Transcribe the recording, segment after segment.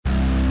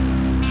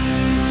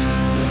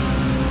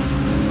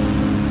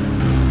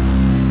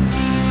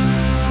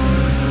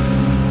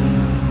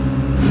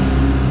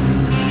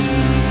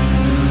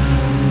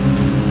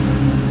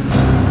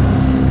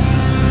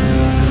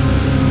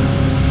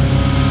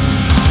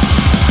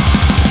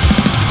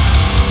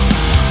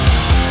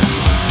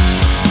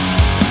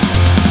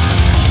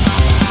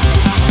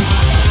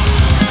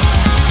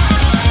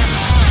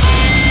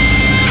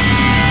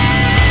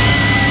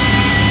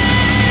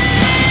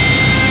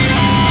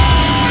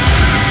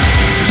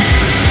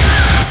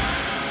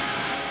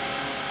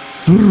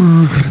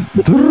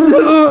Welcome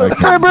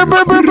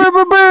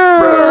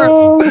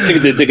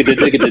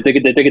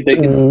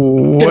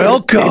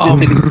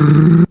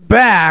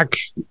back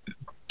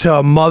to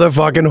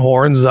Motherfucking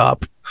Horns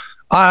Up.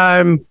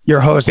 I'm your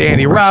host,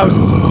 Andy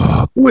Rouse,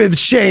 with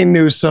Shane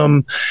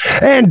Newsom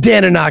and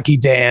Dan Anaki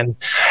Dan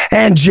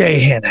and Jay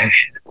Hanahan.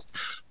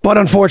 But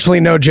unfortunately,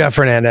 no Jeff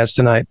Fernandez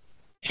tonight.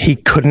 He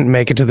couldn't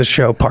make it to the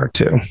show part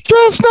 2.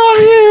 Jeff's not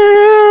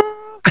here.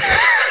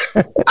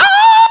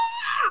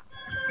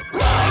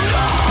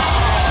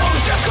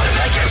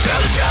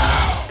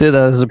 Dude,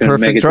 that was a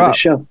perfect drop.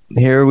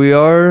 Here we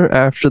are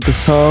after the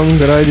song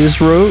that I just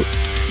wrote,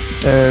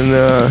 and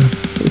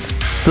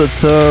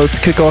let's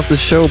kick off the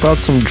show about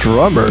some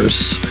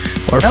drummers.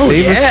 Our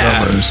favorite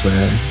drummers,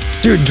 man.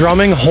 Dude,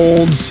 drumming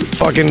holds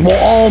fucking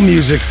all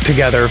music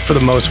together for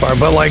the most part,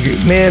 but like,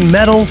 man,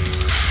 metal,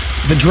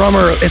 the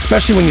drummer,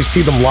 especially when you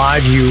see them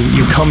live,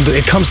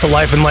 it comes to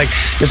life. And like,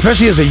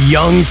 especially as a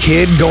young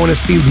kid going to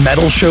see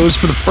metal shows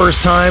for the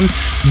first time,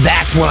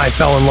 that's when I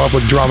fell in love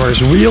with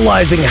drummers,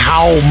 realizing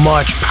how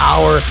much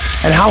power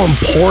and how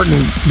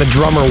important the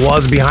drummer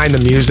was behind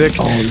the music.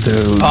 Oh,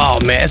 dude. Oh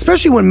man,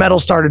 especially when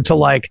metal started to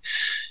like,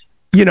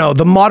 you know,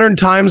 the modern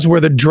times where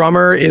the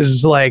drummer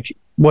is like,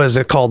 what is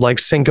it called? Like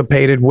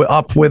syncopated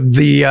up with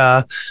the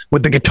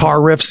guitar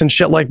riffs and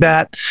shit like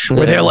that,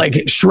 where they're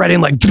like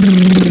shredding like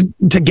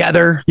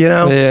together, you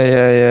know?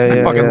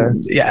 Yeah.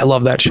 I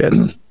love that shit.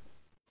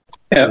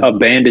 A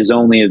band is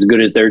only as good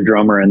as their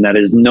drummer, and that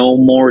is no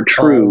more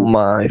true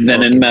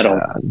than in metal.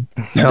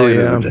 Hell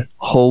Dude, yeah.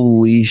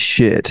 Holy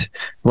shit.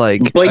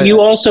 Like, but you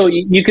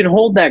can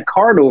hold that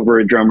card over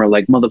a drummer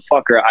like,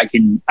 motherfucker, I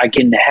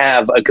can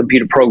have a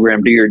computer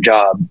program do your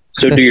job.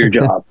 So do your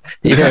job.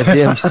 Yeah,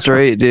 damn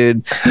straight,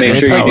 dude.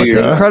 Make sure you do it's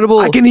your incredible.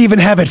 I can even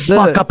have it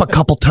fuck up a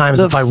couple times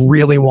if I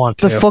really want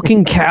to. The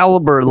fucking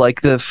caliber,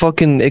 like the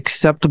fucking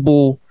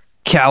acceptable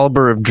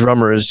caliber of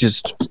drummer is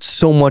just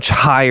so much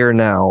higher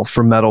now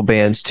for metal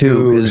bands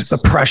too. Dude,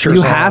 the pressure.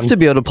 You have to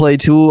be able to play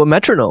to a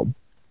metronome.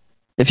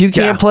 If you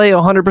can't play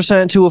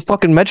 100% to a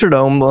fucking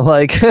metronome,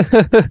 like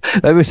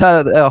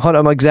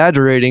I'm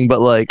exaggerating,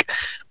 but like,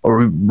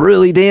 or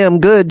really damn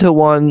good to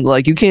one,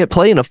 like you can't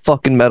play in a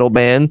fucking metal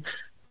band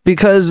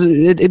because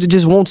it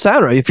just won't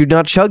sound right if you're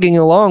not chugging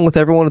along with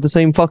everyone at the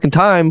same fucking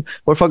time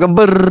or fucking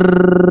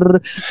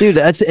dude.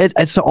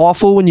 It's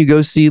awful when you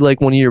go see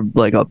like when you're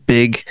like a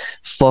big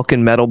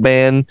fucking metal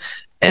band.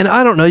 And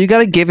I don't know, you got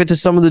to give it to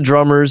some of the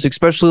drummers,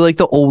 especially like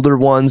the older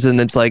ones. And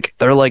it's like,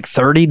 they're like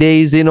 30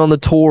 days in on the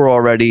tour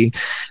already.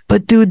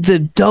 But dude, the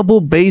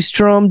double bass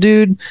drum,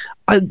 dude,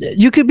 I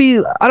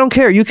don't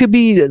care. You could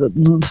be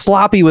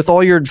sloppy with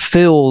all your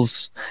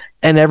fills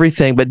and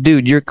everything. But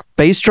dude, your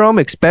bass drum,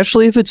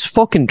 especially if it's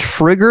fucking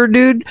triggered,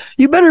 dude,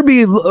 you better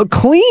be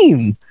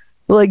clean.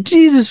 Like,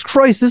 Jesus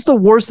Christ, this is the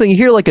worst thing. You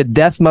hear like a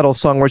death metal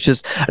song where it's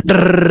just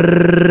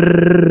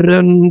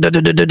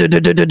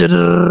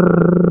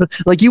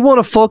like you want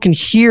to fucking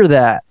hear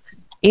that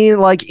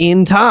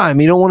in time.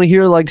 You don't want to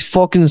hear like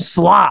fucking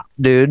slop,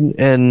 dude.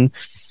 And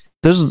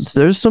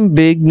there's some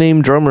big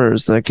name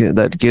drummers that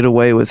get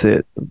away with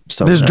it.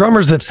 There's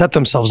drummers that set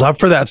themselves up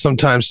for that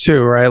sometimes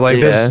too, right?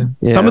 Like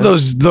some of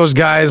those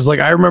guys, like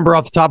I remember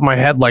off the top of my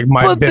head, like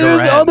but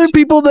there's other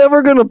people that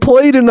were gonna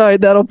play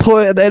tonight that'll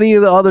put any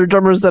of the other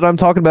drummers that I'm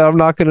talking about. I'm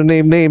not gonna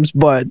name names,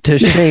 but to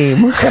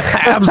shame.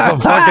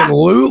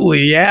 Absolutely,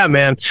 yeah,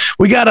 man.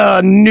 We got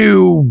a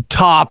new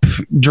top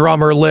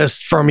drummer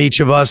list from each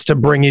of us to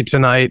bring you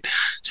tonight.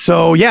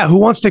 So yeah, who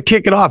wants to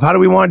kick it off? How do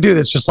we want to do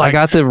this? Just like I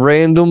got the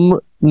random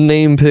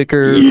name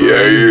picker.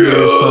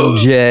 So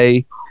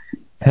Jay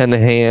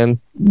Hanahan.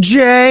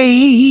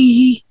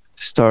 Jay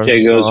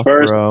goes off,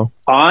 first. Bro.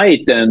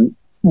 Then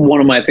one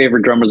of my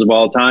favorite drummers of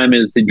all time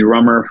is the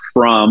drummer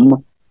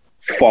from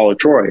Fall of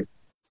Troy.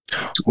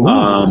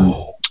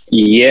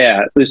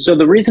 Yeah. So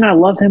the reason I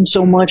love him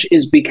so much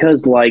is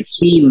because like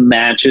he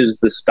matches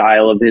the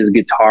style of his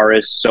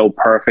guitarist so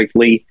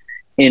perfectly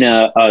in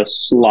a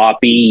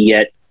sloppy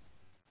yet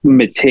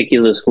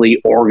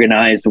meticulously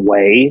organized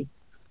way.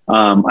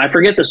 I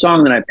forget the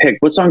song that I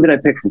picked. What song did I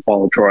pick from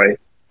Fall of Troy?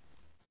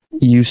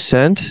 You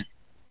sent?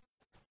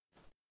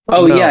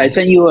 Oh no. Yeah, I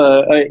sent you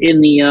in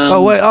the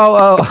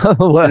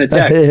in a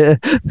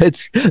text.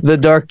 It's The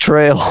Dark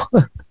Trail.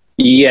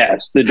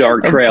 Yes, The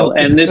Dark Trail.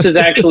 And this is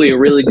actually a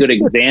really good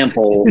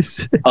example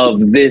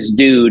of this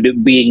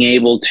dude being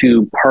able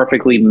to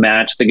perfectly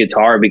match the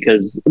guitar,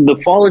 because the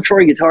Fall of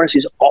Troy guitarist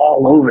is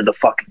all over the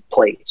fucking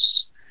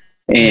place.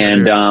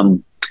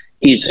 And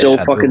he's so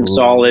fucking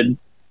solid.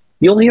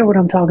 You'll hear what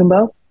I'm talking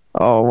about.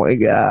 Oh my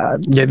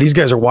God. Yeah, these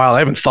guys are wild. I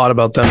haven't thought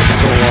about them in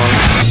so long.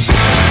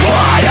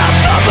 Light up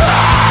the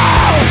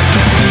moon,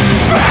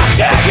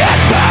 scratching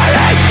and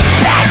burning,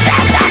 this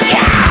is a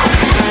cow.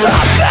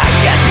 Something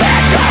is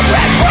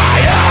becoming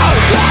brighter.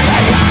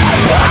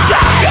 Put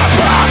down your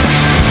books,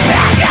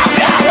 pick up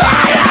your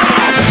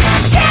lighter.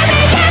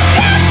 Scamming and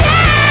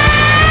filthy.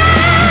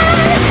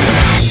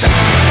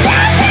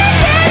 Nothing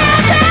can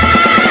happen.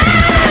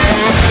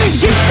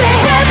 You say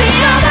heavy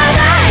on my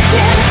mind,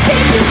 can't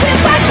escape you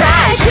if I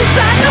try, 'cause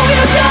I know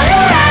you're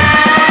gonna ride.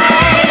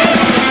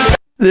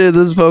 Dude,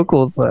 this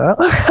vocals.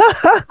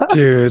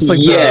 Dude, it's like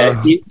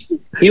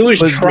he was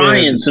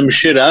trying some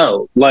shit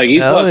out. Like he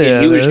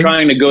was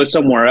trying to go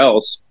somewhere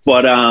else.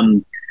 But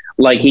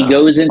like he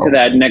goes into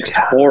that next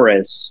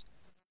chorus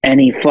and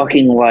he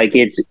fucking like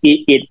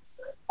it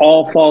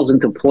all falls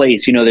into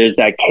place. You know, there's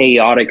that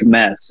chaotic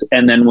mess.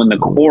 And then when the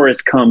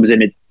chorus comes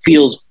in, it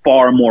feels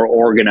far more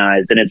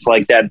organized. And it's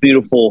like that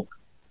beautiful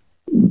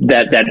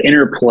that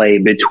interplay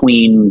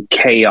between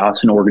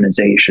chaos and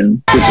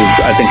organization, which is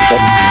I think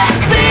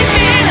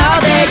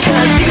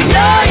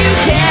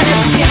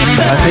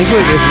I think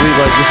if we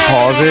like just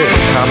pause it and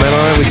comment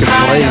on it, we can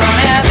play the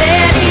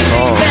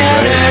song,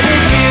 right?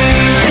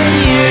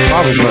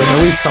 probably, but at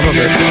least some of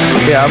it.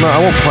 Yeah, I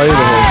won't play the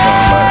whole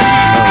song, but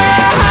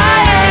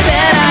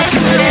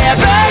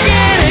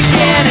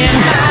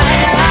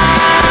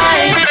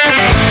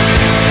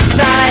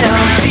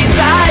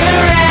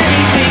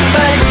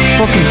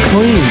fucking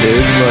clean,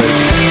 dude. Like,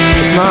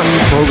 it's not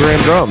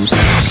programmed drums.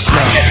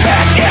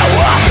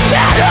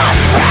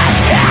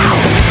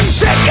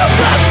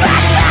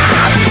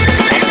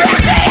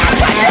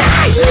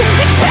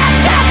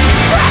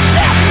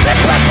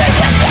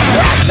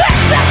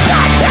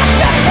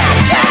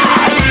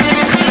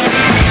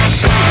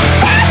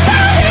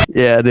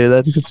 Yeah, dude,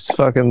 that's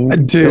fucking.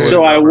 Dude.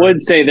 So I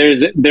would say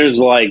there's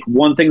like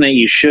one thing that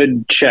you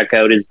should check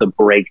out is the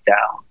breakdown.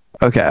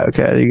 Okay,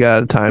 you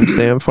got a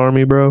timestamp for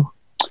me, bro?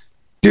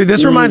 Dude,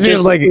 this reminds me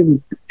of like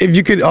if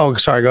you could. Oh,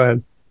 sorry. Go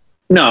ahead.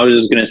 No, I was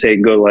just gonna say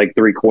go like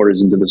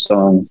 3/4 into the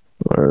song.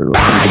 Oh.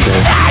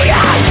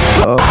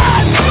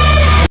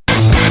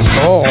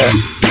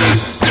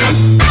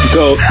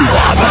 Go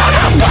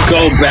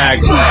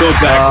back like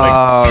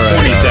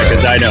 20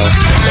 seconds. I know.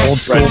 Old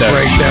school Right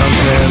breakdowns,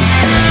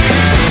 man.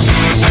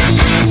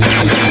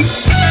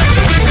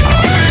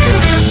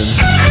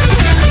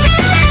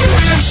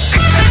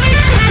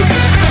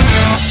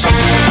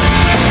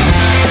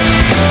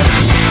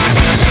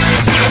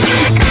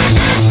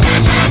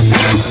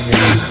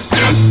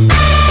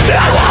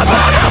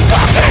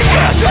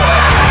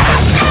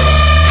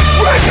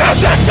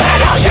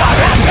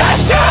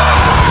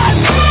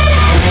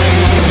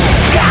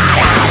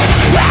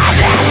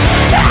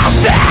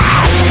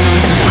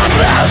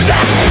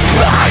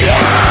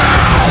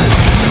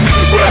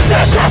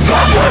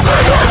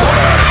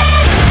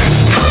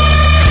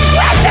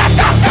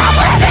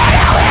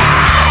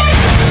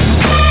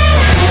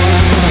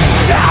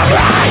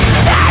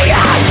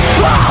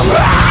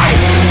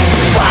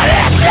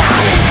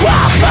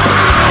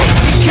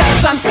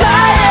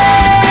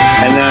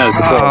 And then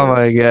Oh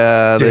my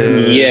god,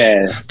 dude.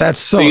 yeah, That's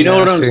so. you know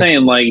nasty. what I'm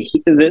saying? Like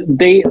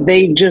they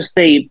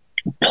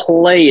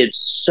play it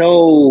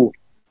so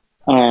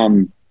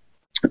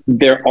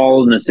they're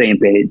all on the same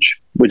page,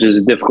 which is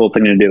a difficult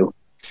thing to do.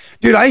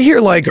 Dude, I hear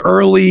like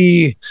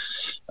early.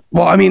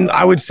 Well, I mean,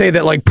 I would say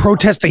that like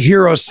Protest the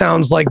Hero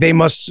sounds like they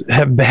must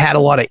have had a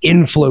lot of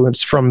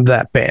influence from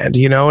that band.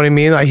 You know what I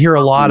mean? I hear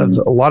a lot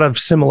of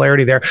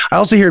similarity there. I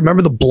also hear,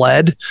 remember the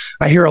Bled?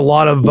 I hear a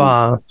lot of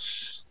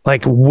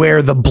like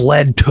where the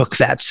Bled took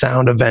that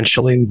sound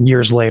eventually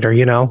years later.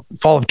 You know,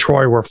 Fall of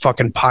Troy were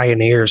fucking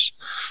pioneers.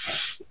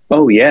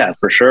 Oh yeah,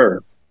 for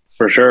sure.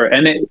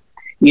 And it,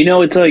 you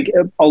know, it's like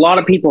a lot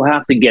of people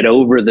have to get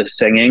over the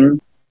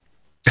singing,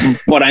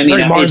 but I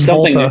mean, it's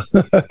something.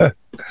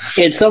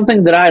 It's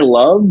something that I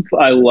love.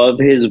 I love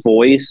his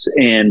voice,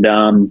 and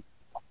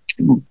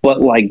but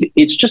like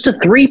it's just a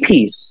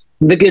 3-piece.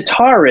 The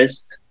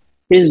guitarist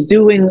is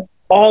doing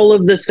all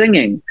of the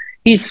singing.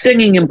 He's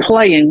singing and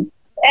playing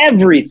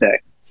everything,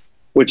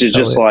 which is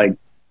just like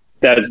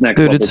that's next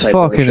dude, level it's type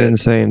of fucking shit.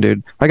 insane,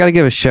 dude. I gotta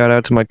give a shout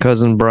out to my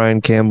cousin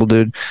Brian Campbell,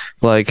 dude.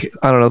 Like,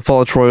 I don't know,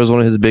 Fall of Troy was one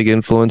of his big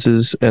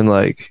influences, and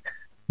like,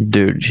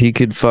 dude, he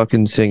could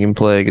fucking sing and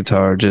play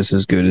guitar just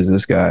as good as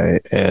this guy.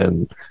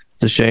 And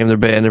it's a shame their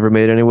band never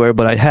made it anywhere,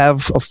 but I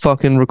have a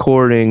fucking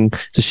recording.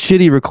 It's a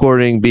shitty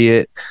recording, be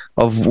it,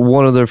 of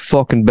one of their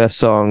fucking best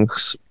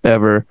songs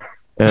ever.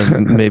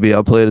 And maybe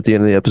I'll play it at the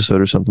end of the episode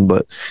or something.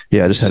 But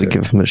yeah, I just had to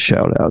give him a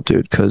shout out,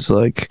 dude, because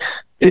like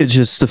it's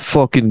just the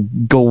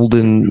fucking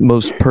golden,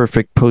 most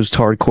perfect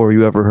post-hardcore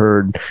you ever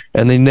heard.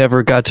 And they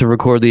never got to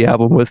record the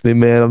album with me,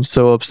 man. I'm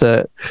so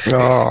upset.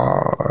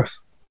 Oh,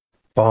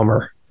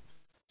 bummer.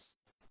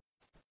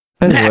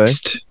 Anyway,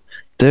 Next.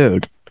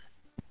 dude,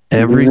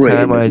 every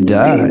time I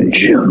die. Did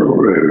you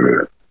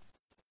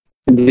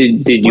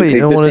Wait, pick you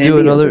don't this, want to do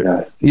Andy, or another? did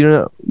I? You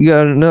know, you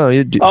gotta know.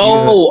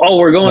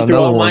 We're going through another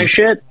all my one.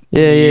 shit.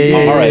 Yeah.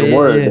 All right, yeah,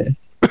 word.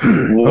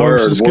 yeah. Word.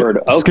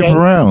 Okay. Skip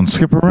around.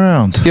 Skip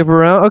around.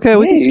 Okay,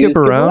 we Yeah, can you skip skip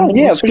around. around.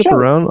 Yeah, We'll for skip sure.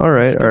 around. All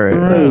right.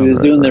 He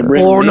was doing their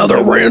brand Or name.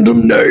 another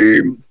random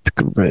name.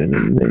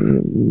 Random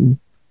name.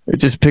 It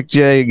just picked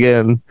Jay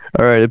again.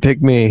 All right, it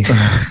picked me.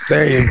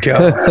 There you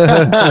go.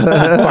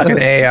 Fucking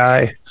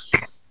AI.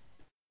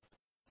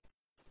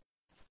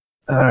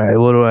 All right,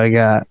 what do I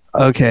got?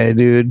 Okay,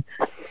 dude.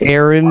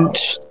 Aaron,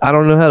 I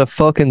don't know how to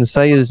fucking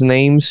say his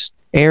name.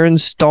 Aaron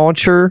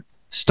Stauncher.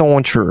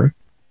 Stechauner.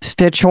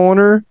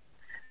 STECHAUNER.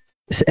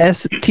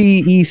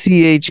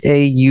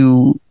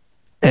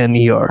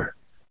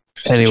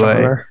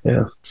 Anyway,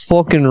 yeah.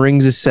 Fucking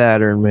Rings of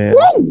Saturn, man.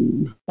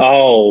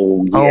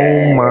 Oh, yeah.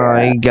 Oh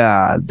my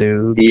god,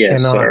 dude.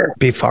 Yes, Cannot sir.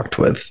 be fucked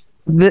with.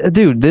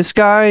 Dude, this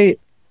guy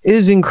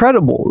is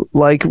incredible.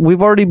 Like,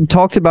 we've already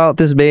talked about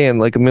this band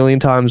like a million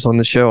times on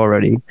the show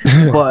already.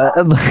 But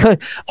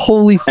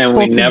holy And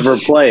we never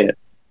play it.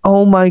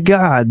 Oh my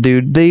god,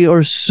 dude. They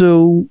are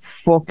so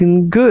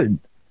fucking good.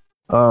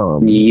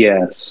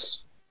 Yes.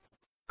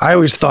 I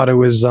always thought it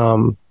was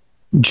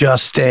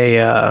just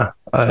a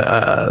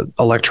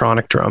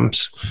electronic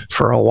drums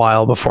for a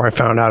while before I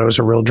found out it was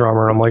a real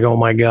drummer. I'm like, oh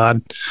my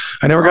god,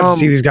 I never got to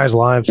see these guys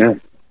live. Yeah.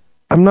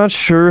 I'm not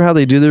sure how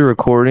they do their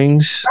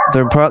recordings.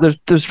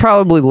 There's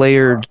probably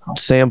layered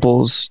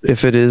samples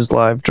if it is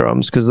live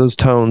drums, because those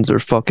tones are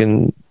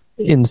fucking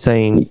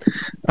insane.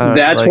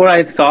 That's what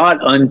I thought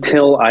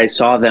until I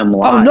saw them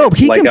live. Oh no,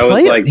 he can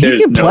play it. Like,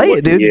 he can play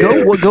it, dude.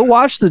 Yeah. Go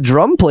watch the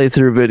drum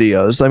playthrough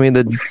videos. I mean,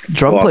 the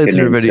drum Fucking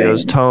playthrough insane.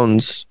 videos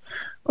tones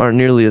aren't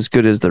nearly as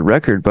good as the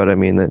record, but I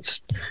mean,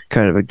 that's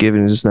kind of a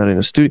given. It's not in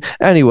a studio.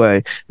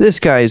 Anyway, this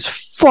guy is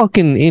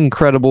fucking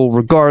incredible,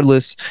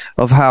 regardless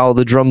of how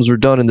the drums were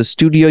done in the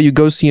studio. You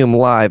go see him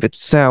live, it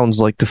sounds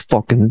like the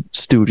fucking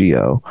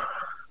studio.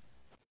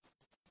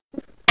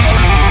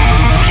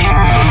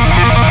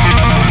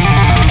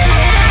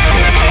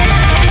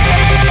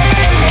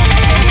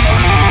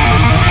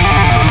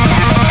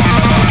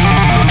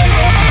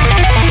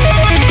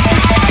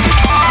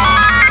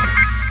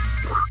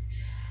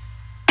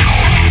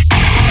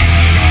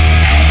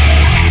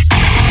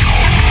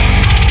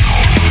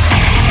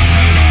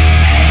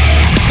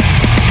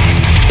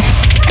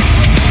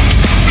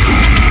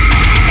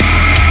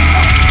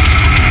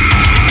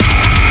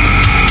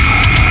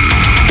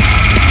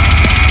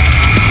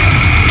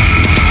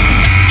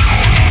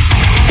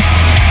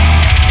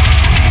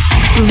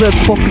 That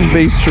fucking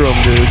bass drum,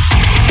 dude.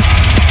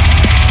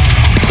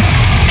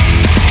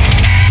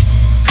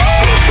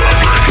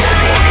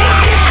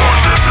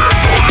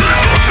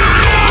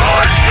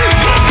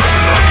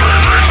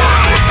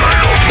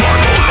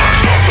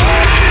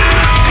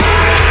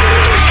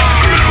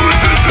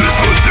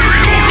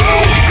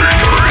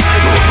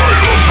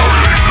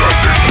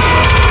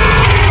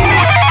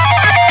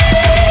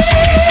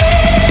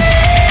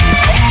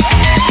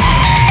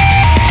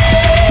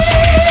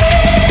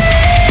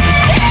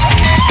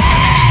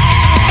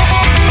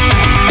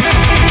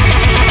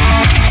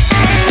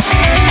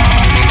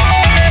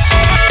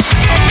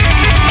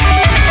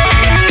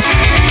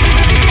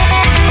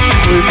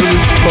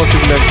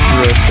 Fucking next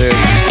riff there.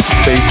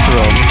 Bass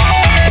drum.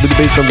 I think the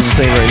bass drum is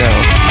insane right now.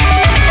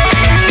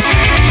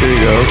 Here he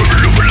goes.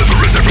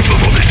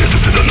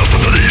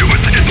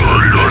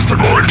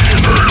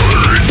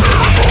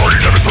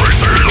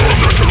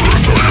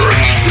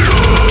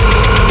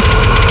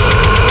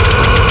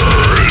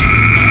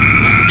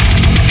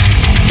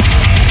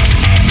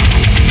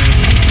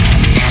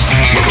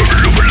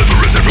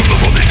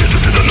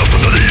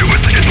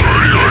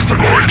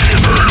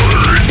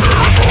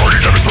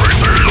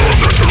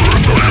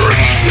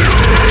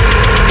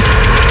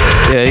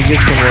 Yeah, he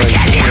gets some like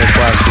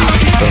blast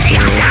beats and stuff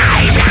in there.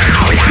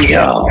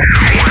 Yo.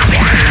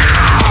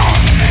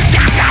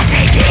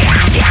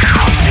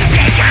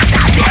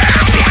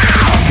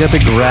 He's got the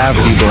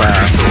gravity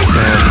blast.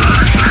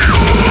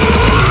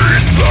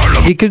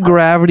 He could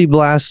gravity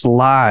blast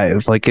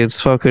live. Like, it's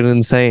fucking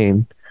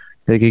insane.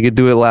 Like, he could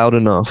do it loud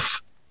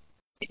enough.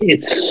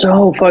 It's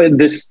so fun.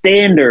 The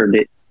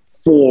standard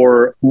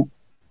for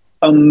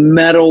a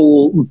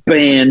metal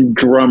band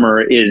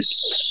drummer is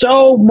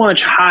so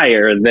much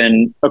higher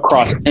than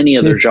across any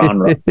other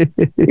genre.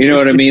 You know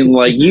what I mean?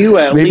 Like, you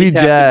at Maybe least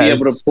jazz. have to be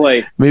able to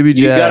play. Maybe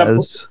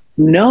jazz.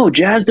 No,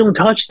 jazz don't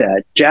touch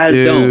that. Jazz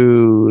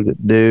don't.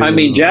 Dude. I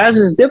mean, jazz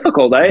is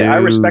difficult. I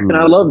respect and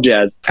I love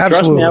jazz. Absolutely.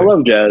 Trust me, I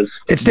love jazz.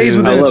 It stays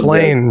Dude, within I its love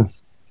lane.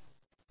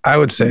 I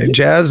would say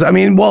jazz. I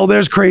mean, well,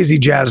 there's crazy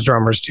jazz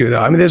drummers too, though.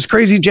 I mean, there's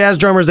crazy jazz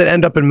drummers that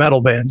end up in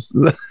metal bands.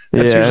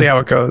 That's usually how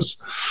it goes.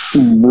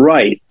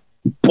 Right.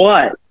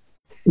 But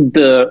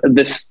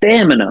the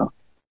stamina.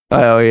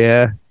 Oh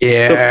yeah.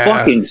 The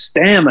fucking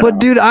stamina. But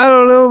dude, I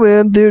don't know,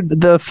 man.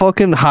 Dude, the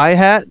fucking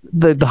hi-hat,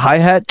 the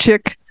hi-hat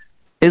chick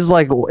is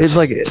like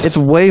it's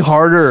way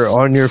harder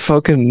on your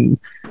fucking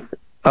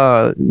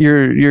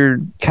your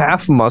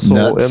calf muscle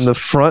Nuts. and the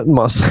front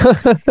muscle.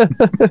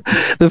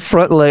 The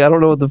front leg. I don't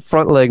know what the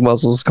front leg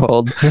muscle is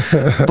called.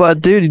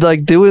 But dude,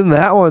 like doing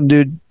that one,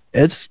 dude,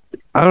 it's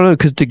I don't know,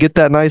 because to get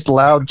that nice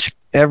loud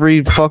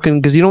every fucking,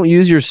 because you don't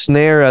use your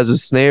snare as a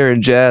snare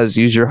in jazz,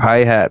 use your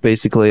hi-hat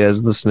basically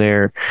as the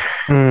snare.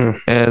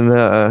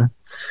 And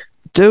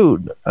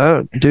dude,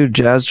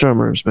 jazz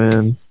drummers,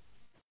 man,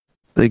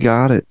 they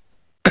got it.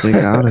 They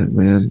got it,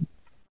 man.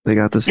 They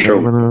got the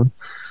stamina.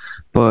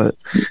 But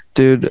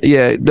dude,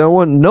 yeah,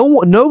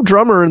 no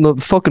drummer in the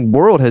fucking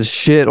world has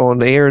shit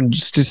on Aaron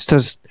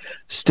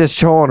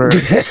Stitch Horner.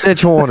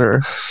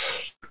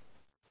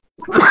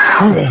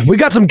 We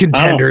got some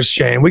contenders,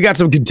 Shane. We got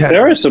some contenders.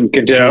 there are some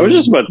contenders. I was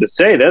just about to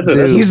say that's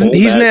a He's bold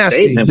ass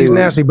nasty. statement. He's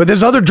nasty. But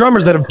there's other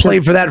drummers that have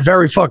played for that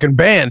very fucking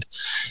band,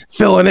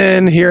 filling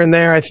in here and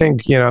there. I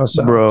think, you know.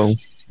 So Bro,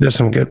 There's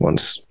some good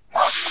ones.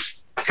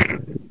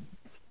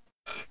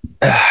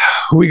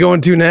 Who we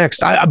going to next?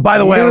 By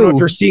the way, I don't know if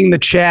you're seeing the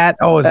chat.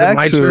 Oh, is it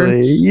my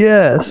turn?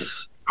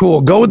 Yes. Cool.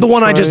 Go with the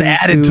one I just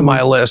added to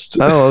my list.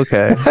 Oh,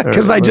 okay.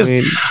 Because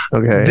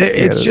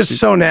it's just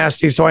so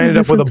nasty. So I ended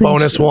up with a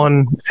bonus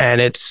one,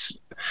 and it's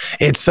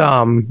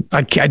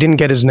I didn't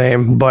get his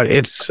name, but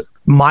it's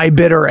My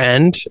Bitter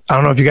End. I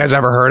don't know if you guys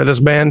ever heard of this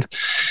band.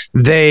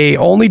 They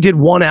only did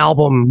one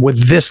album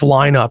with this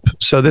lineup.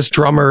 So this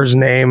drummer's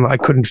name, I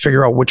couldn't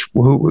figure out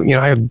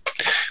I had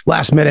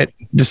last minute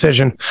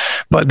decision,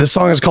 but the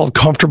song is called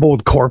Comfortable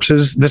with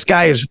Corpses. This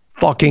guy is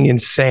fucking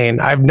insane.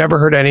 I've never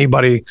heard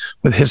anybody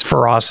with his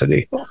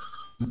ferocity.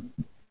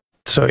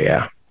 So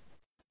yeah.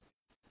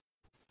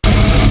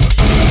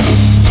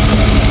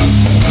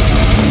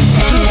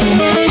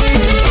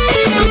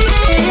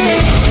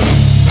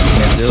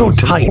 It's so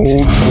tight.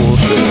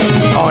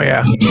 Oh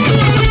yeah.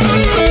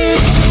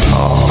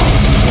 Oh.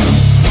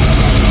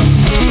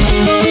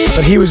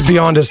 But he was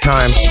beyond his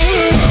time.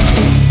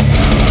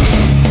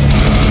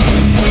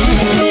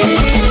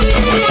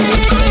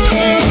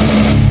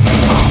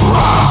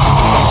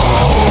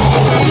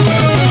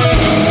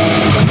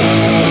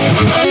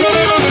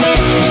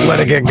 Just let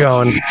it get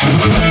going.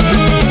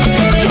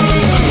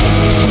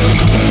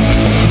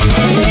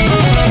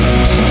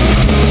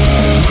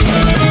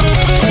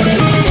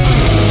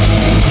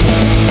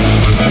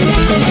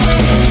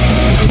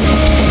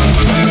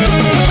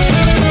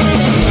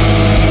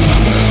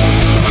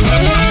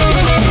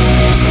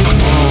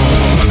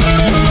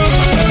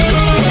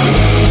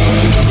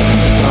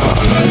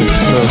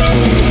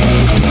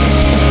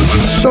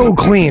 So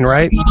clean,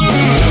 right?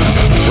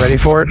 Ready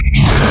for it?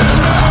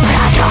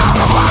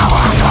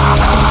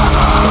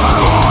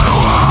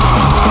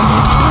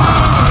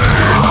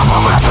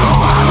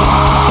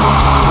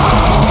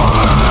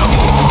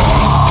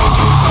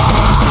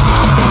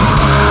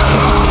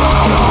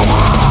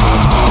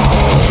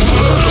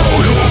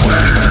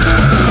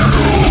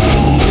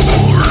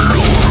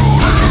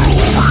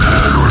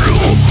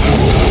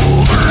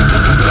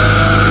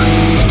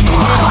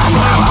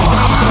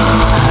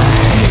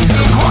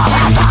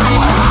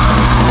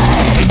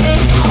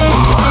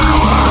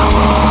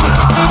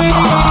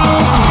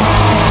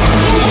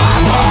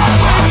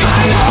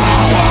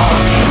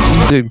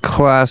 Dude,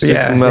 classic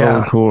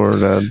metalcore.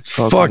 That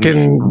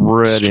fucking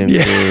shredding,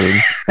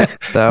 dude.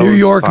 That New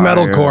York fire.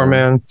 Metalcore,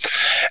 man.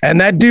 And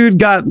that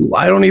dude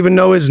I don't even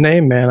know his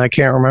name, man. I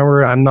can't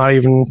remember. I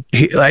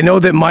know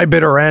that My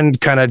Bitter End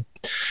kind of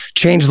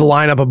changed the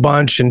lineup a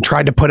bunch and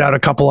tried to put out a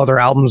couple other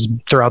albums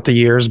throughout the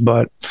years,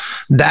 but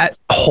that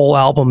whole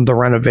album, The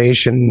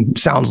Renovation,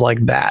 sounds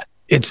like that.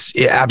 It's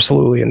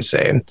absolutely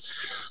insane.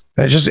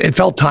 It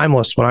felt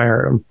timeless when I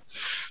heard him.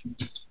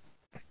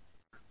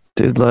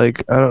 Dude,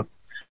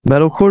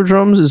 metalcore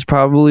drums is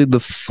probably the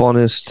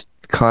funnest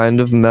kind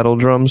of metal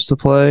drums to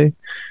play,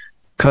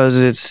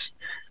 because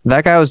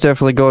that guy was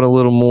definitely going a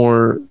little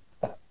more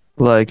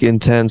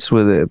intense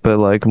with it,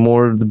 but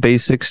more the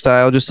basic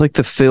style, just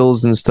the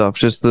fills and stuff,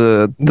 just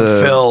the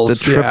fills, the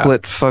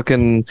triplet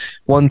fucking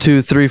 1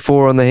 2 3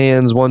 4 on the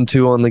hands, 1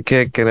 2 on the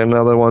kick, and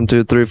another 1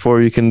 2 3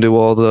 4. You can do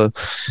all the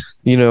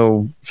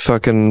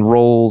fucking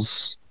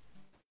rolls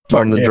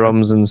on the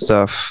drums and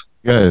stuff.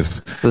 Guys,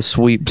 the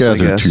sweeps. You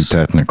guys are too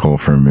technical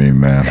for me,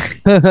 man.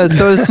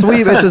 So it's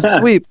a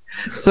sweep.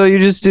 So you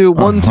just do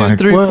 1 2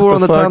 3 4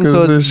 on the tom.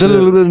 So it's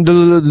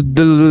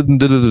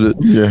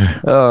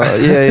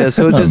yeah.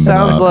 So it just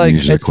sounds like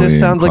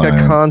a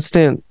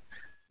constant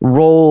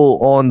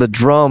roll on the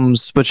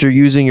drums, but you're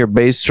using your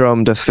bass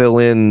drum to fill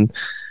in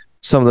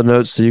some of the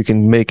notes so you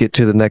can make it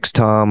to the next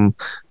tom,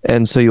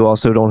 and so you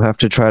also don't have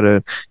to try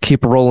to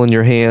keep rolling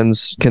your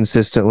hands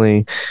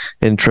consistently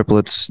in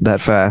triplets that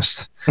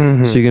fast.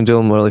 Mm-hmm. So you can do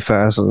them really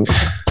fast.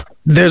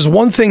 There's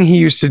one thing he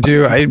used to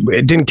do. I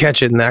didn't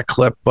catch it in that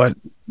clip, but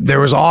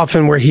there was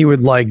often where he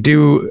would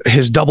do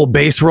his double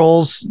bass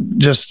rolls,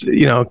 just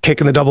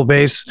kicking the double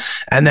bass,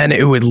 and then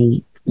it would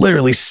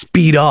literally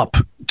speed up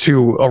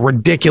to a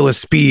ridiculous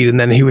speed, and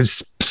then he would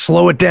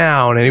slow it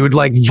down, and he would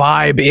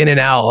vibe in and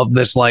out of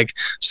this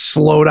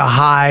slow to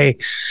high.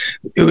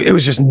 It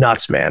was just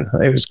nuts, man.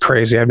 It was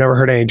crazy. I've never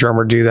heard any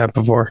drummer do that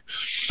before.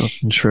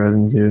 Fucking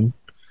shredding, dude.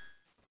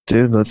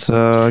 Let's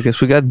I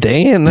guess we got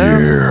Dan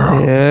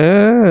now.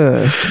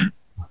 Yeah.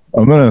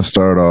 I'm gonna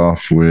start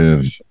off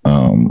with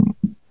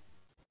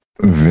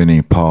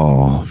Vinnie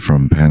Paul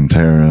from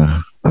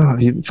Pantera. Oh,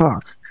 you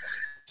fuck.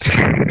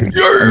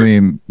 I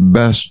mean,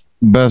 best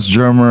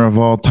drummer of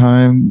all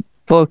time.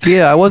 Look,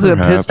 yeah, I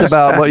wasn't pissed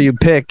about what you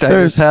picked. I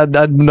just had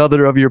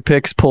another of your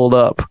picks pulled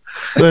up.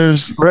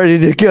 There's ready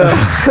to go.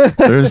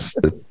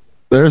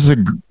 there's a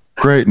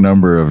great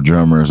number of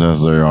drummers,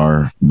 as there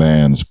are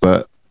bands,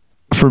 but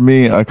for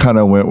me, I kind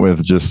of went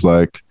with just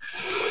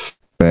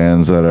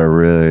bands that I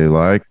really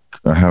like,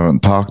 I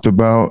haven't talked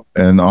about,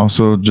 and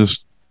also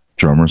just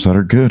drummers that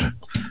are good.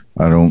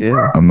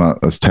 I'm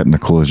not as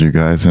technical as you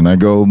guys, and I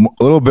go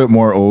a little bit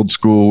more old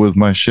school with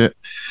my shit.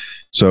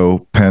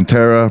 So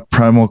Pantera,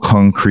 Primal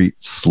Concrete,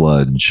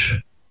 Sludge.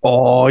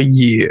 Oh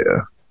yeah.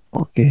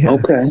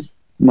 Okay.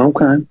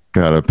 Okay.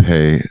 Gotta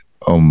pay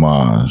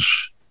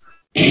homage.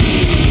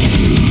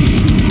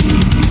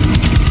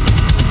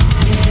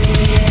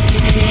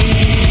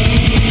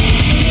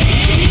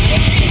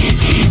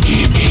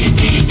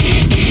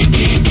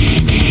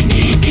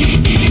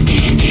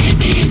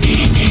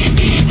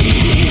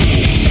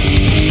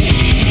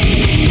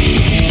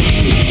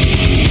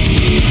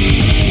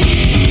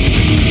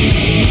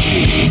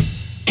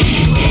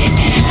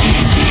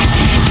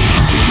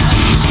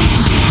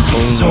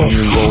 So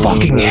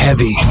fucking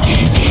heavy.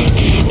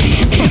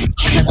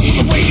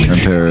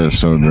 Pantera is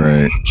so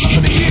great.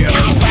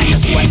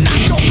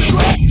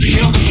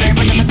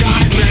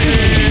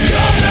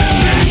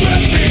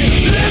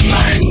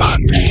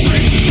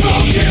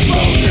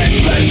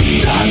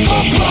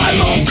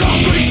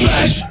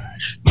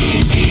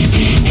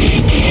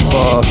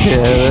 Fuck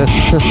yeah.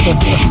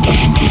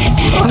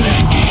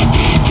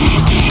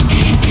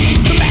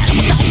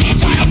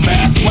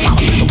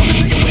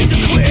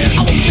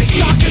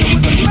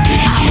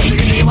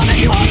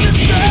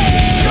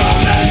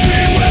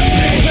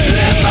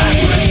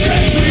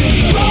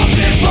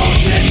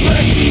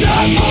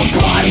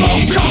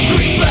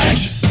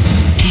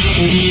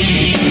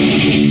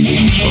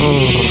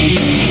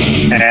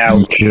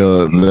 Ouch.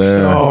 Kill it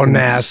there. So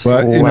nasty.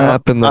 But you know,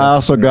 I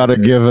also got to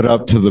give it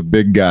up to the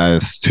big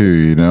guys too,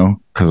 you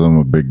know, because I'm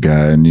a big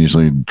guy, and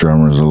usually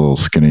drummers are little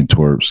skinny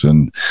twerps,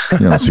 and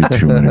you don't see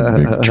too many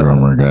big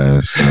drummer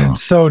guys.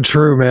 So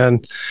true,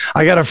 man.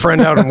 I got a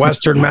friend out in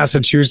Western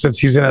Massachusetts.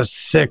 He's in a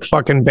sick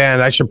fucking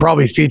band. I should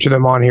probably feature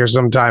them on here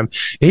sometime.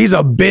 He's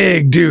a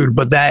big dude,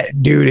 but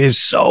that dude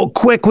is so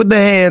quick with the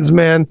hands,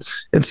 man.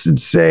 It's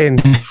insane.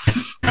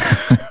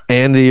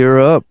 Andy, you're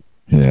up.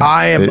 Yeah.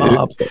 I am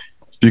up.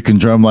 If you can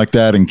drum like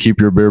that and keep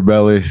your beer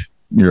belly,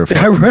 you're a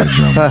fucking good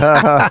drummer.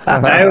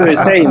 I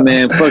always say,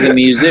 man, fucking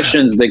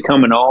musicians, they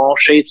come in all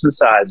shapes and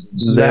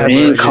sizes. That's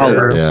and for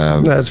color. sure.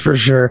 Yeah. That's for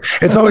sure.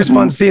 It's always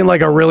fun seeing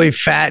like a really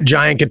fat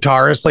giant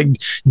guitarist, like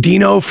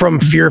Dino from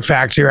Fear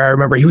Factory. I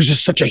remember he was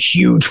just such a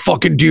huge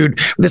fucking dude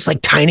with this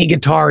like tiny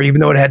guitar, even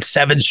though it had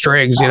 7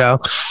 strings, you know.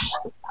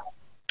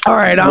 All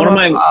right, one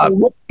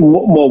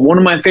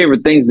of my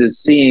favorite things is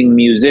seeing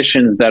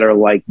musicians that are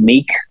like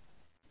meek.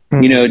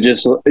 You know,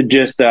 just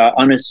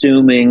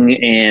unassuming,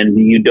 and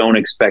you don't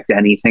expect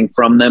anything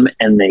from them,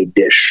 and they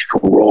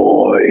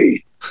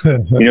destroy. You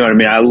know what I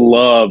mean? I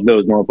love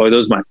those motherfuckers.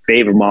 Those are my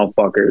favorite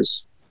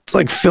motherfuckers. It's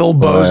like Phil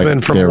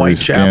Bozeman from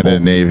Whitechapel.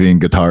 Scandinavian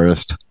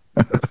guitarist.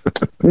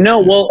 No,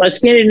 well, a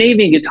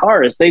Scandinavian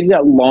guitarist, they've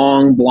got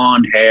long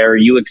blonde hair.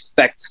 You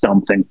expect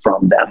something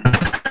from them.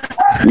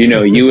 You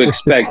know, you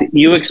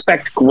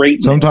expect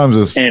greatness. Sometimes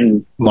it's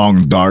and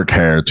long dark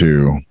hair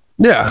too.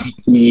 Yeah.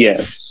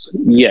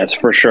 Yes,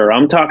 for sure.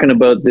 I'm talking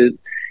about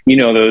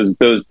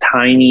those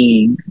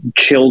tiny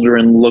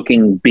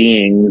children-looking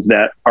beings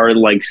that are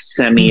like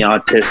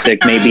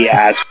semi-autistic, maybe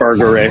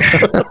Aspergerish,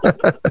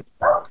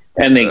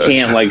 and they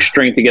can't like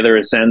string together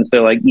a sentence.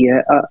 They're like,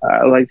 "Yeah,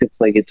 I like to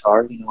play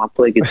guitar. You know, I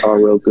play guitar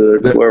real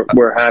good.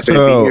 We're happy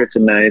to be here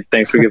tonight.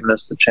 Thanks for giving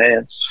us the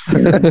chance."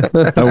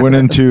 I went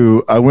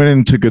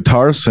into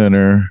Guitar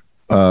Center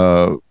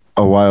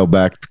a while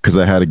back because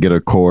I had to get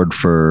a cord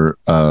for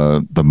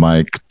the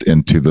mic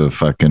into the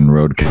fucking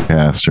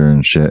Rodecaster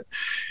and shit.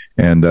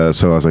 And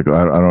so I was like,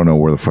 I don't know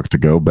where the fuck to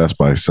go. Best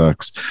Buy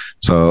sucks.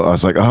 So I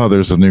was like, oh,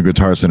 there's a new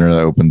Guitar Center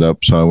that opened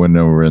up. So I went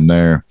over in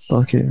there.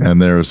 Okay.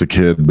 And there was a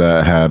kid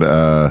that had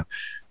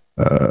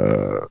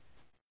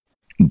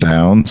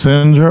Down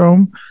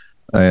syndrome.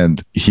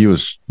 And he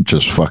was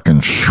just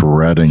fucking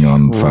shredding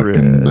on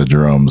fucking the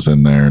drums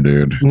in there,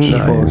 dude.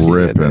 Just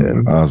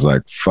ripping. I was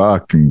like,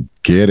 fucking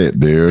get it,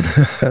 dude.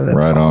 That's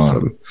right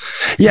awesome. on.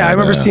 Yeah, I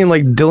remember seeing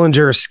like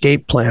Dillinger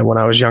Escape Plan when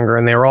I was younger,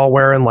 and they were all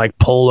wearing like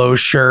polo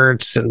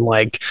shirts and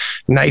like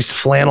nice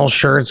flannel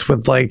shirts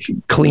with like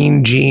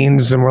clean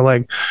jeans. And we're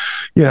like,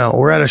 you know,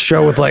 we're at a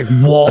show with like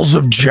Walls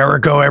of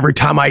Jericho, Every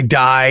Time I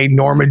Die,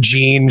 Norma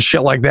Jean,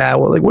 shit like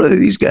that. We're like, what are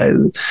these guys?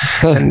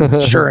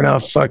 And sure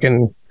enough,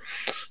 fucking...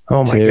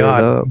 Oh my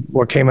God,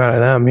 what came out of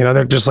them? You know,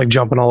 they're just like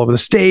jumping all over the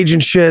stage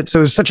and shit. So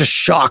it was such a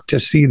shock to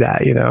see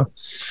that, you know.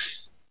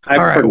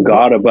 I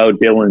forgot about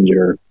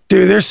Dillinger.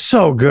 Dude, they're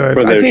so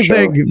good. I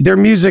think their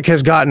music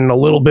has gotten a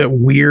little bit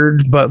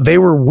weird, but they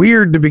were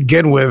weird to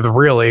begin with,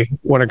 really,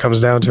 when it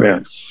comes down to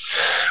it.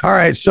 All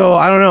right, so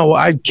I don't know.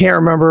 I can't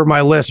remember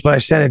my list, but I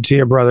sent it to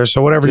you, brother.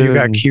 So whatever you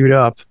got queued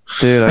up.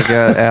 Dude, I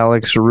got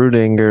Alex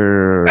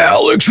Rudinger.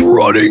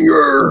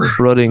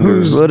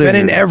 Who's been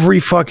in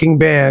every fucking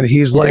band.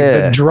 He's like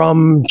the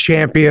drum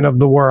champion of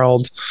the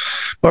world.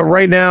 But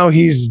right now,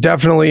 he's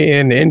definitely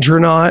in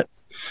Intronaut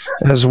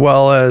as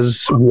well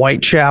as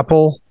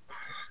Whitechapel.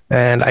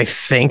 And I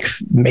think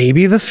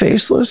maybe The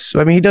Faceless.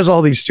 I mean, he does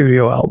all these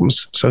studio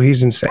albums, so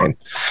he's insane.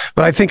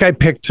 But I think I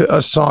picked a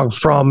song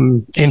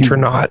from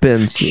Intronaut,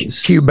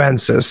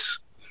 Cubensis.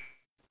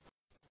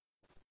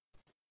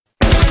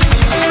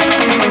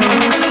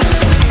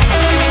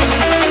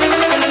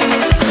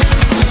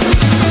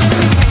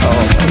 Oh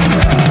my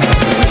God.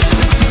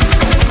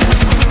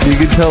 You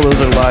can tell those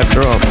are live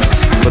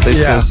drums, but they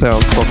still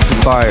sound fucking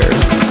fire.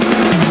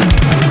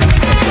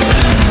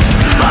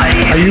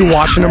 you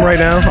watching him right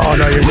now? Oh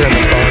no, you're hearing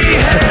the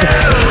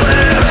song.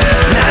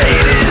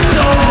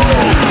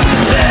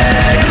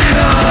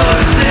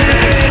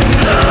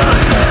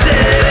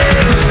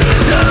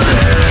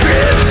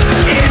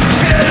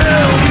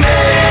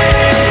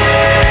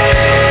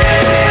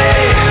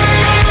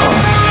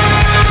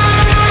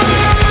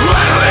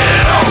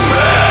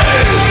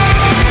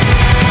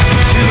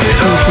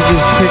 He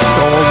just picks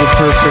all the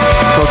perfect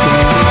fucking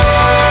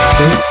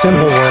It's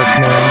simple work,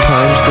 man.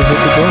 times to hit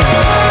the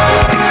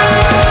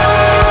drums.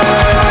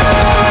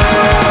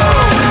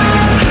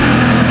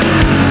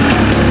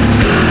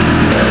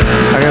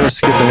 I gotta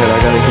skip ahead. I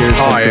gotta hear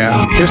something. Oh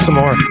yeah, here's some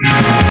more.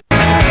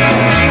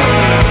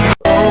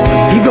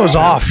 He goes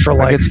off for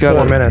like it's 4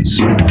 gotta- minutes.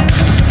 There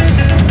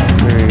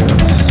he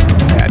goes.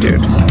 Yeah,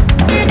 dude.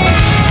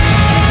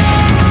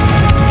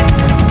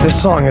 This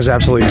song is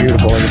absolutely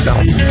beautiful in this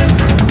album.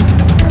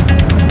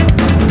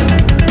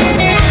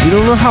 You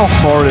don't know how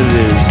hard it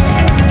is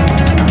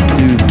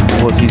to do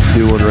what he's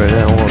doing right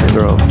now on the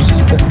drums.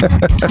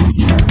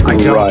 I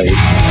don't. Right.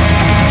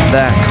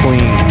 That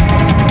clean.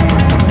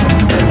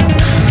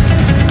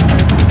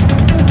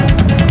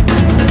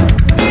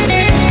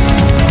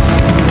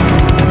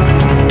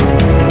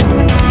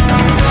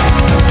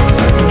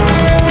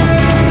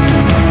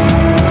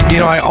 You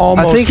know, I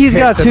almost. I think he's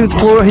got picked two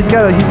floor. He's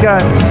got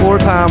floor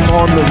time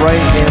on the right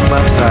and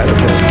left side of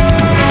him.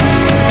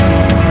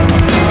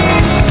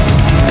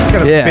 He's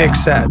got a Yeah. big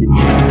set.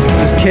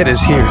 This kid is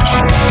huge.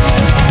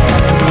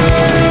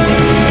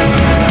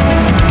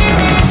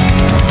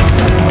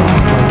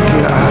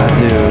 God,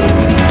 dude.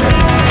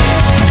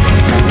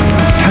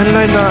 How did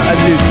I not?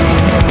 Dude,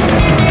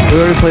 we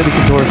already played the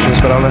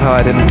contortionist, but I don't know how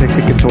I didn't pick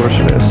the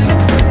contortionist.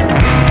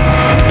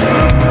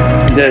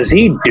 Does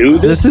he do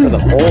this, This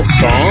is- for the whole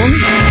song?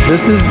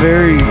 This is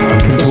very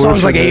contortionist. The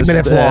song's like 8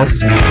 minutes long.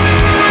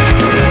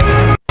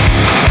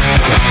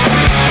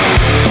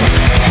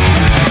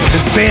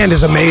 This band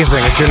is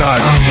amazing. If you're not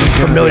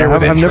familiar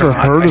with it, I've never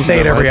heard I of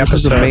say it them. every This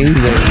is episode.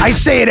 amazing. I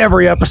say it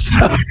every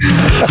episode.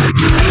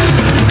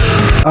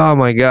 Oh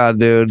my god,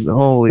 dude!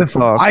 Holy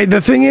fuck!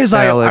 The thing is,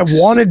 I Alex.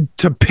 wanted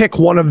to pick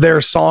one of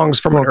their songs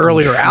from an Fucking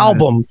earlier shit.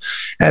 album,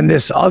 and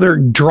this other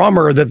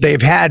drummer that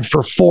they've had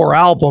for 4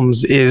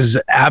 albums is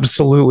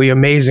absolutely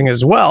amazing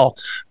as well.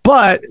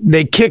 But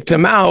they kicked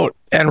him out,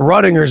 and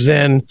Rudinger's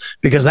in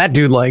because that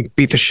dude like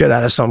beat the shit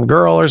out of some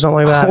girl or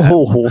something like that.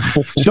 Oh.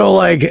 So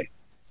like,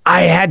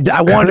 I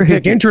wanted to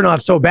pick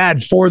Intronaut so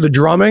bad for the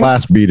drumming.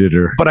 Last beat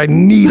her. But I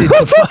needed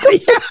to,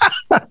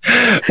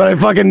 but I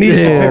fucking needed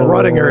to pick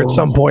Rudinger at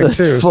some point That's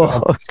too. So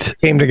fucked. it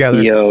came together.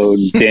 Yo,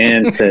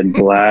 Dan said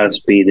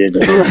blast beat it.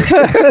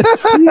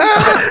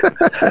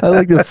 I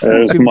like to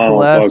fucking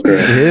blast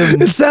motherfucker.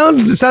 him. It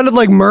sounded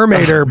like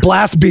Mermaid or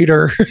Blast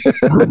Beater.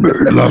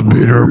 Blast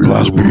beater,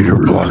 blast beater,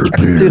 blast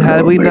beater. Dude, how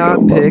did we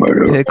not pick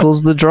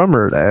Pickles the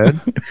drummer, Dad?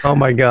 Oh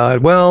my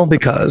god! Well,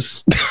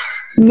 because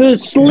The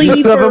sleeper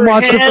Just haven't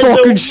watched the has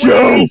fucking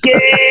show. awakened.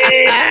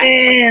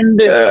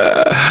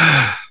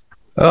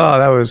 oh,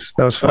 that was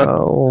fun.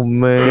 Oh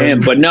man. Man,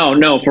 but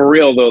no, for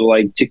real though,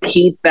 like to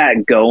keep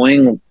that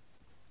going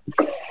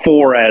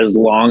for as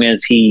long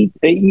as the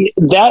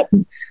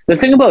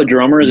thing about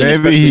drummers, and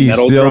Maybe especially he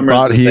metal still drummers,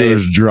 thought is he they-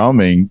 was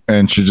drumming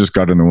and she just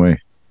got in the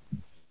way.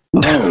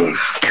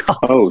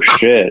 Oh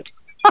shit.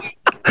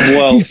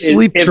 Well, He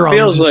sleep it drummed.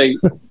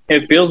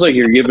 feels like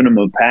you're giving him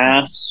a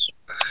pass,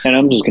 and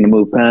I'm just gonna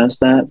move past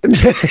that.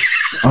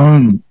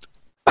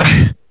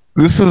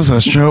 This is a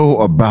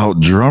show about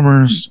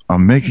drummers.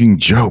 I'm making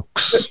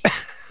jokes.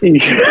 No,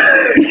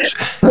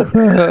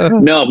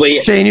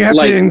 but Shane, you have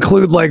like, to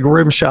include like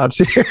rim shots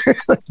here.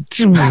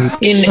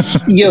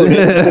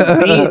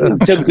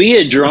 to be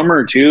a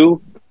drummer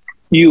too,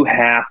 you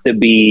have to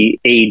be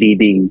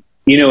ADD.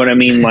 You know what I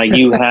mean? Like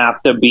you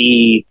have to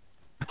be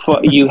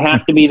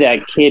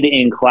that kid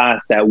in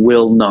class that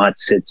will not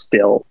sit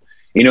still.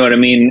 You know what I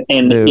mean?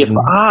 And Dude. if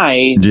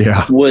I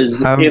Yeah.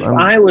 was, I'm- if I'm-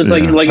 I was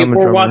like I'm if a we're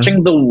drummer.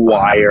 watching The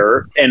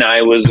Wire and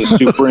I was a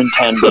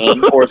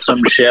superintendent or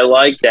some shit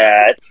like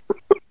that,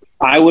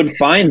 I would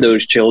find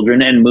those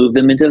children and move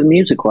them into the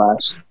music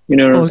class. You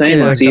know what I'm saying?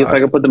 Okay, Let's see if God. I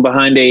could put them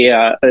behind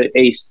a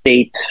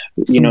state,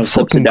 Some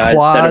fucking subsidized set of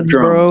quads,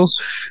 bro. drums.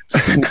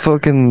 Some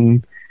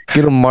fucking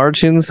get them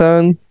marching,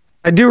 son.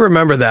 I do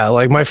remember that.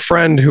 Like my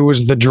friend who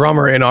was the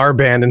drummer in our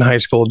band in high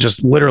school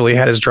just literally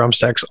had his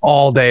drumsticks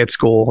all day at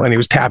school, and he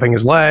was tapping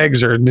his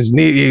legs or his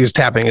knee. He was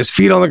tapping his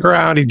feet on the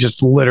ground. He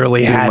just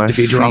literally Dude, had my to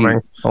be feet.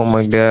 drumming. Oh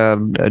my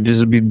god, I'd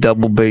just be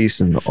double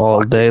bassing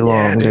all day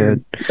long,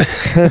 dude.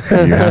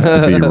 You have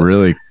to be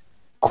really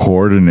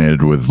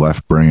coordinated with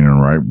left brain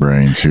and right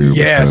brain too.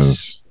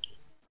 Yes.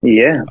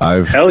 Yeah.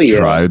 I've Hell yeah.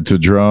 tried to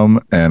drum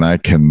and I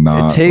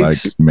cannot It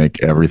takes- like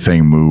make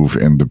everything move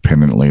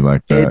independently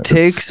like that. It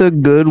takes It's a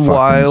good fucking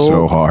while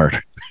so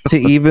hard.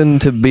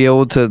 to be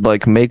able to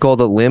like make all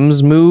the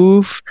limbs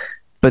move,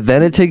 but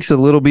then it takes a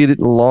little bit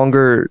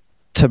longer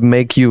to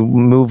make you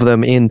move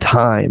them in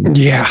time.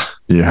 Yeah.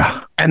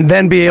 Yeah. And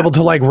then be able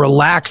to like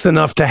relax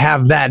enough to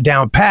have that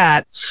down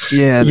pat.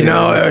 Yeah, You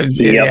know,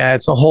 Yep. yeah,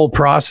 it's a whole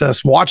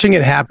process. Watching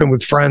it happen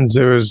with friends,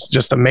 it was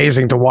just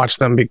amazing to watch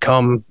them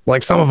become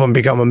like some of them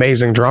become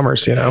amazing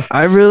drummers, you know.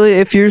 I really,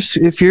 if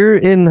you're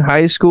in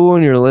high school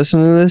and you're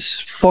listening to this,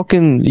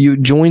 fucking you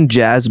join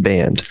jazz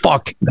band.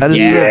 Fuck. That is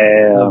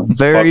the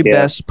very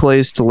best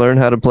place to learn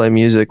how to play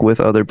music with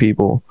other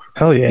people.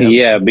 Hell yeah.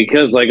 Yeah,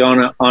 because like on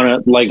a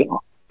like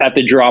at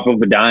the drop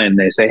of a dime,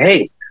 they say,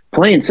 "Hey,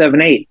 playing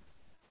 7/8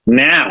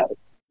 now."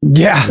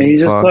 Yeah. And he's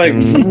just like,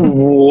 Fucking-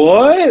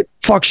 "What?"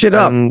 Fuck shit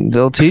up. And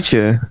they'll teach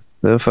you.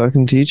 They'll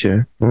fucking teach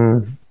you.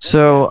 Mm.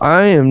 So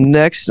I am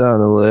next on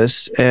the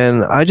list,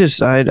 and I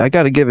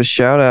got to give a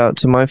shout out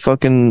to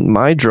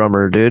my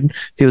drummer, dude.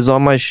 He was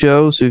on my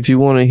show, so if you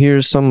want to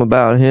hear some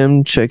about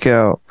him, check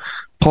out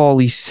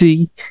Paulie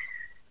C.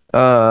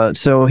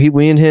 So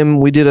we and him,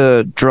 we did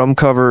a drum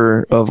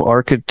cover of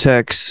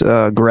Architect's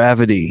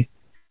Gravity.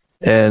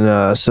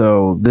 And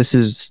so this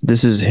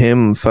is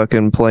him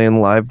fucking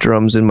playing live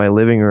drums in my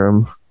living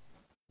room.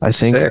 I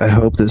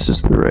hope this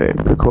is the right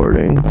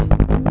recording.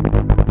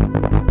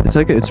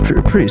 It's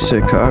pretty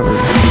sick cover.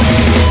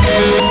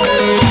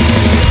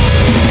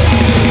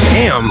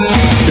 Damn.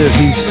 Dude,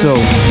 he's so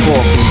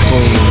fucking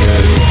clean,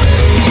 dude.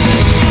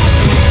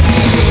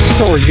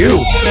 So are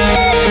you.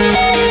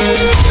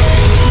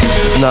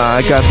 Nah,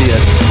 I got the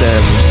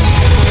stems.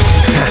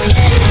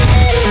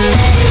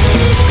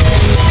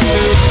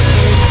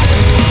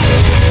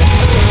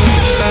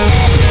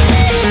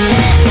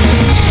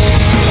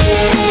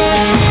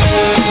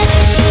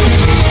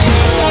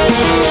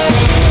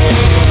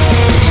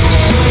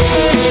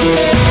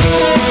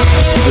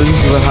 This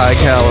is a high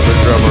caliber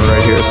drummer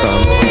right here,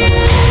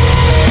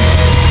 son.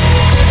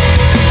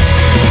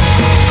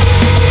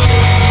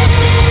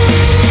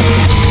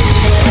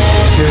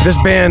 Dude, this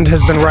band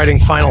has been writing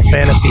Final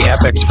Fantasy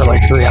epics for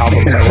like 3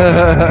 albums.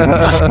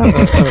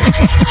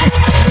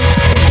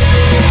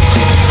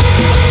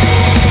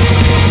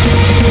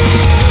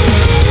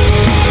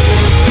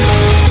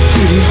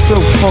 Dude, he's so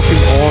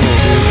fucking on it,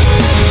 dude.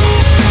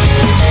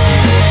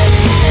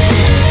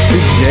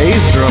 Dude,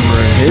 Jay's drummer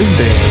in his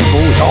band.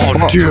 Holy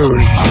fuck. Dude.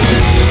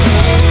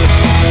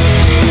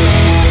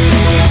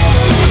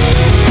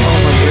 Oh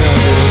my god,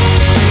 dude.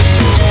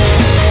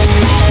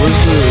 Where's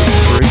the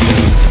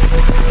breaking?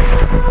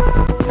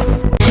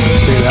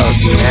 Dude, that was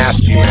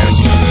nasty, man.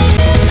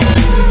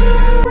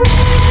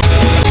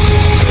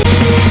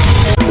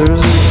 There's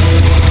a...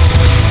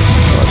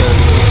 Oh, there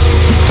it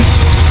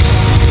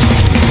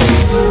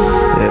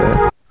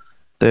is. Yeah.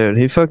 Dude,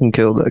 he fucking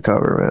killed that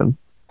cover, man.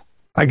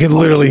 I could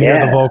literally hear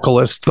Yeah. the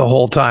vocalist the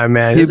whole time,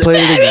 man. He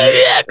played it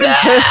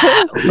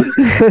again.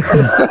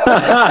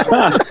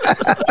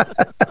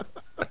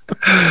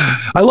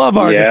 I love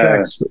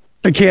Architects.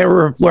 I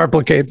can't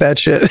replicate that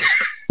shit.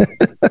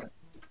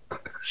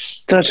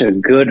 Such a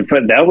good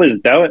friend. That was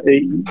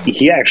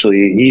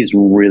he's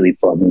really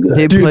fucking good.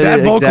 He Dude, played that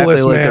it exactly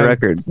vocalist, like man. the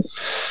record.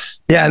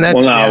 Yeah, and that.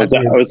 Well, no,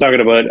 yeah, I was talking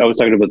about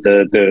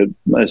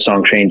the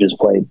song Shane just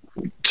played.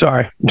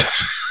 sorry.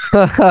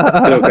 It's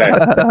okay.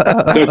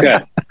 It's okay.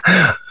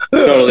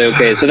 Totally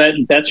okay. So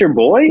that's your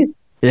boy?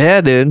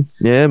 Yeah, dude.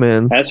 Yeah,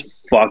 man. That's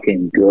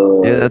fucking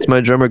good. Yeah, that's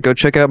my drummer. Go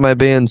check out my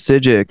band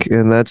Sijic,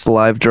 and that's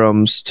live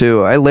drums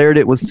too. I layered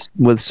it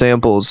with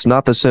samples,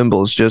 not the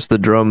cymbals, just the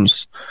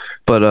drums.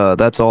 But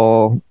that's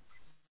all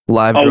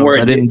live drums. word.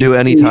 I didn't do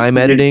any time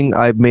editing.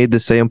 I made the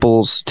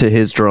samples to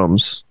his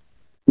drums.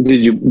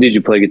 Did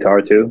you play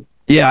guitar too?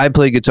 Yeah, I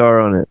play guitar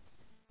on it.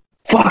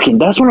 Fucking,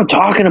 that's what I'm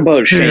talking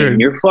about, Shane.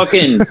 Dude. You're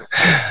fucking,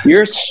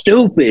 you're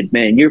stupid,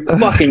 man. You're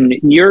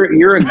fucking,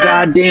 you're a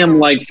goddamn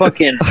like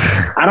fucking,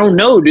 I don't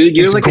know, dude.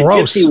 You're It's like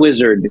gross. a gypsy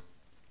wizard.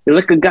 You're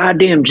like a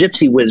goddamn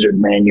gypsy wizard,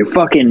 man. You're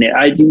fucking,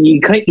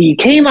 you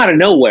came out of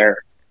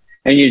nowhere,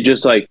 and you're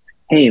just like,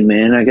 hey,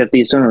 man, I got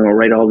these songs. I'll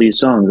write all these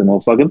songs, and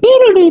I'll fucking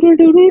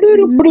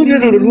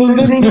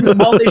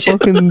all this shit.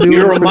 Fucking do You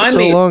it for remind so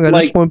me, long. I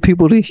like- just want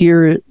people to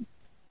hear it.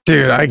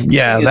 Dude, that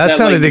that,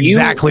 sounded like, you-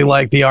 exactly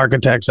like the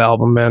Architects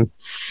album, man.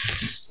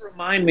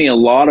 Remind me a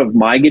lot of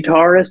my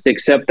guitarist,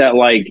 except that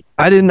like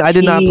I did not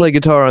He- play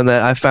guitar on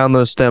that. I found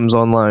those stems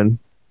online.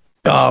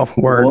 Oh,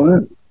 word.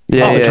 what?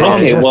 Yeah, Oh, The yeah,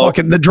 drums okay, were well-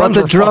 fucking. The drums,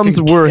 the drums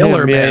fucking were him.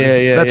 killer, Yeah,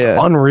 man. yeah, That's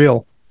yeah.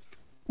 unreal.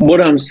 What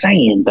I'm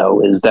saying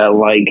though is that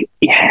like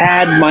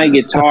had my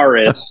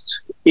guitarist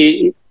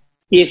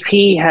if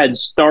he had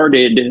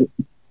started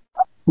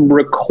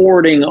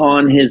recording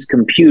on his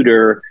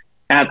computer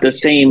at the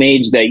same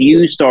age that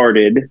you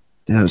started,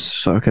 That was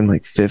fucking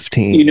like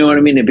 15. you know what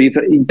I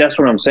mean? That's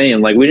what I'm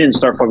saying. Like we didn't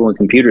start fucking with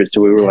computers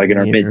till we were like in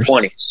our 10 mid years.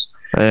 20s.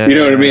 You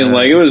know what I mean?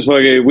 Like it was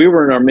fucking. We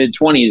were in our mid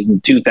 20s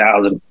in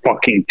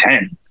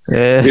 2010.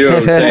 Yeah. You know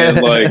what I'm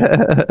saying? Like,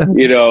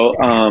 you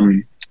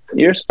know,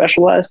 you're a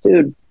special ass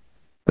dude.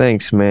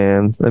 Thanks,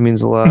 man. That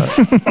means a lot.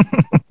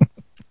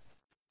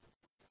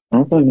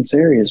 I'm fucking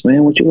serious,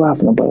 man. What you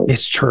laughing about?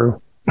 It's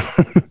true.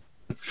 The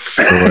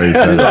way he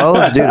said Dude, it.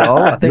 I think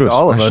You're a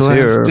all of us special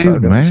here ass are dude,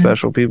 fucking man.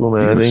 special people,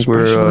 man. I You're a think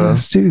we're special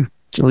ass dude.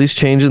 at least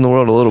changing the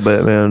world a little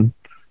bit, man.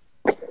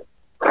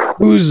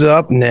 Who's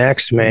up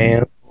next,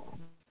 man?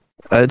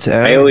 That's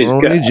I always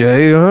only got-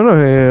 Jay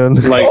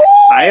Hunahan. Like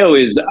I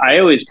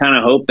always kind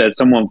of hope that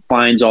someone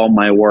finds all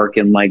my work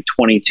in like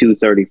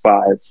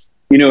 2235.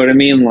 You know what I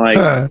mean?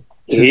 Like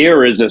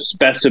here is a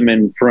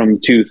specimen from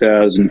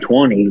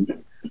 2020.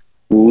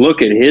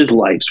 Look at his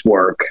life's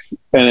work.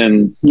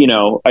 And, you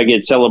know, I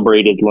get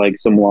celebrated like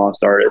some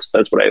lost artist.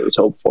 That's what I always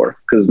hope for,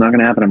 because it's not going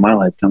to happen in my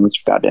lifetime. It's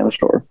goddamn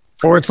sure.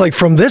 Or it's like,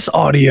 from this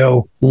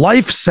audio,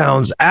 life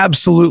sounds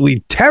absolutely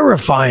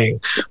terrifying.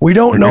 We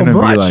don't know They're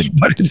gonna be much, like-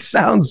 but it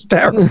sounds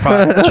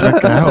terrifying.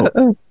 Check out.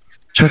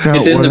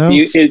 It's in what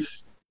the else?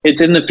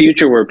 it's in the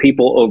future where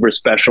people over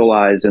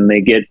specialize and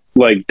they get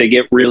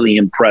really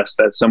impressed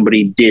that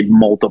somebody did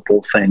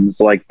multiple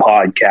things like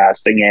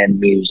podcasting and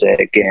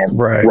music and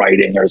Right.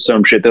 writing or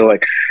some shit. They're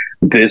like,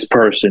 this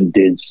person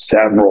did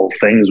several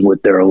things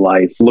with their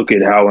life. Look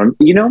at how I'm,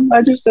 you know,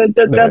 I just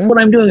that's what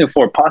I'm doing it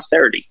for,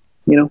 posterity.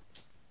 You know,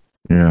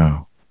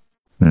 Yeah.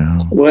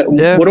 what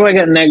do I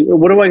got next?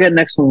 What do I got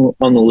next on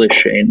the list,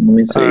 Shane? Let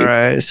me see. All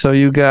right, so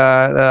you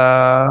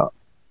got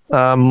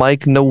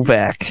Mike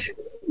Novak.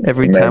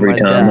 Every time I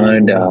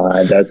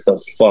die. That's the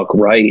fuck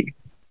right.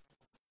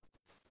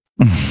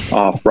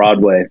 Off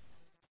Broadway.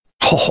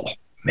 Oh,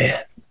 man.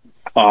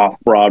 Off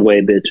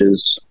Broadway,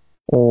 bitches.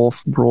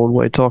 Off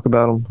Broadway. Talk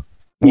about him.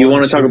 You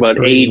want to talk about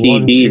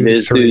ADD?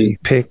 This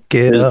dude, pick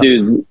it up.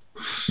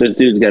 this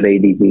dude's got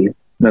ADD.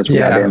 That's for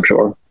goddamn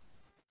sure.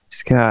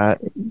 He's got.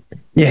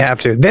 You have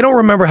to. They don't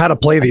remember how to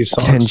play these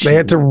songs. Attention. They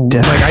had to, like,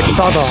 I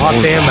saw the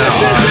hot damn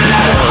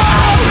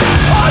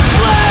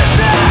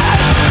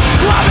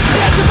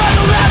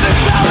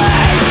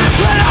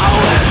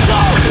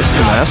This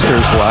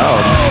master's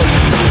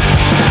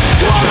loud.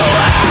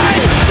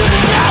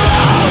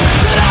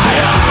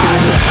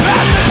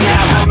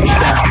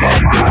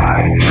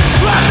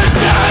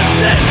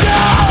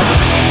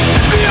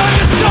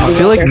 I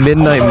feel like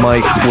Midnight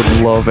Mike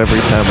would love Every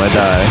Time I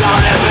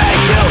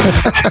Die.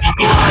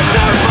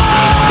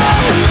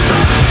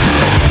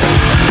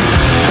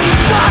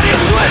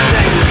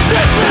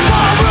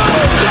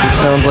 It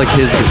sounds like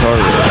his guitar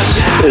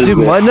riffs. Dude,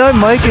 Midnight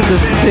Mike is a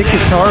sick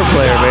guitar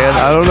player, man.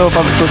 I don't know if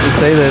I'm supposed to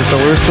say this, but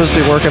we're supposed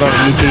to be working on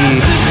an EP.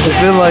 It's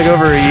been like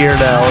over a year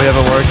now. We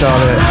haven't worked on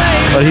it.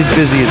 But he's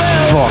busy as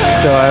fuck,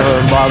 so I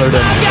haven't bothered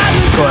him.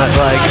 But,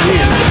 like,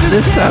 dude,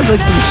 this sounds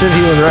like some shit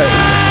he would write.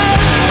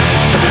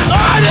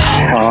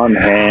 On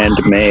hand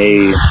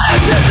May.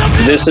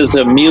 This is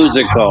a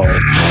musical.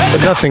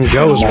 But nothing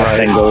goes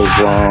right. Nothing goes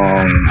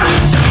wrong.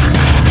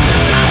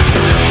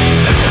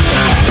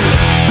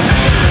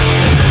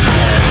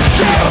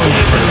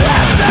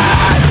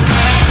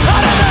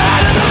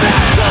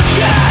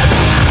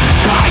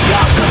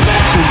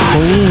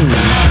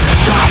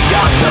 Clean.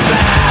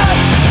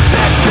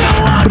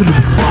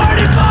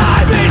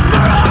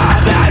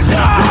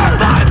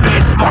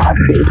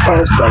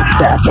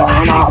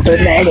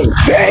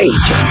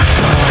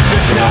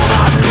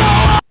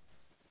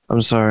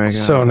 I'm sorry. I gotta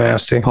So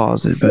nasty.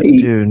 pause it, but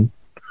dude.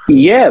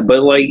 Yeah,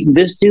 but like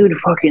this dude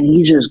fucking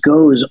he just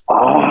goes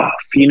off.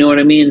 You know what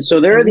I mean?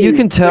 So there are these, You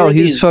can tell there are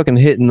he's these- fucking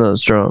hitting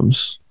those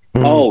drums.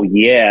 Oh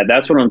yeah,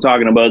 that's what I'm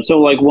talking about. So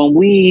like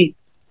when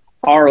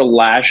our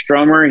last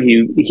drummer,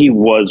 he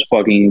was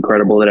fucking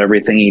incredible at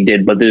everything he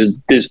did. But there's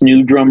this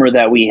new drummer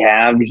that we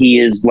have. He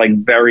is like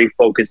very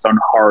focused on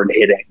hard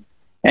hitting,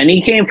 and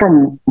he came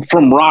from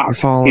rock. You're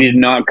following. He did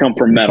not come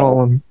from metal.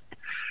 Fallen.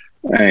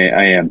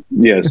 I am,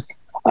 yes.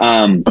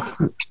 And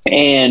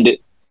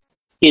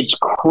it's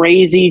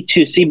crazy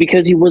to see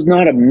because he was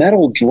not a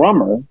metal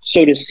drummer.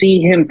 So to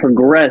see him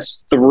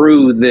progress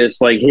through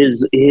this, like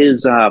his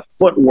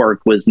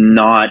footwork was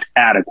not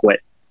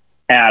adequate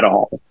at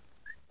all.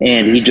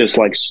 And he just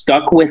like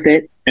stuck with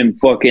it and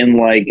fucking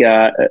like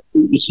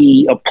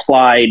he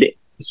applied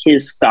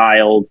his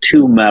style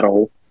to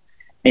metal.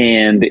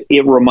 And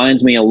it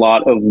reminds me a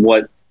lot of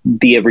what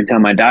the Every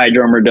Time I Die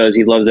drummer does.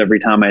 He loves Every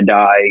Time I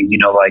Die. You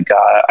know, like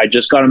I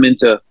just got him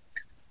into.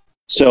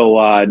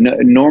 So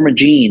Norma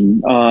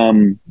Jean,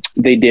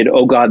 they did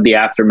 "Oh God, the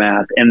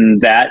Aftermath," and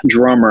that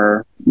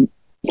drummer,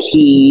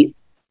 he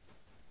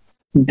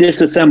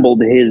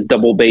disassembled his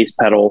double bass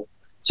pedal.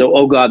 So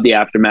 "Oh God, the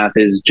Aftermath"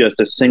 is just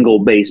a single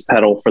bass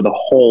pedal for the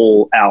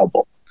whole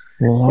album.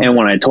 What? And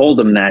when I told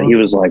him that, he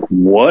was like,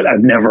 "What?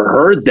 I've never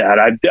heard that.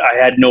 I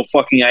had no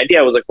fucking idea."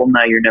 I was like, "Well,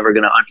 now you're never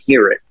going to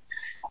unhear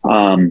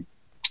it."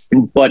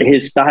 But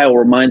his style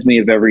reminds me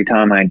of Every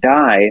Time I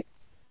Die.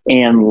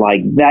 And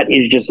like, that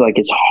is just like,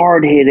 it's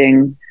hard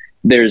hitting.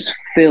 There's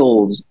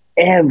fills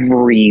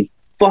every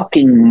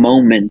fucking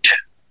moment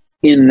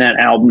in that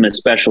album,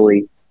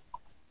 especially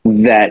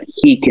that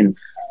he can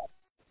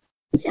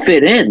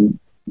fit in,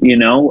 you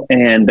know,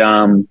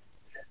 and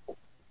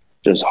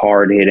just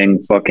hard hitting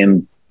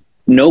fucking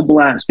no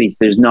blast beats.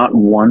 There's not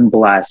one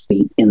blast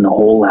beat in the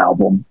whole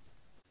album.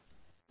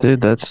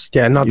 Dude, that's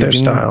Yeah, not their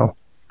style.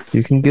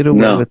 You can get away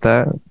No. with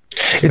that.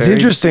 It's very-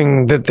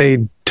 interesting that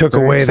they took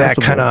Very away that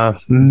acceptable. kind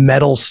of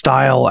metal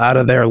style out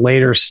of their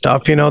later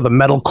stuff. You know, the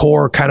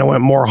metalcore kind of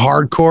went more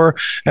hardcore.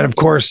 And of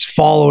course,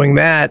 following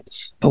that,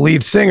 the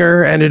lead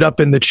singer ended up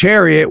in the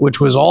Chariot,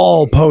 which was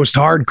all post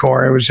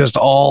hardcore. It was just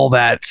all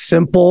that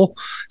simple,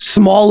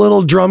 small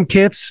little drum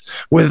kits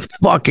with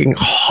fucking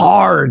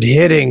hard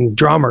hitting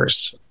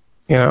drummers.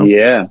 You know?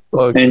 Yeah.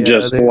 Fuck And yeah,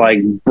 just dude. like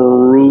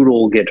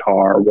brutal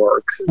guitar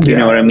work. You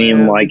know what I mean?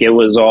 Yeah. Like it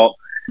was all,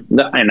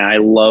 and I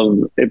love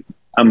it.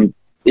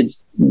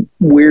 It's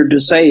weird to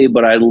say,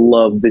 but I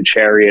love the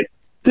Chariot.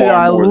 Dude, far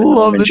I more than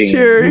love the Norma Jean.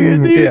 Chariot,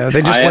 dude. Yeah,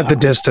 they just I- went the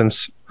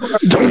distance.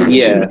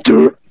 Yeah.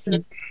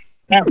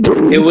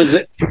 It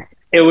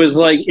was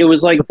like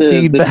the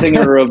Feedback.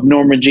 singer of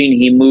Norma Jean.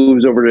 He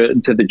moves over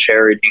to the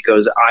Chariot. He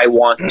goes, "I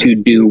want to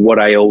do what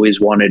I always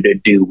wanted to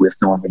do with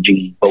Norma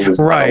Jean, but was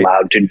Right. not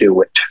allowed to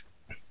do it."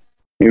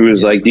 He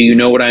was like, "Do you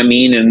know what I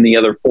mean?" And the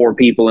other 4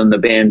 people in the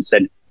band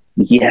said,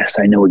 "Yes,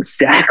 I know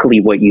exactly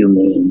what you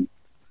mean."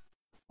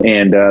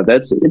 And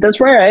that's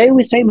right. I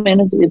always say,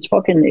 man,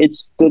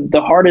 it's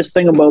the hardest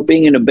thing about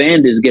being in a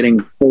band is getting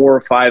 4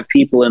 or 5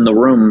 people in the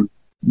room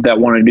that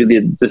want to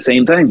do the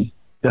same thing.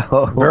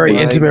 Oh Very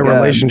my intimate God.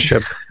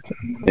 relationship.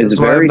 It's That's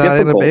why very I'm not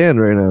difficult. in a band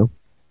right now.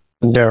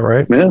 Yeah,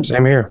 right. Yeah.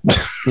 Same here.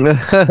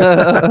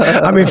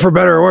 I mean, for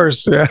better or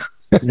worse. Yeah.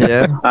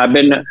 yeah, I've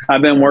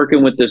been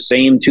working with the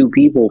same 2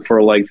 people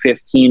for like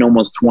 15,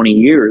 almost 20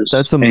 years.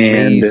 that's And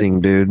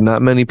amazing, dude.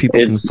 Not many people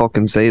can It's-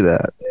 fucking say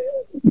that.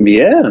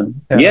 yeah.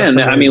 that's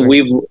And I mean,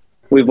 amazing.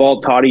 we've all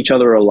taught each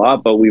other a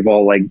lot, but we've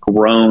all like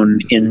grown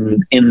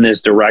in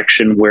this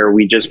direction where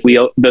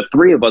the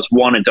 3 of us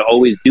wanted to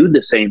always do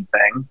the same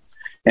thing.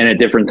 And at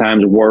different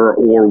times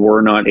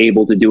were not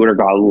able to do it, or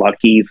got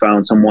lucky,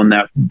 found someone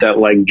that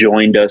like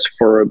joined us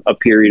for a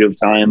period of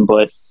time.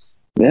 But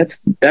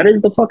that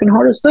is the fucking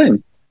hardest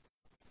thing.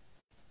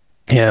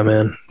 Yeah,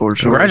 man. For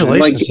sure.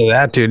 Congratulations Like- to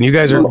that, dude. You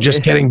guys are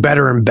just getting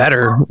better and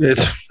better.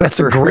 That's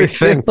a great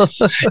thing.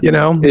 You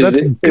know,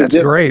 Is that's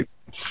it- great.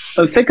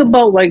 Think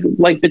about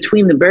like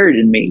Between the Buried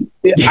and Me.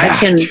 Yeah,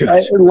 dude.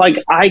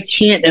 I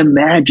can't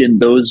imagine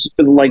those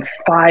like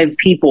 5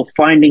 people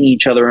finding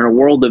each other in a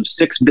world of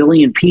 6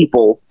 billion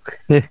people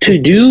to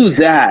do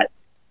that.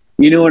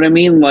 You know what I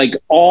mean? Like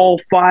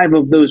all 5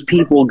 of those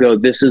people go,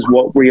 "This is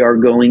what we are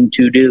going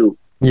to do."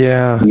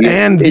 Yeah. Yeah,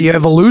 And the it's-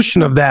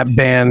 evolution of that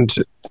band,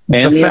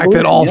 And the fact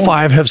that all evolution,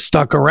 5 have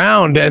stuck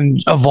around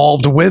and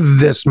evolved with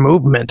this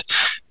movement.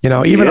 You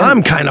know, even Yeah.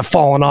 I'm kind of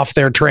falling off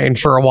their train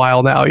for a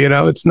while now. You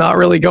know, it's not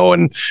really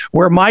going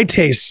where my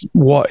taste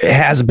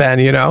has been,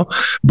 you know,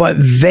 but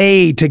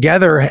they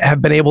together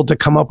have been able to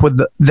come up with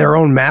their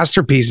own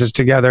masterpieces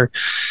together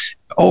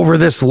over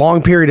this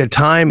long period of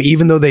time,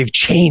 even though they've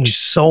changed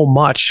so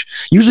much.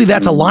 Usually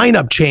that's a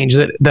lineup change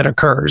that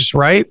occurs,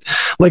 right?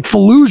 Like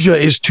Fallujah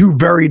is 2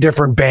 very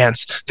different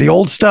bands. The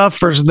old stuff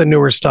versus the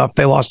newer stuff.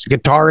 They lost a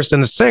guitarist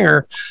and a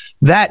singer.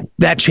 That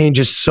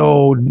changes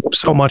so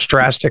much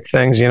drastic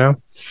things, you know?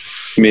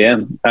 Yeah,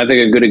 I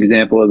think a good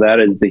example of that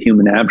is the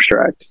Human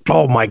Abstract.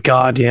 Oh my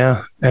God,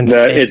 yeah. And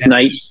It's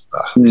night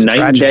and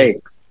tragedy.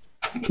 day.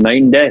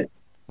 Night and day.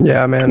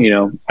 Yeah, man. You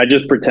know, I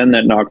just pretend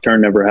that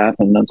Nocturne never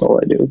happened. That's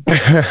all I do.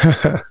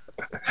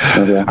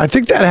 Okay. I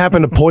think that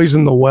happened to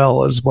Poison the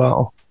Well as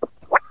well.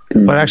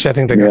 But actually, I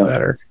think they got Yeah.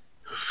 better.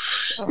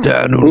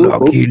 Dad will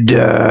knock you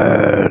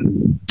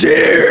down.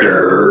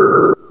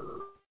 Dare.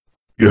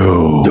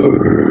 Yo.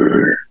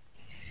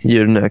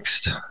 You're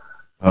next.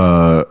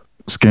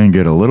 It's gonna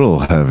get a little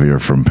heavier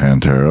from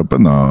Pantera,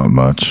 but not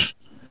much.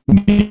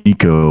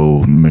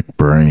 Nico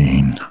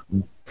McBrain,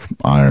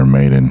 Iron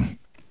Maiden.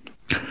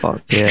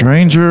 Fuck yeah.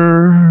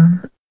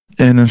 Stranger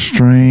in a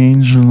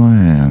strange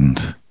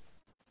land.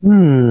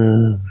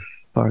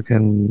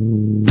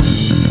 Fucking.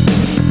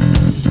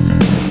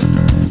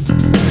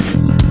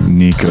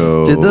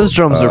 Nico. Dude, those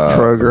drums are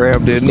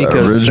programmed, dude. was the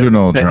Nico's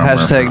original drummer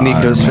hashtag for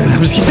Nico's Iron fan.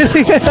 I'm just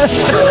kidding.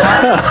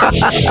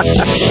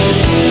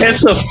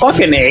 It's the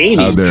fucking 80s.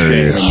 How dare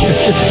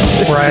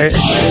you? Right?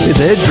 Dude,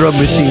 they had drum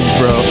machines,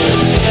 bro.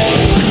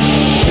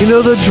 You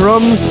know the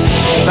drums?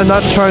 I'm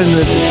not trying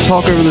to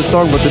talk over the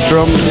song, but the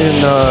drums in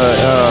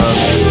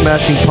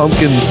Smashing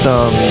Pumpkins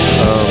song.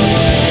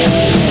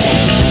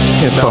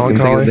 Can't fucking think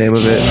of the Melancholy. name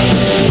of it,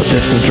 but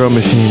that's the drum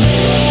machine.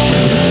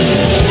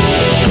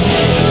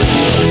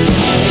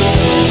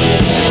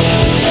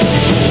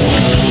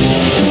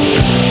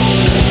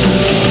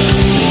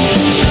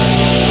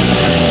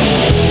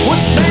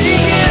 Was many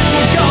years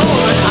ago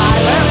when I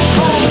left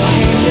home and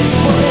came this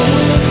way.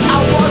 I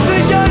was a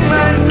young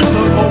man full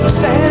of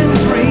hopes and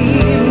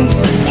dreams.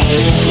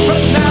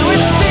 But now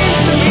it seems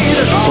to me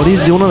that What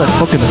he's doing on that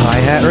fucking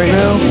hi-hat right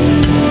now?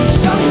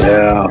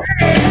 Yeah.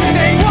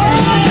 take what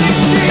they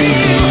see.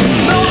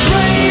 No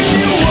brave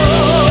new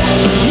world,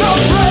 no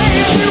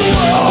brave new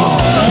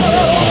world.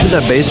 See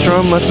that bass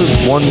drum? That's a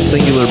one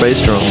singular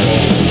bass drum.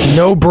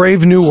 No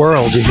Brave New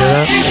World. You hear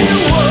that?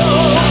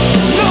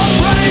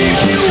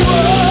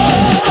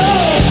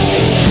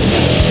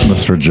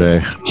 That's for Jay.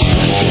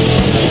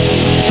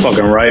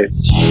 fucking right.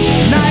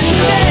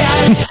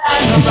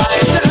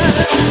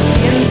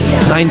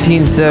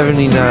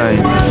 1979.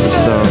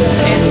 So,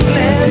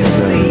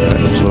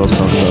 1979. That's what I was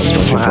talking about.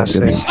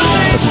 Smashing Pumpkins.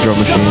 That's a drum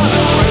machine.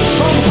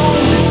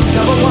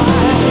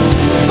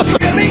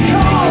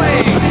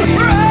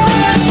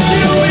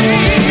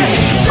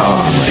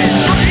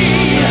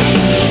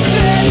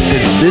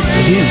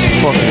 He's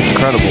fucking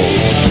incredible.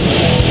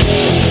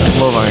 I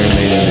love Iron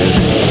Maiden, dude.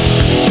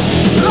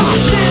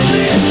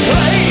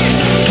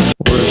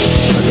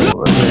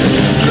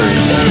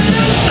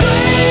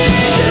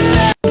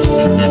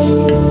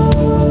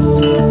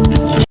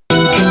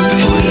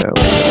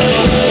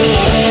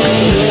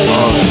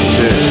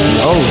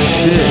 Oh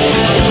shit.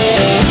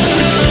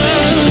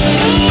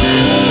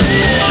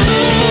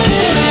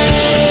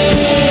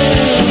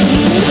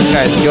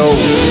 Guys, go.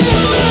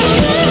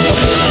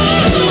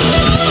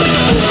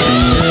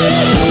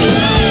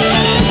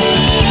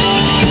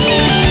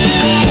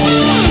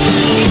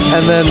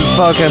 And then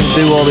fucking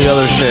do all the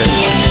other shit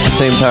at the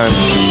same time.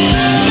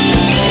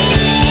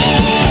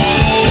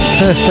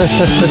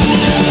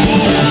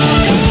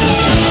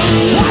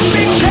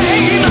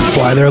 That's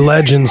why they're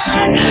legends.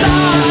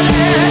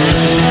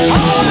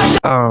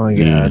 Oh my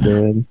god,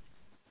 dude.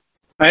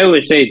 I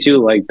always say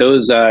too, like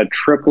those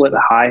triplet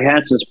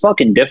hi-hats is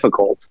fucking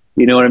difficult.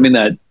 You know what I mean?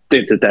 That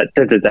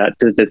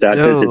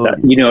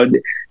you know,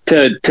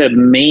 to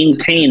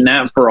maintain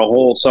that for a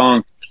whole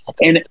song.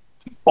 And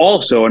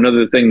also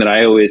another thing that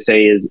I always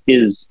say is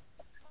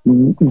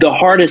the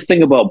hardest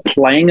thing about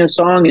playing a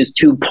song is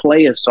to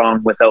play a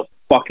song without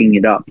fucking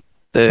it up.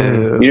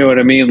 Dude. You know what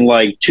I mean?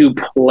 Like to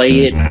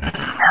play it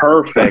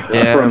perfect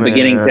from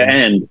beginning to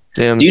end.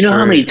 Damn Do you know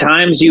how many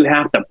times you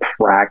have to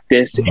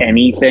practice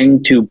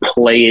anything to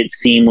play it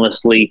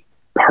seamlessly,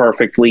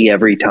 perfectly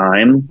every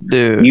time?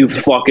 Dude. You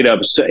fuck it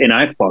up. And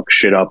I fuck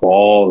shit up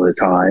all the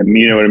time.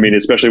 You know what I mean?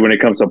 Especially when it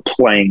comes to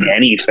playing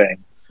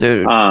anything.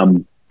 Dude.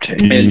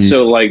 And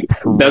so like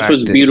that's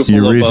what's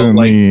beautiful about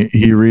like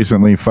he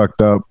recently fucked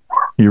up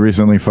in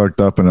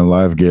a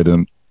live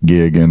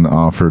gig and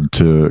offered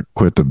to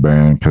quit the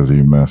band because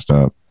he messed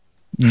up.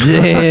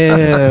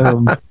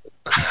 Damn.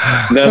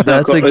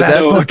 That's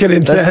fucking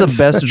intense. That's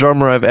the best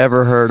drummer I've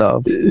ever heard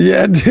of.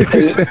 Yeah,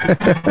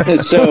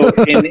 dude. So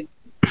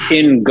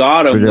in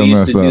Gotham, we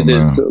used to do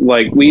this.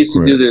 Like we used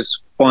to do this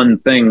fun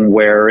thing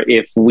where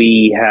if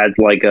we had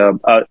like a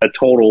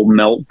total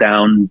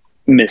meltdown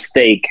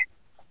mistake,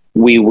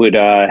 we would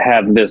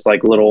have this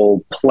like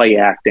little play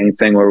acting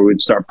thing where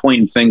we'd start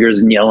pointing fingers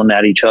and yelling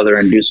at each other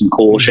and do some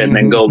cool shit and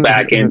then go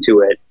back into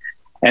it.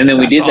 And then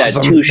we did that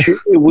awesome.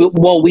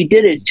 We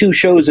did it 2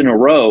 shows in a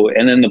row.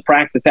 And then the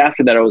practice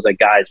after that, I was like,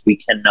 guys, we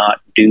cannot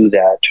do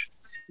that.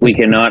 We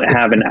cannot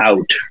have an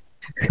out.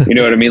 You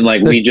know what I mean?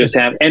 Like we just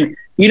have, and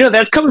you know,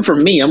 that's coming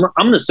from me.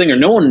 I'm the singer.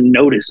 No one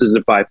notices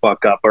if I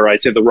fuck up or I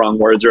say the wrong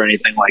words or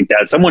anything like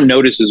that. Someone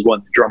notices when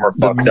the drummer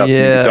fucked up the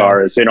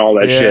guitarist and all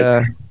that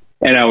shit.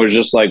 And I was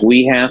just like,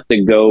 we have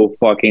to go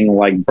fucking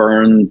like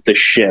burn the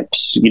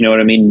ships. You know what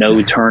I mean?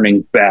 No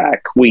turning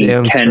back. We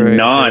cannot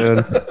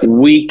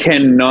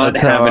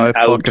have an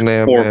out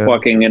for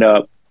fucking it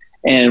up.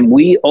 And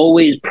we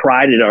always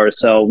prided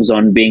ourselves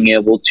on being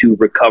able to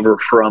recover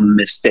from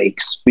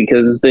mistakes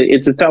because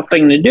it's a tough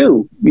thing to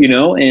do, you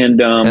know?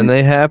 And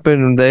they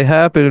happen, man. They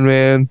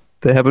happen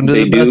to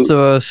the best of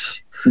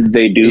us.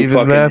 They do,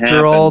 even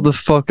after all the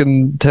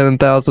fucking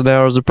 10,000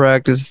 hours of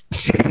practice.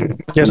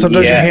 Yeah,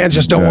 sometimes your hands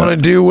just don't want to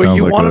do what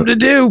you want them to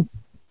do.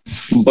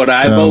 But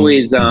I've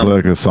always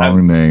like a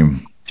song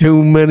name.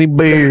 Too many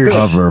beers.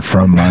 Recover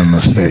from my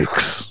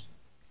mistakes.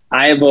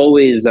 I've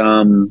always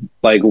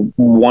like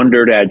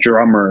wondered at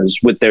drummers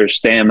with their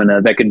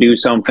stamina that could do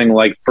something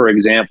like, for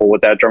example,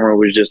 what that drummer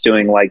was just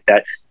doing, like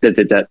that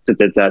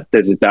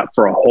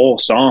for a whole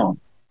song.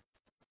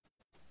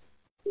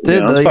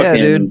 Dude,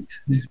 dude.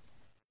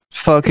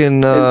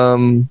 Fucking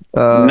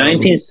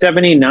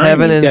 1979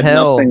 Heaven and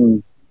Hell.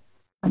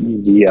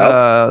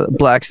 Yeah.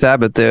 Black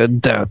Sabbath,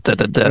 dude. Yeah,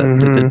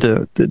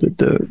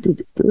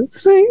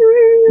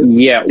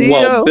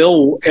 well,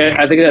 Bill,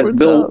 I think that's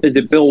Bill. Is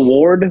it Bill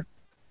Ward?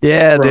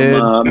 Yeah,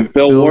 dude.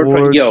 Bill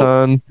Ward,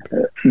 son.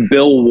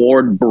 Bill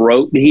Ward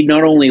he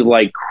not only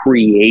like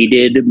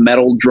created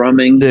metal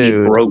drumming, dude, he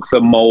broke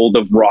the mold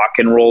of rock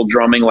and roll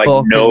drumming like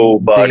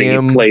nobody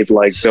played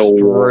like Bill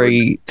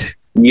Ward.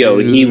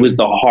 Yo, dude. He was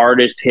the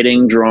hardest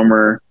hitting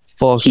drummer.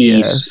 Fuck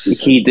yes.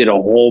 He did a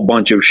whole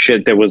bunch of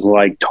shit that was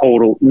like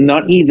total.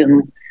 Nobody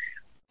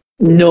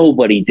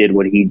did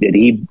what he did.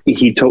 He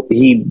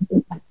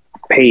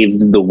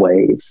paved the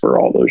way for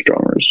all those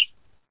drummers.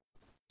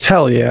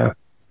 Hell yeah,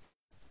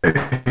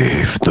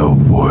 paved the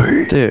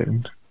way,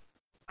 dude.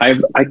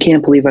 I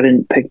can't believe I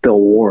didn't pick Bill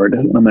Ward.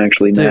 I'm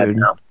actually mad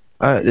now.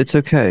 It's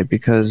okay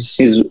because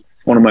he's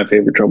one of my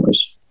favorite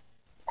drummers.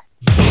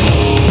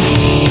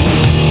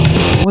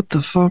 What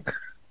the fuck?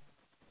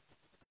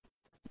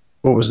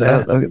 What was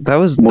that? That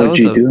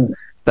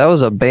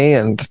was a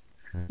band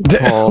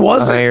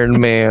called Iron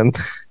Man.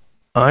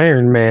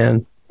 Iron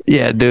Man.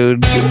 Yeah,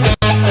 dude.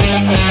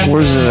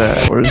 Where's it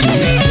at?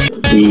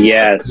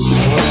 Yes.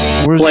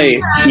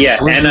 Play. Yeah,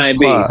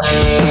 NIB.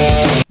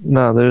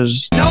 No,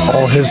 there's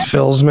all his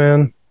fills,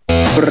 man.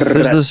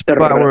 There's this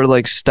spot where it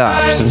like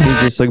stops and he's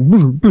just like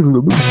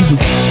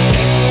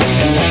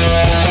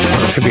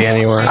could be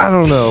anywhere. I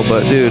don't know,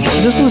 but dude,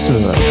 just listen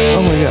to that.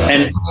 Oh my god.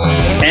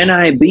 And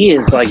NIB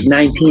is like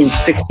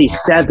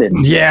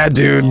 1967. Yeah,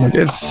 dude,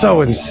 it's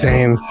so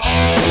insane.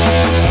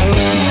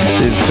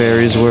 Dude,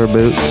 fairies wear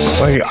boots.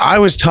 Like I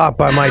was taught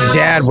by my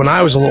dad when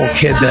I was a little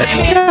kid that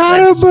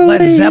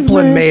Led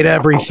Zeppelin made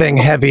everything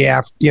heavy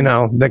after,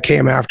 that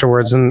came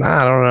afterwards, and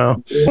I don't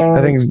know.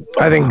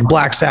 I think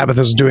Black Sabbath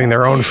is doing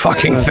their own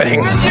fucking thing.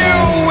 You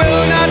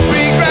will not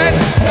regret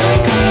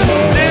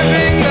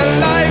living the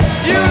life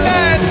you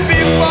led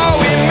before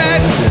we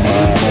met.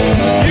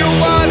 You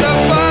are the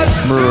first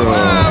to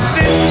have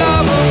this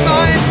love of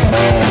mine,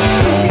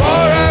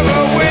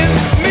 forever with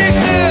me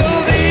till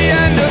the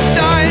end of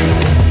time.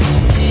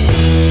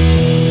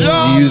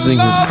 Using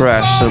his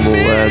crash symbol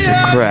as a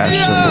crash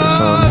symbol,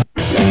 son.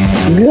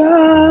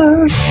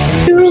 God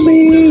to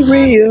be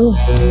real.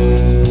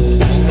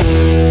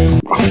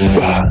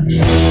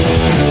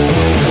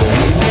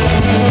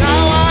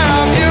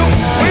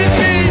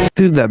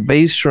 Dude, that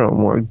bass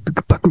drum work.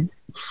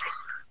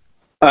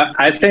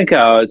 I think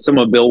some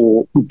of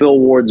Bill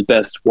Ward's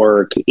best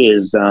work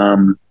is,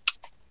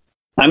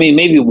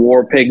 maybe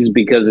War Pigs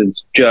because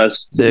it's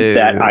just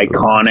that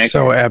iconic,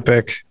 so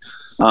epic.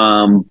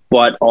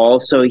 But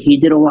also he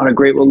did a lot of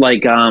great,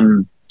 like,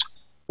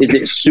 is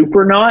it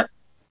Supernaut?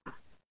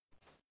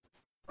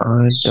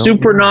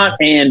 Supernaut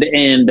and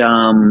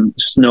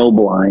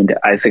Snowblind,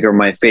 I think, are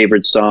my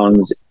favorite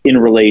songs in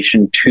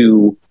relation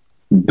to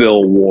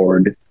Bill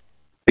Ward,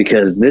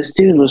 because this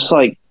dude was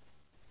like,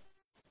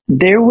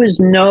 there was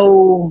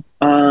no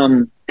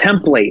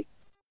template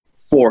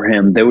for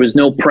him. There was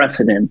no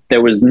precedent.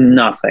 There was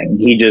nothing.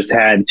 He just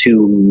had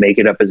to make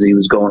it up as he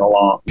was going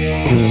along.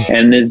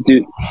 And this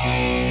dude, you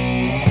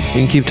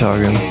can keep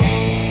talking.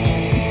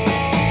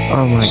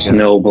 Oh my god.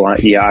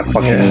 Snowblind. Yeah, I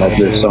fucking love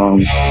this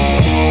song.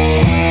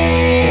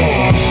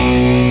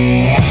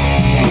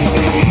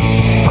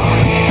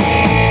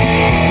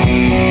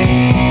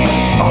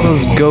 All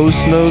those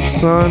ghost notes,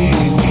 son.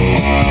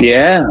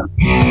 Yeah.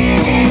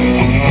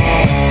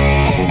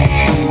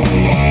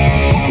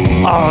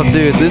 Oh,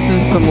 dude, this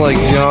is some like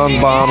John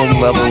Bonham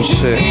level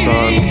shit,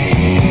 son.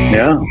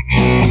 Yeah.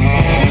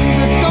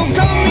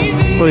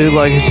 But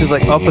it's just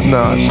like up a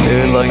notch,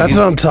 dude. Like that's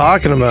what I'm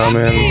talking about,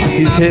 man.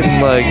 He's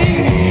hitting like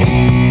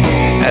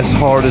as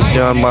hard as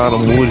John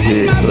Bonham would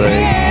hit,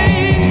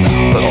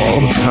 but all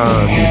the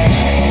time.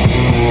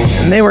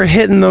 And they were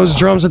hitting those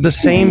drums at the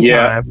same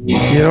time.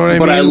 You know what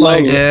I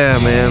mean? Yeah,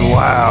 man.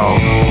 Wow.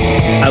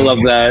 I love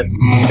that.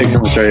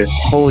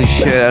 Holy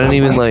shit! I didn't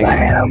even think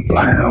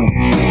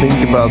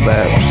about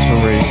that for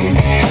some reason.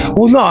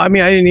 Well, no, I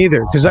didn't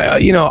either, because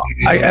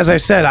as I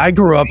said, I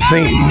grew up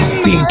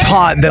being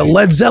taught that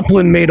Led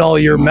Zeppelin made all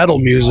your metal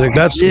music.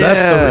 That's the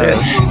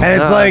and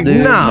it's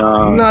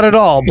not at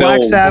all.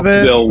 Black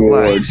Sabbath, Bill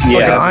Ward,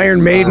 fucking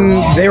Iron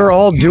Maiden, they were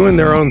all doing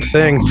their own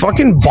thing.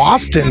 Fucking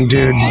Boston,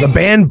 dude, the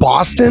band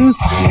Boston,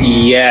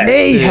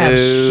 they have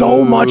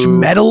so much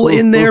metal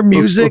in their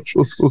music.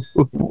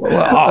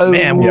 Oh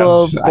man,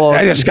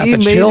 I just got the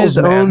chills. He made his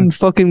man. own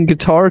fucking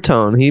guitar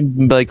tone. He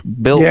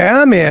built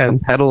man, a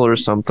pedal or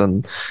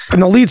something.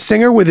 And the lead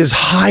singer with his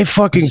high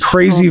fucking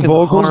crazy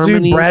vocals,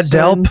 dude, Brad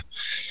Delp,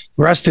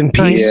 rest in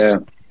peace. Yeah.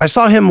 I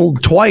saw him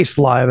twice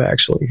live,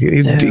 actually.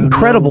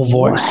 Incredible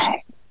voice.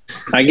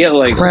 I get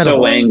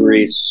so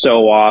angry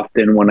so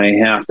often when I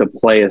have to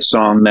play a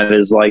song that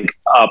is like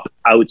up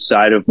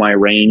outside of my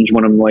range,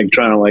 when I'm like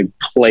trying to like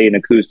play an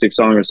acoustic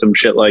song or some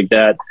shit like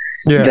that.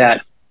 Yeah.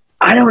 That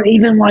I don't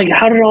even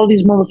how did all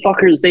these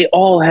motherfuckers, they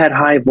all had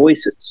high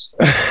voices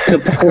to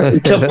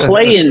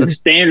play in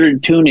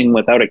standard tuning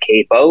without a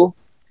capo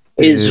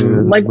is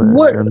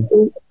what?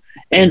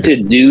 And to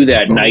do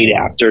that night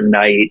after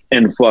night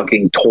and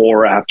fucking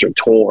tour after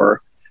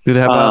tour. Did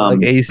it have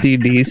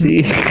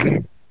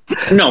AC/DC?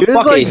 No,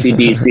 fuck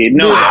AC/DC.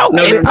 No,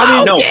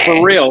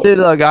 for real. Dude,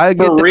 I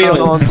get down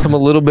on some a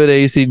little bit of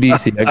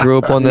AC/DC. I grew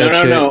up on that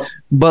shit. No.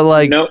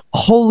 But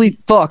holy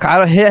fuck,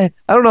 I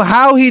don't know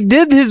how he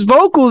did his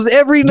vocals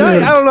every night.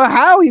 Dude. I don't know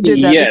how he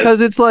did that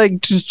because it's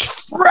just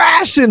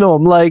trashing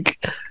them.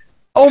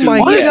 Oh my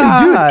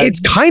god, dude! It's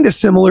kind of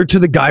similar to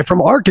the guy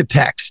from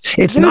Architects.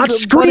 It's not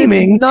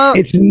screaming,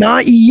 it's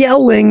not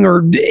yelling,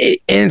 and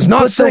it's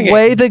not singing. The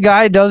way the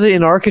guy does it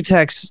in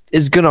Architects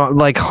is gonna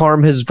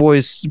harm his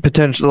voice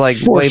potentially,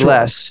 way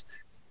less.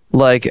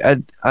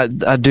 Dude,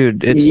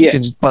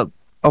 but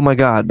oh my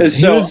god!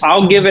 So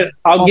I'll give it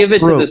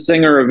to the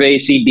singer of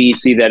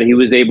AC/DC that he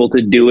was able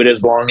to do it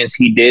as long as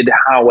he did.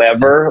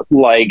 However,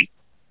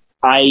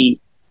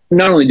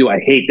 not only do I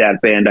hate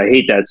that band, I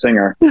hate that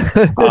singer.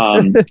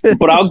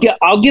 But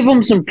I'll give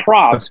him some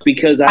props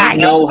because I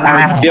know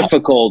how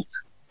difficult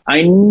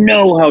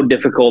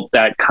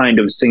that kind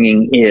of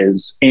singing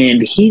is,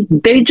 and I hate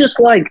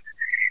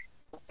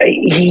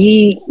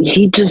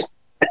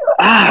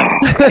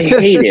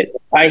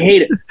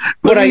it.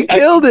 But he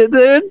killed it,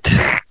 dude.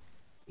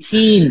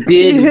 he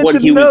did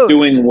what he was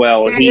doing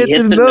well. He hit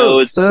the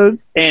notes, dude.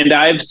 and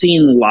I've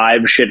seen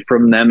live shit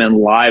from them, and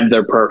live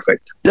they're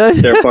perfect.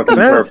 They're fucking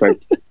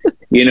perfect.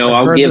 You know,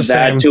 I'll give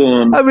that to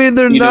him. I mean,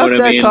 they're not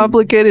that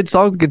complicated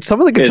songs.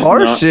 Some of the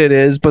guitar shit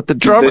is, but the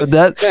drummer,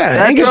 that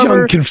Angus drummer,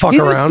 Young can fuck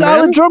he's around, a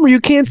solid man. drummer. You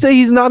can't say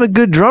he's not a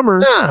good drummer.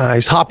 Nah,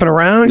 he's hopping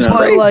around. He's But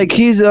crazy. like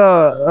he's you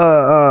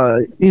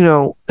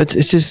know,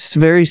 it's just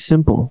very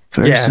simple.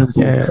 Very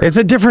simple. Yeah, it's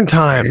a different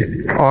time,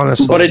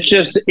 honestly. But it's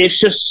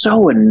just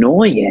so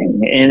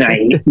annoying, and I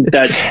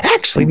that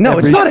actually no,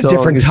 it's Every not a song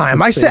different is time.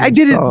 the I said I same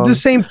did song. it the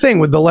same thing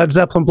with the Led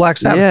Zeppelin Black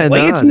Sabbath. Yeah,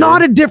 like, nah, it's dude.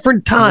 not a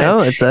different time.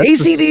 No, that's the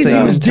AC/DC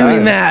same was doing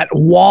time. that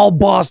while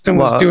Boston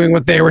was doing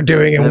what they were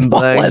doing, and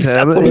while Black Led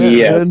Zeppelin Sabbath, was doing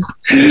Yes.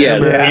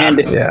 Yes,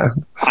 and yeah.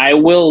 I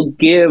will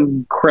give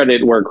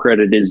credit where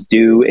credit is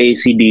due.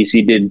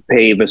 AC/DC did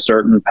pave a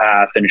certain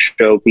path and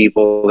show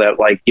people that,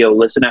 like, yo,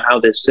 listen to how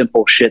this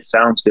simple shit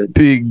sounds good.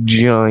 big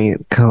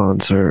giant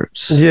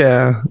concerts.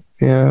 Yeah,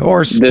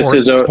 or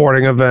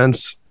sporting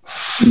events.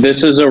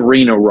 This is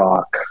arena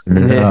rock.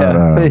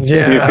 Yeah.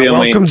 Yeah, feel me?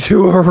 welcome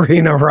to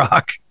Arena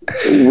Rock.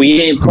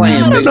 We ain't playing. I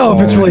don't this know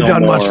if it's really no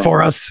done much more.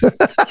 for us.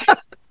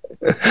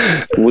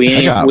 We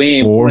I got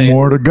ain't 4 playing.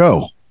 more to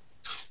go.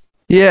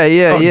 Yeah.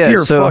 Oh,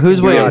 dear So fucking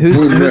who's God.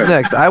 who's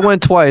next? I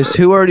went twice.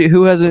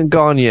 Who hasn't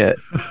gone yet?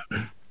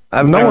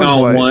 I've No I one's gone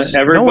twice. one. No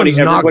Everybody, one's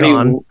not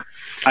gone.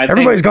 I think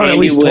Everybody's gone at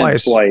Andy least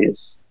went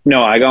twice.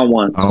 No, I got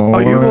once. Oh,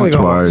 you've only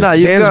gone once. No,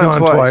 you've Dan's gone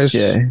twice.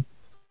 Yeah.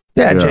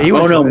 Yeah, Jay, you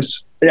went no,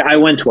 twice. I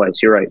went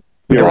twice. You're right.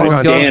 You've only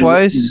Dan's gone gone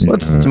twice.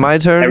 It's my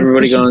turn.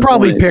 Everybody We should going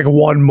probably twice. pick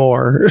one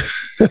more.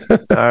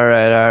 All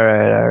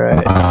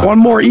right. One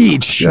more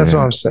each. That's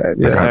what I'm saying.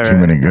 I Yeah. got too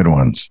many good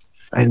ones.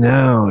 I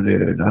know,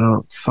 dude. I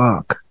don't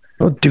fuck.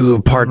 We'll do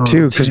a part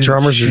two because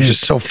drummers are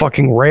just so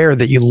fucking rare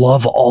that you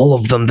love all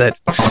of them. That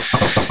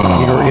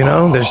you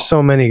know, there's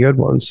so many good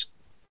ones.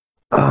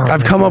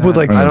 I've come up with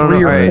like I don't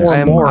 3 know. or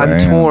 4 more.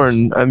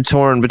 I'm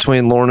torn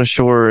between Lorna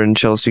Shore and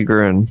Chelsea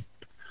Grin.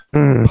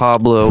 Mm.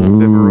 Pablo Ooh.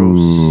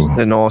 Viveros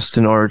and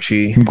Austin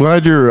Archie. I'm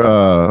glad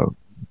you're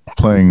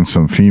playing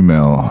some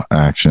female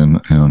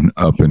action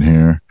up in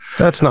here.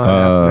 That's not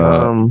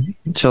happening.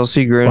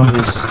 Chelsea Grin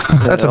is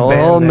That's a all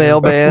band name.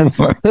 male band.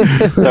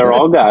 They're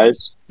all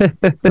guys.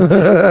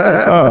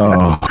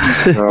 Oh,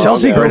 They're all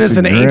Chelsea guys. Grin is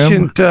an Chelsea Grin?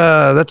 ancient.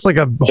 That's like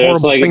a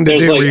horrible thing to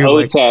do where you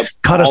like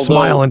cut a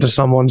smile into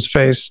someone's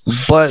face.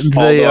 But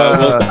the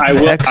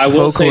I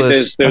will say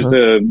this: there's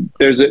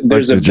a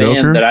the Joker?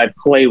 band that I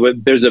play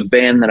with. There's a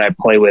band that I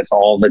play with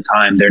all the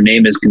time. Their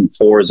name is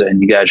Conforza,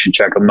 and you guys should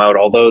check them out.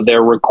 Although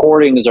their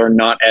recordings are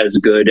not as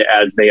good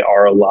as they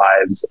are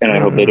live, and I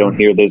hope they don't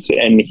hear this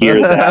and hear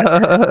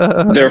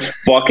that. They're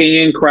fucking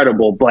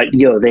incredible. But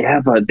yo, they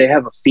have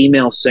a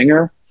female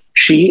singer.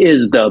 She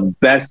is the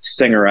best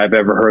singer I've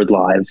ever heard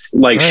live.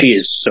 Like, Nice. she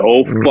is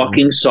so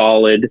fucking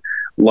solid.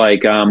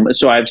 Like,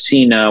 so I've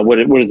seen what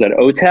is that?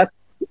 OTEP?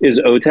 Is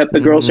OTEP the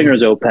girl singer? Or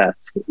is OPEF?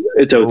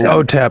 It's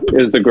OTEP. OTEP.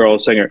 Is the girl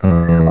singer.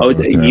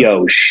 okay.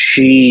 Yo,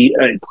 she.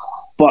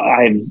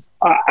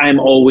 I'm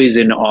always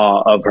in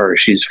awe of her.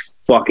 She's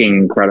fucking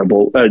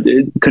incredible.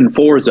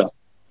 Conforza,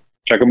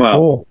 check them out.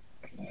 Cool.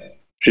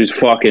 She's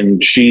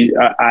fucking.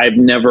 I've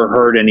never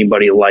heard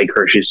anybody like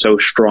her. She's so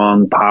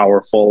strong,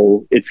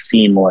 powerful. It's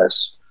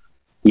seamless.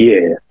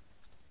 Yeah.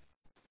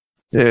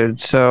 Dude,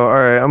 so all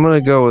right, I'm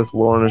gonna go with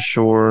Lorna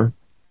Shore.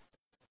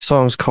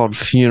 Song's called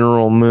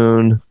Funeral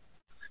Moon.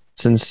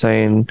 It's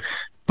insane.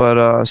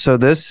 But so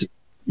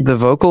the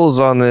vocals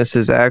on this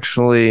is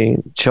actually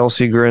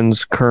Chelsea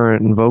Grin's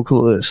current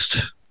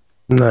vocalist.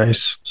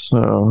 Nice.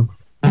 So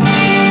shout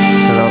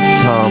out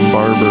Tom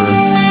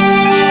Barber.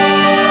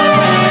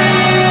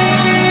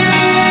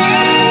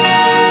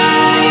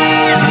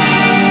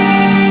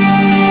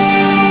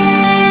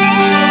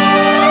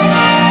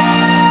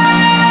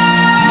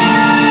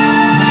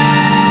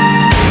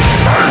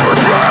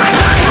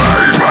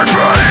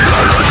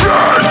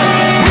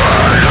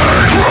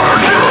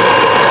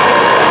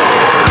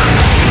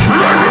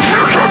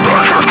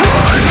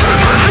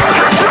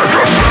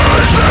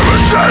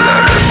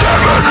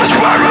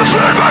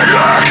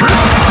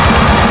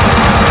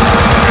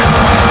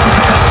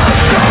 This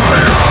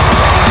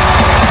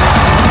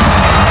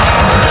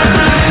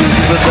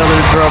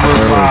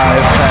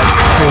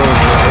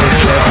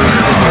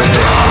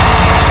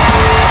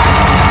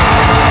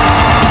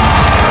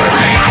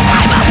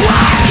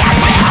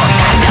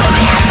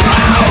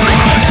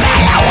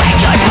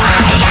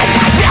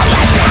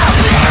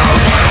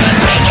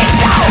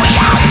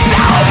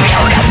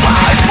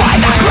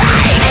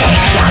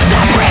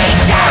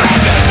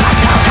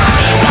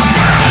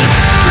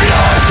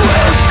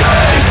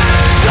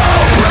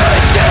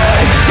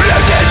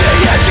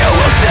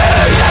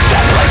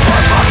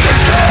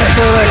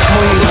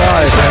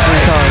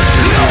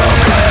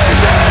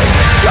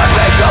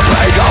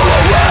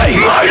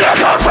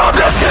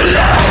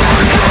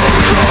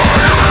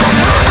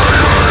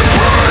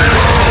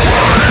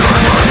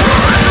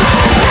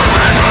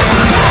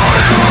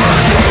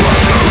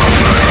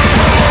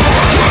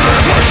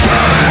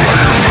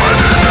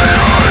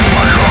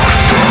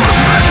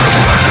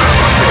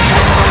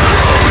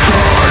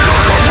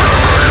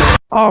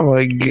Oh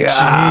my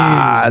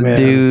god, man.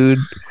 dude.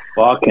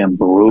 Fucking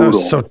brutal. That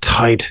was so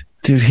tight.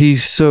 Dude,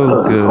 he's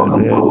so good,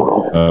 man.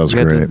 That was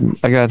great.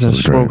 I got to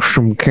smoke great.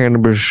 some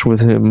cannabis with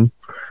him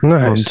on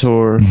Nice.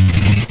 tour.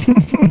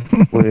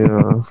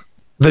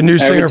 The new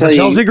singer for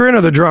Chelsea Grin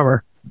or the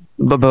drummer?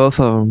 But both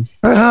of them.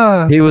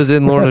 Ah, He was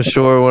in Lorna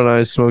Shore when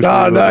I smoked.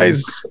 oh, weed with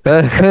nice.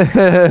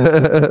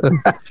 him.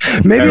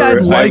 Maybe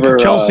I'd like ever,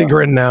 Chelsea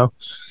Grin now.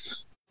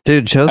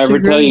 Dude, Chelsea. I ever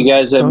tell you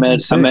guys I met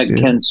sick, dude.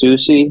 Ken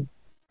Susi?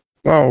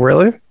 Oh,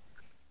 really?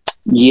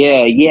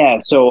 Yeah.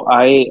 So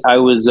I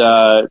was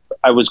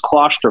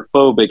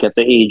claustrophobic at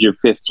the age of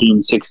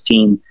 15,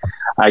 16.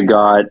 I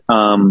got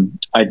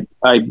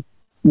I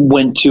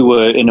went to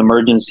an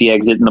emergency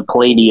exit in the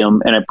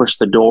Palladium and I pushed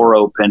the door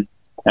open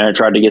and I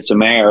tried to get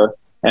some air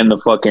and the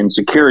fucking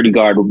security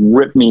guard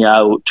ripped me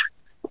out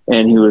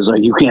and he was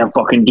like, "You can't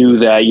fucking do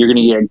that. You're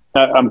gonna get.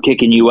 I'm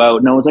kicking you out."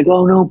 And I was like,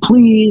 "Oh no,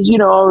 please!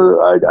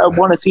 I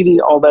want to see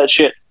all that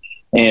shit."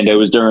 And it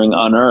was during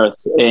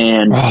Unearth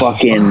and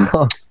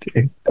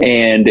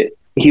and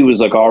he was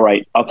like, "All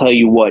right, I'll tell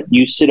you what.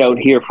 You sit out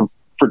here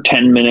for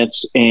 10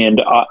 minutes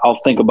and I'll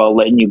think about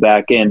letting you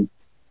back in."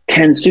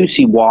 Ken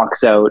Susi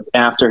walks out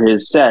after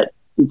his set,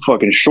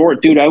 fucking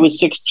short. Dude, I was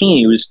 16.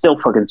 He was still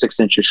fucking 6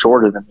 inches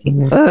shorter than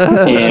me.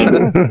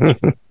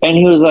 And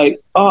he was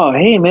like, "Oh,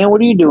 hey, man, what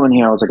are you doing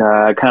here?" I was like,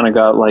 I kind of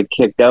got like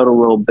kicked out a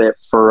little bit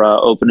for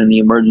opening the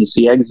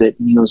emergency exit.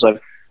 And he was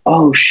like,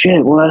 "Oh,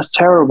 shit, well, that's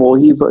terrible."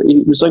 He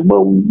was like,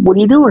 "Well, what are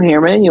you doing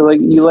here, man? You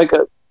like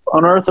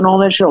Unearth and all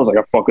that shit?" I was like,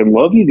 "I fucking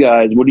love you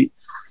guys. What do you..."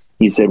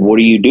 He said, "What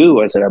do you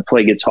do?" I said, "I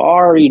play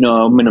guitar.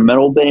 I'm in a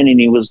metal band." And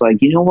he was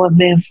like, "You know what,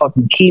 man?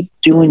 Fucking keep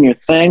doing your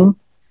thing.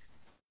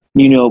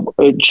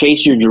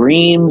 Chase your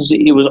dreams."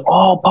 It was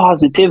all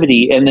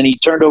positivity. And then he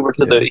turned over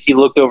to he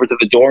looked over to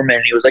the doorman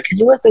and he was like, "Can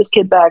you let this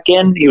kid back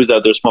in?" He was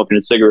out there smoking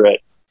a cigarette.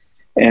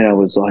 And I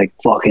was like,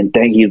 "Fucking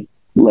thank you.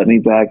 Let me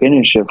back in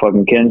and shit."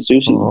 Fucking Ken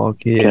Susi. Oh,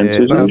 yeah, Ken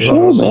Susi. that's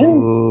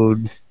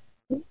Man.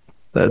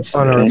 That's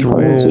Unearth Ken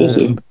ruled.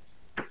 Susi.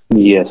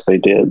 Yes, they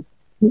did.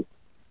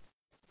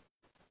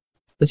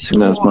 That's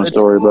And that's my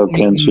story about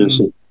Ken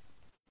Susi.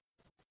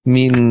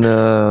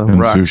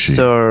 Rock sushi.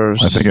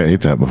 stars. I think I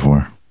ate that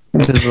before.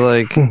 Because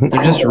like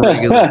they're just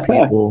regular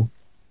people.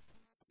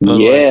 But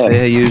Yeah.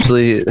 they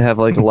usually have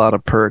like a lot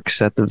of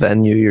perks at the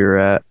venue you're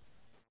at.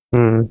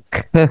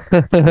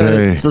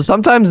 Hey, So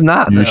sometimes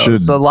not. you Though.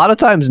 should- So a lot of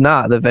times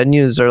not. The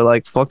venues are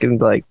like fucking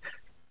like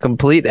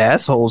complete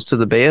assholes to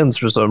the bands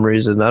for some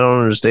reason. I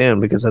don't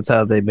understand because that's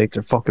how they make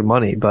their fucking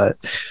money. But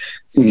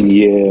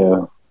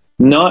Yeah.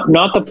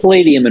 Not the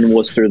Palladium in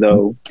Worcester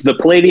though. The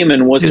Palladium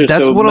in Worcester. Dude,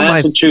 that's so one of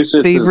my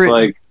Massachusetts favorite is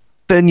like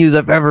venues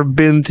I've ever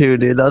been to,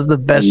 dude. That was the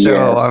best show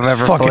Yes. I've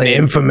ever Fucking played.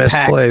 infamous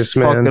Packed place,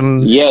 man.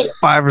 Fucking yeah,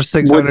 500 or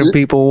 600 What's it-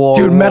 people wall.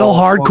 Dude, Metal wall,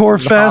 Hardcore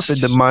fucking hop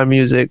Fest? into my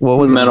music. What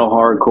was metal it?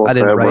 hardcore. I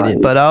didn't write right.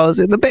 it, but I was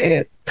in the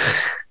band.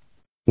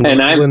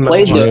 And I've Metal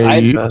played the- Hardcore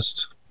I-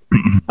 Fest.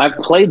 I've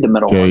played the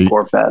metal Okay.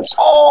 hardcore fest.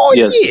 Oh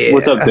Yes. yeah.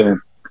 What's up, Dan?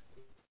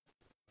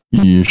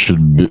 You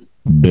should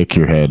bick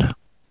your head.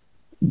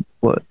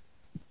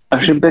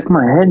 I should bick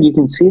my head. You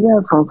can see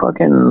that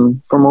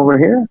from over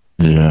here.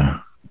 Yeah.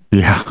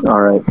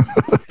 All right.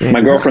 My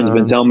girlfriend's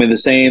been telling me the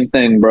same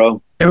thing,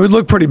 bro. It would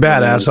look pretty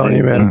badass on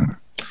you, man.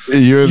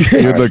 You'd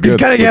look You good.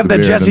 kind of with have the that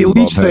beard Jesse and the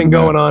Leach bald thing head,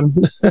 going man.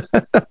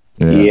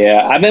 on.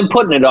 Yeah, I've been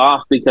putting it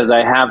off because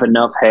I have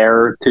enough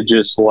hair to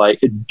just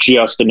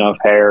enough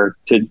hair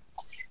to,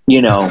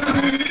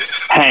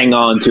 hang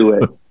on to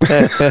it.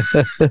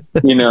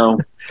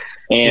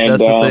 And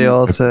That's what they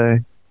all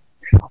say.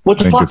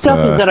 what's I think fucked it's,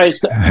 up is that I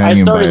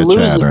Hanging by started a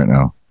Chad losing. right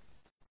now.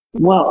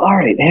 Well, all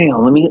right, hang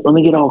on. Let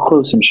me get all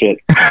close and shit.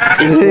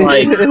 It's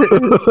like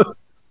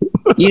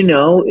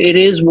it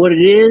is what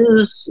it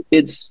is.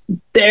 It's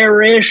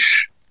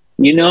there-ish,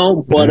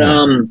 but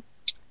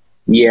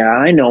yeah,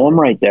 I know I'm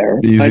right there.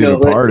 I Easy know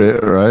to part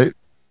it, right?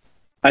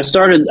 I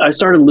started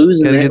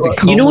losing Gotta it. get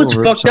the You know what's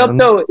comb over, fucked up son.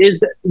 though is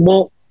that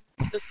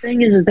the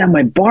thing is that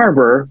my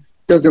barber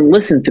doesn't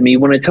listen to me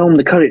when I tell him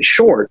to cut it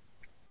short.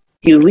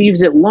 He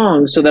leaves it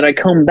long so that I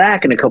come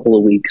back in a couple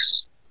of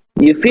weeks.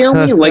 You feel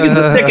me? Like it's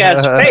a sick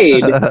ass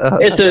fade.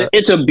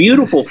 It's a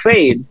beautiful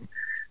fade.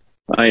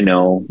 I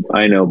know,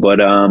 but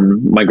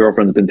my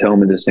girlfriend's been telling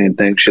me the same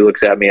thing. She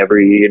looks at me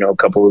every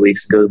couple of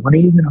weeks and goes, "When are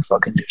you gonna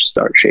fucking just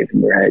start shaving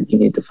your head? You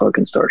need to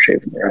fucking start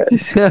shaving your head."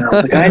 And I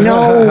was like,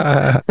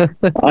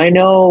 I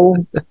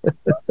know.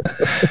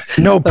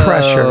 No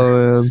pressure.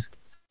 Oh, man.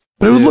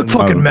 But it would look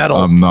fucking metal.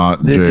 I'm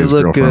not They Jay's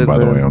look girlfriend, good, by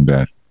the man. way. I'm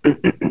dead.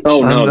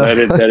 Oh no,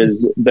 I'm that's That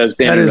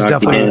is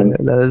definitely-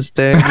 That is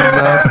Dan.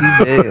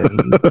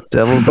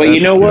 Devil's But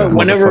you know what?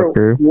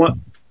 advocate, motherfucker.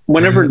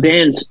 Whenever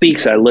Dan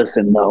speaks, I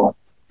listen though.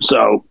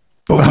 So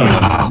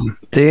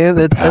Dan,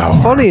 that's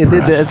Power funny.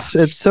 press.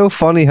 It's so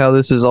funny how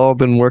this has all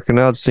been working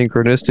out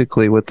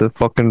synchronistically with the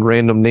fucking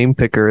random name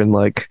picker and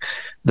like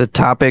the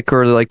topic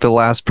or like the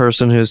last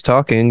person who's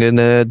talking, and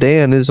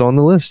Dan is on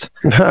the list.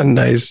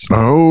 Nice.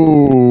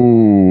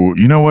 Oh,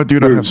 you know what,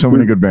 dude? I have so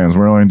many good bands.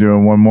 We're only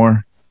doing one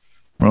more.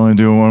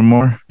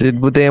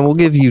 Dan, we'll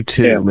give you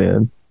two, Yeah.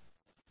 man.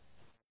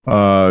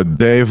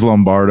 Dave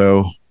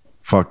Lombardo,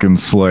 fucking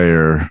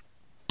Slayer.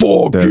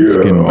 Fuck Dead yeah.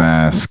 Skin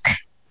Mask.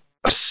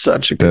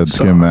 Such a good Dead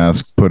song. Skin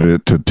Mask put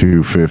it to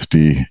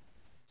 250.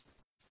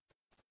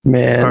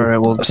 Man, All right,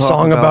 well, a talk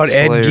song about about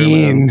Ed Slayer,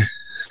 Gein. man.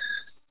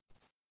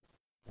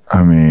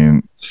 I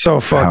mean, So how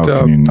fucked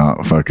up. can you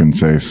not fucking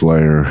say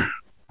Slayer?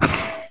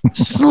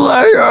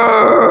 Slayer!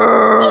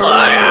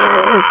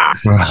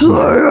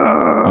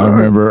 I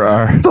remember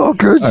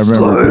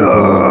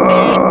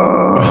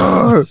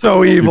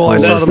So evil. I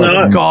saw That's them on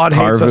not- the God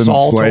Hates Us carving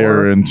All Slayer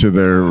tour. into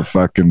their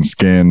fucking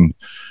skin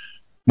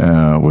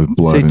with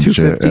blood Say and shit.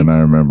 250? And I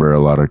remember a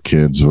lot of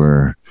kids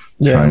were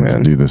Yeah, trying man.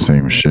 to do the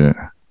same shit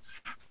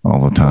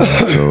all the time.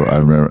 So I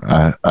remember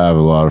I have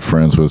a lot of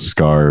friends with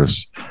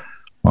scars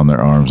on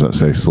their arms that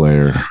say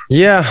Slayer.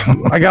 Yeah,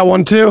 I got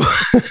one too.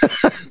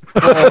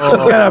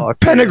 Got a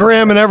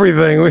pentagram and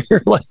everything. We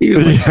were like, he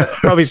was like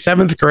probably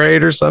 7th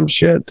grade or some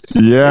shit.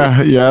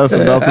 Yeah, that's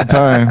about the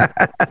time.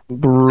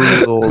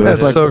 Brutal.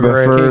 That's like so the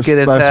great. first, Can't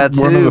get a that's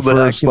one of tattoo, the but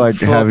I first can like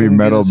heavy fucking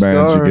metal get a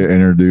bands you scar. get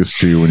introduced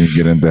to when you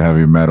get into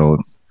heavy metal.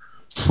 It's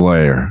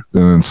Slayer,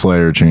 and then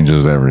Slayer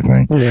changes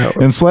everything. Yeah.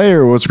 And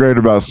Slayer, what's great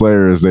about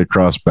Slayer is they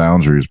cross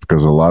boundaries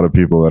because a lot of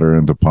people that are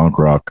into punk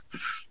rock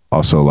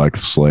also like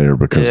Slayer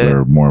because Yeah.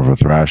 they're more of a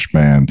thrash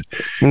band.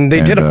 And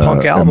they did a punk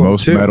and album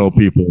most too. metal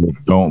people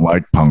don't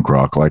like punk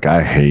rock. Like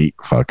I hate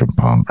fucking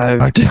punk.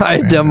 I can't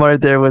stand I'm it.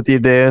 right there with you,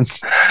 Dan.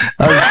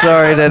 I'm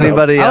sorry to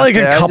anybody. I out like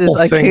a there. couple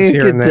I things can't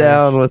here get and there.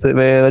 down with it,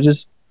 man. I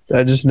just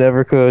never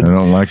I could.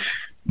 don't like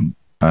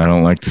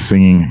the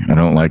singing. I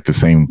don't like the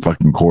same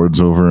fucking chords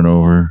over and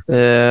over.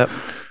 Yeah.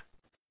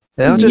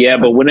 I'll just, Yeah,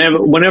 but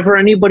whenever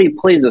anybody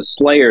plays a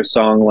Slayer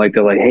song, like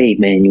they're like, "Hey,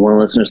 man, you want to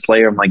listen to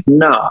Slayer?" I'm like,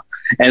 "Nah,"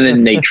 and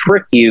then they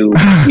trick you,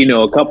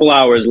 a couple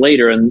hours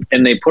later, and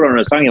they put on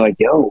a song. You're like,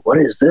 "Yo, what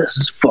is this?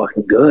 It's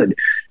fucking good.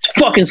 It's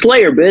fucking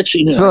Slayer, bitch."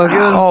 It's Like, fucking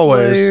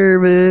always. Slayer,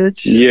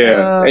 bitch.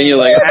 yeah, and you're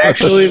like,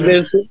 "Actually,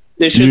 this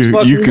shit's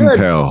fucking You can good.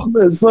 tell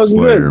It's fucking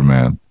Slayer, good."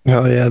 man.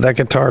 Oh yeah, that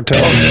guitar tone.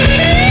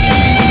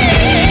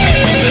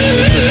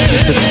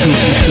 It's a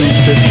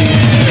 250.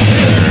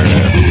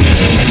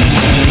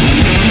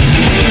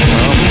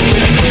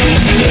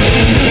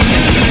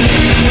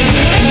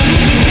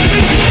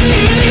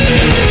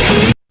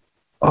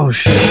 Oh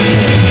shit.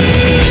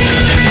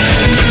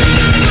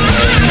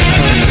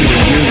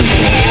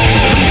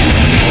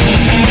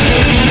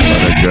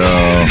 Let it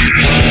go.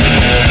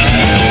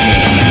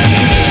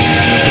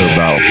 To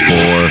about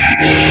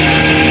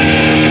 4.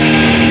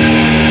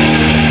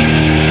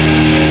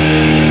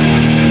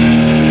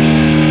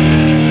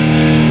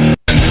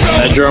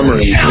 That drummer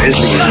is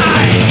busy.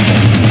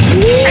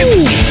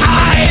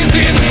 Eyes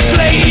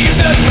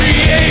enslaved of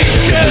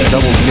creation.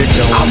 Double kick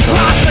going on.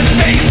 Process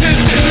faces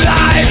in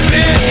life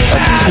is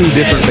That's 2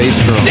 different bass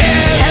drums.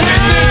 dance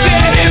with the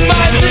dead in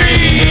my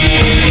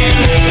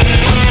dreams.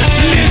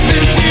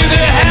 Listen to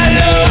the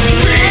hello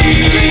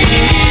scream.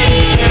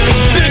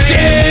 The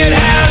dead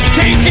have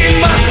taken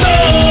my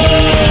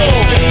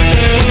soul.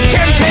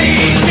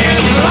 Temptation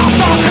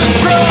lost all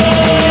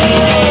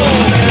control.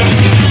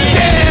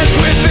 Dance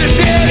with the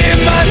dead in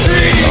my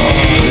dreams.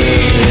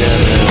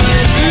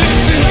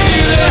 Listen to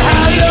the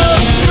hello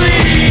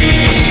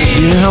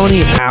scream. You know how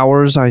many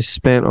hours I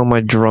spent on my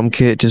drum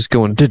kit just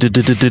going dude,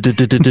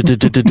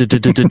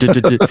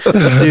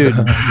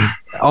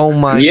 oh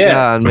my Yeah.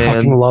 god, man.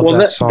 Fucking love Well,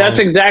 that song. that's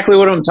exactly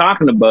what I'm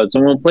talking about.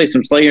 Someone plays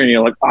some Slayer, and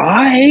you're like,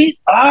 I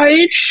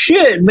hate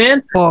shit,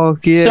 man.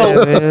 Fuck yeah,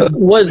 So- man.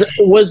 Was It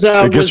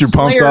gets was you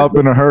pumped Slayer- up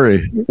in a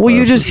hurry. Well,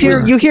 you just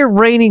hear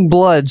Raining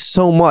Blood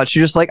so much.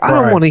 You're just like, I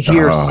don't Right. want to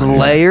hear Oh,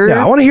 Slayer.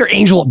 Yeah, I want to hear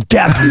Angel of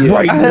Death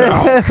right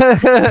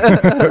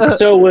now.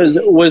 So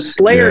was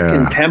Slayer Yeah.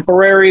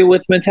 contemporary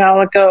with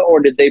Metallica, or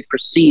did they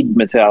precede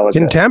Metallica?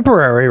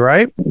 Contemporary,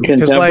 right?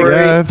 Contemporary.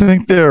 Yeah, I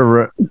think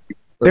they're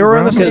They were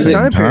around the around same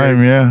time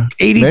period. Yeah,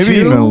 82. maybe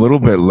even a little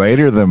bit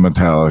later than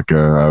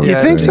Metallica. I would You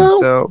think say.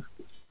 so?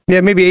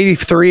 Yeah, maybe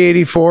 83,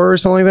 84 or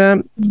something like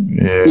that.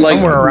 Yeah, Like,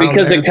 somewhere around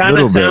because there. it a kind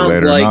little of bit sounds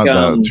later, like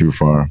not that too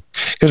far.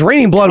 Because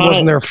Raining Blood Oh.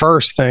 wasn't their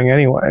first thing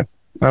anyway.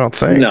 I don't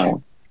think.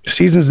 no.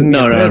 Seasons in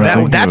No, the no, I that,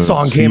 think that it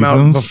song was came out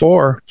Seasons.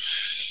 before.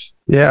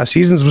 Yeah,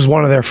 Seasons was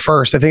one of their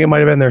first. I think it might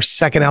have been their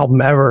second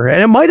album ever.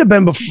 And it might have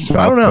been before.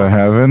 I don't South know. of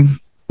Heaven.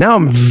 Now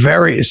I'm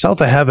very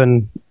South of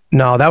Heaven.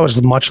 No, that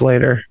was much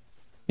later.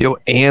 Yo,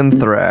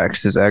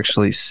 Anthrax is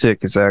actually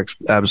sick as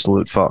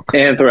absolute fuck.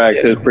 Anthrax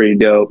is pretty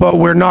dope. But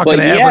we're not But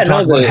going to yeah, ever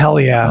talk no, about the- Hell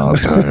Yeah.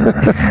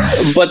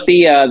 But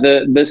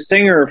the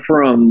singer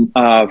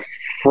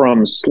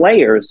from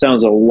Slayer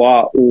sounds a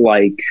lot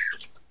like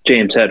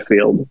James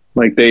Hetfield.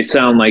 Like they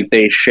sound like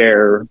they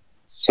share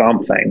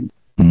something,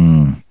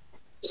 Mm.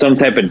 some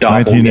type of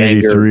doppelganger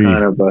 1983.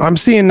 kind of. I'm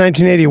seeing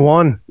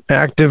 1981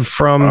 active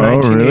from Oh,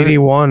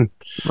 1981,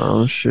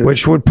 Oh shit.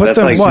 which would put That's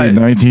them like- what?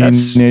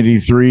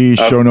 1983,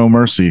 Show No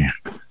Mercy.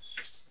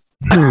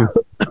 Well,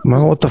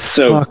 what the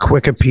So- fuck,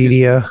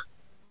 Wikipedia?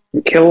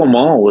 Kill 'Em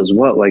All was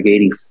what, like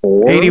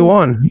 84?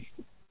 81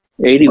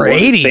 81, or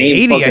 80, same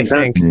 80 I fucking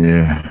time. think.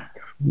 Yeah.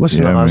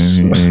 Listen to us.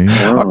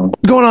 Wow.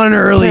 Going on in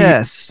early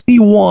Yes.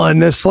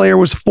 81. Slayer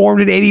was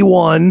formed in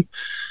 81.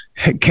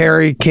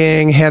 Carey,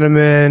 King,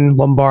 Hanneman,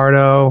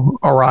 Lombardo,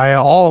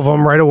 Araya, all of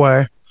them right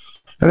away.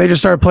 And they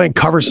just started playing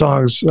cover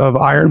songs of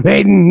Iron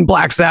Maiden,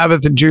 Black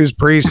Sabbath, and Judas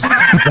Priest,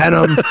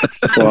 Venom,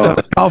 Wow.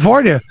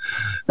 California.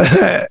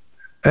 Yeah.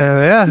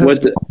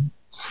 What the,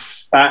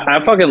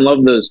 I fucking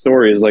love those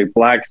stories. Like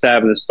Black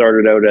Sabbath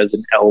started out as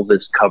an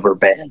Elvis cover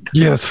band.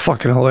 Yeah, it's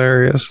fucking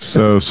hilarious.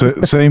 So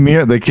same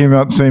year they came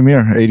out. Same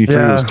year, 83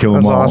 Yeah, was Kill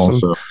 'Em that's All. awesome.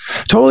 Also.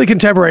 Totally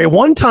contemporary.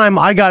 One time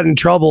I got in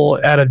trouble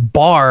at a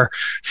bar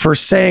for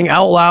saying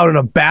out loud in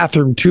a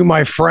bathroom to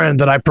my friend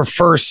that I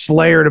prefer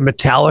Slayer to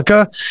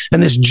Metallica.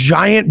 And this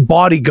giant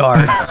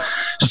bodyguard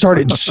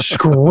started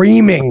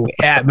screaming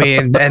at me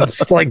and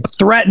like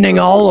threatening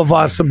all of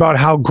us about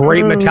how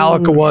great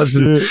Metallica was.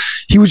 And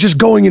he was just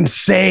going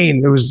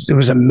insane. It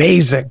was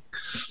amazing.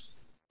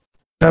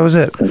 That was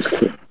it.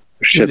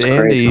 Shit's Andy,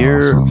 crazy.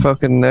 you're Awesome.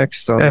 fucking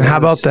next on And how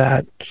about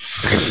this.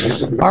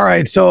 that? All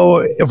right. So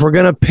if we're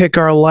going to pick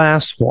our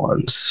last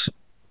ones,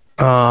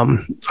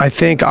 I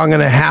think I'm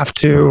going to have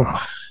to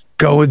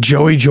go with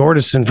Joey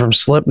Jordison from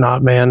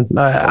Slipknot, man.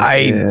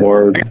 I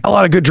Or got a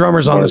lot of good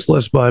drummers on this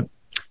list, but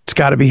it's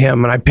got to be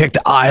him. And I picked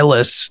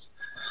Eyeless.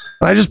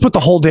 And I just put the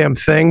whole damn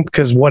thing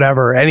because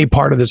whatever, any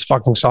part of this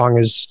fucking song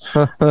is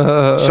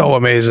so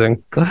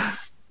amazing.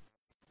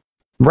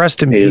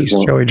 Rest in He is peace,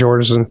 one- Joey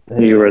Jordison.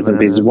 he rest in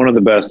peace. One of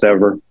the best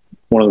ever.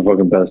 One of the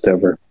fucking best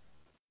ever.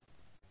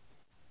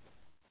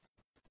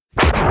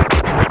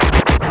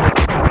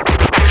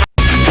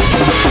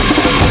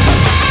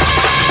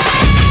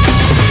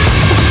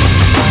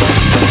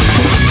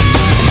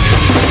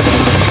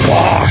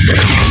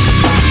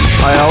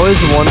 I always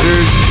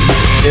wondered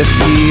if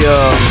he,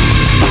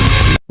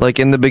 like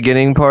in the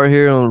beginning part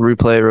here, I'll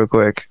replay it real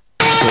quick.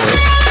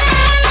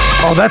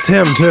 Oh, that's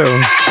him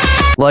too.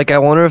 Like, I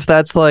wonder if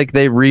that's like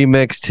they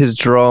remixed his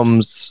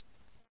drums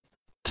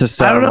to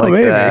sound know, like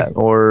maybe. that,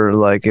 or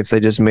like if they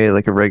just made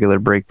like a regular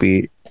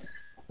breakbeat.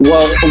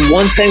 Well,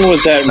 one thing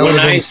was that I when would've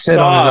I been sit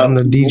on it saw on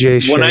the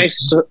DJ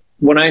shit.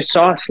 when I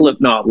saw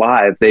Slipknot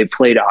live, they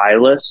played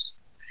Eyeless,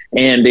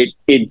 and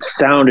it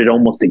sounded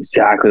almost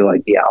exactly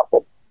like the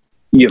album.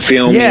 You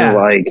feel Yeah. me?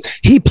 Like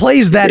He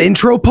plays that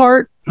intro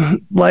part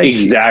like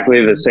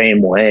exactly the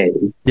same way.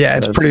 yeah,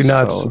 it's That's pretty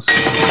nuts. so sick.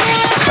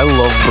 I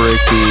love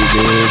breakbeat,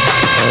 dude.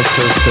 That's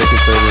so sick.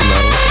 It's over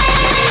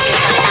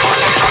metal.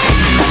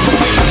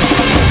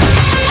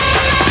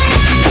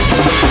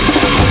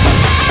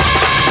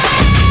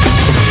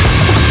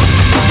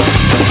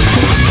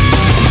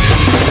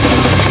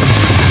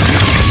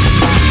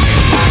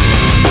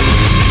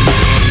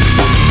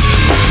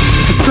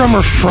 This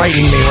drummer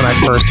frightened me when I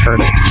first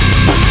heard it.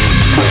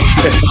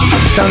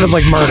 Sounded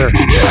like murder.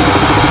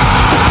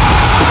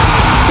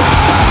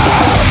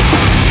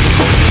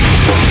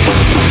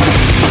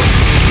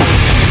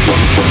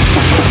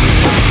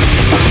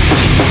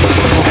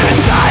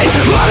 Inside,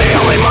 I'm the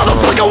only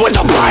motherfucker with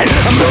a brain.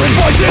 A million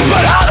voices,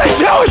 but all they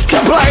do is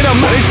complain. How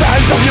many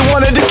times have you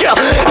wanted to kill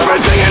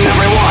everything and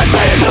everyone?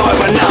 Say you do it,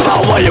 but never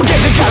will you get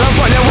to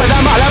California with a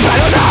mother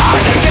battle's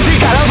eyes. Get to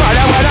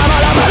California with a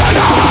mother battle's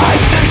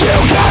eyes. You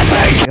can't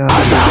take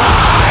us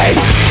eyes.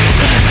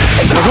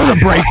 Look at the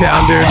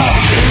breakdown, dude.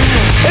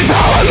 It's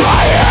all in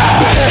my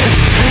head.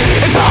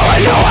 It's all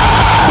in your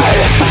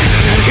head.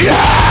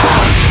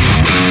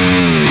 Yeah.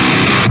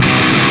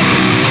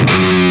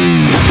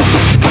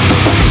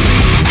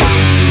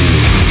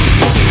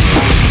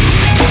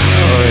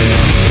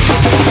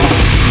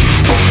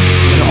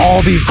 And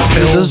all these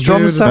fills, Those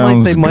drums dude. sound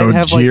like they Sounds might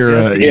have like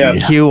Gojira. just Yeah.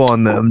 EQ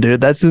on them,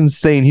 dude. That's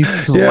insane. He's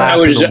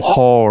slapping was them just-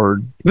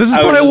 hard. This is I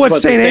was probably just what about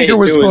to St. say, Anchor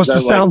was too, is supposed to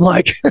that, sound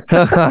like.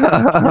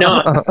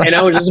 No, and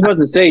I was just about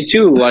to say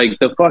too, like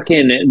he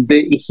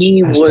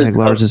Hashtag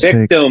Lars was is a fake.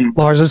 victim.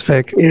 Lars is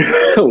fake.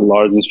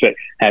 Lars is fake.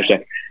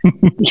 Hashtag.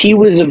 He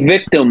was a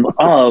victim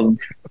of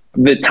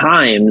the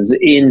times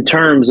in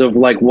terms of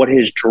like what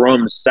his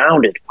drums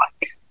sounded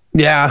like.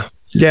 Yeah.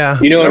 Yeah.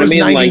 You know That what I was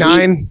mean? Like,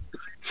 99.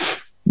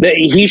 That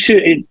he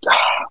should.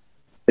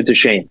 It's a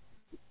shame.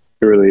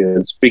 It really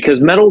is,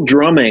 because metal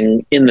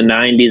drumming in the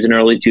 90s and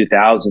early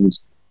 2000s,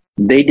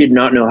 they did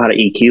not know how to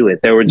EQ it.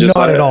 They were just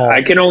Not like, at all.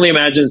 I can only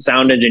imagine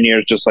sound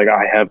engineers just like,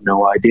 I have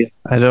no idea.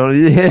 I don't.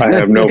 I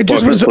have no It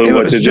just fucking was, clue it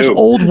what was to just do.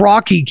 old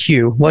rock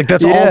EQ. Like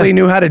that's Yeah. all they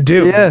knew how to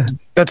do. Yeah.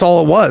 That's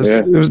all it was. Yeah.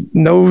 It was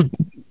no.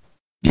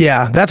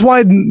 Yeah. That's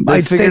why They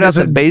I'd say figured out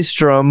that's the bass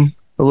drum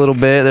a little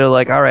bit. They're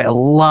like, all right, a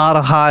lot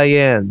of high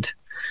end.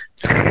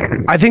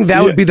 I think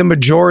that would be the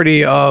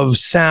majority of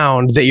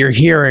sound that you're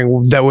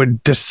hearing that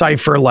would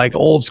decipher like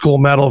old school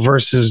metal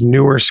versus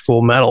newer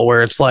school metal,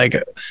 where it's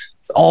like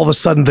all of a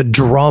sudden the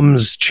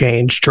drums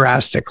change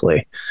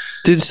drastically.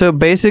 Dude, so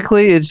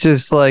basically it's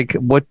just like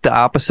what the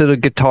opposite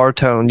of guitar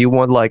tone. You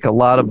want like a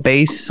lot of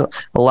bass,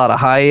 a lot of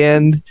high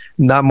end,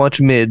 not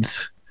much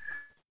mids.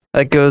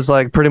 That goes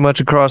like pretty much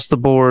across the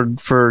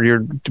board for your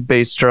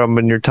bass drum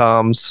and your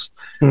toms.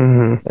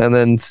 Mm-hmm. And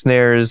then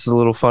snare is a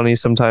little funny.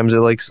 Sometimes it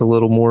likes a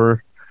little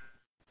more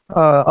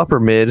upper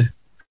mid.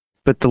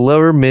 but the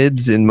lower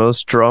mids in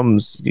most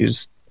drums, you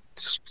just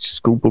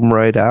scoop them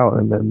right out,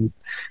 and then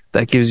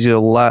that gives you a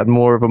lot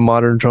more of a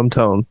modern drum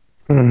tone.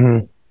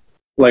 Mm-hmm.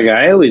 Like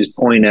I always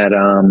point at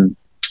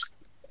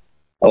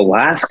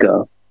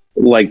Alaska,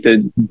 like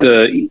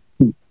the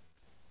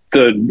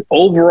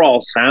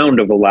overall sound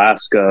of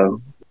Alaska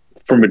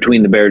from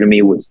Between the Bear to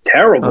me was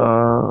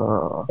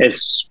terrible,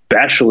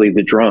 especially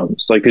the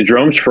drums. Like the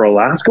drums for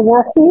Alaska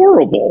were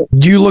horrible.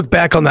 You look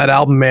back on that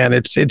album, man,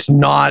 it's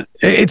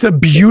a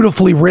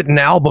beautifully written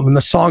album and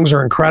the songs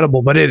are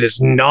incredible, but it is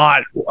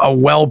not a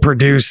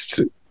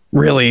well-produced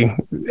really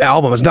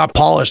album. It's not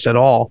polished at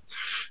all.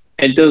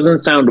 It doesn't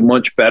sound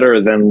much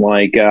better than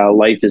like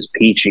Life is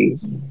Peachy.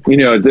 You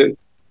know,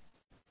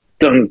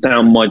 doesn't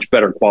sound much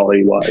better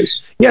quality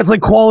wise. Yeah, it's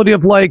like quality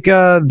of like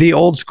the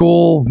old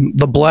school,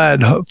 The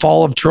Bled,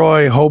 Fall of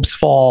Troy, Hope's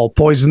Fall,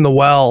 Poison the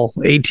Well,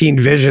 18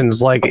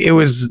 Visions. Like it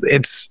was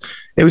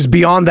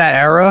beyond that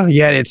era,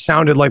 yet it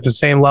sounded like the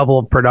same level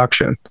of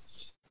production.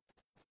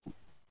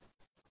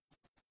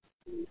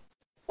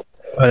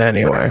 But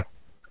anyway,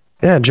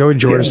 yeah, Joey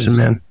Jordison,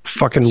 man,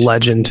 fucking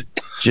legend.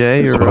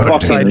 Jay or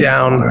Upside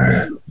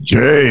Down.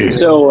 Jay.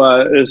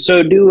 So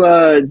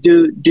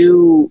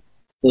do.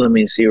 Let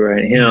me see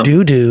right here.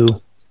 Do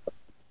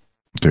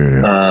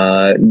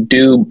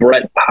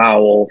Brett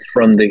Powell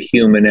from the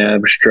Human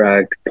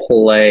Abstract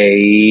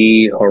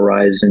play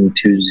Horizon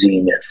to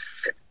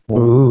Zenith?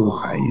 Ooh.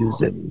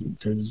 Horizon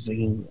to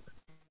Zenith.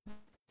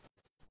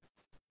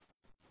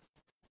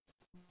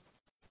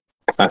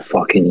 I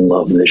fucking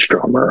love this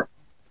drummer.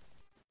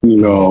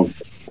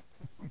 Love.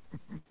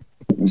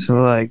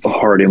 So like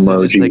Heart just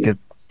emoji. like a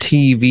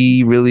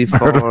TV really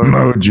far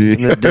emoji.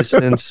 in the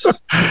distance.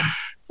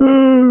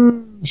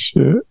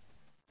 Shit.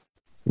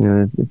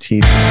 Yeah, the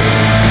TV.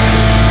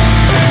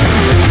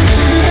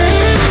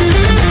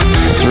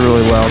 That's a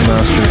really loud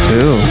master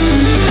too.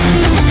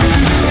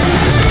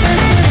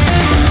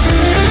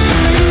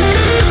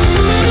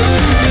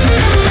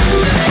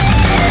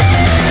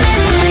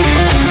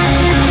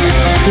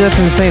 See, that's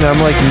insane. I'm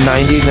like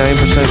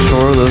 99%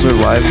 sure those are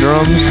live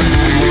drums.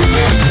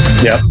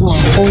 Yep.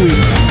 Holy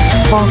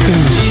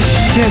fucking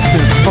shit,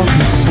 they're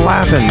fucking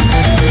slapping.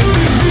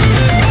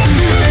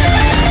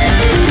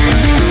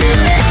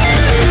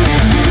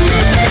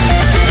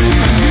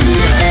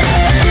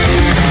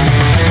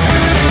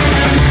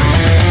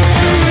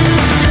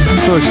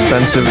 It's so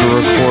expensive to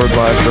record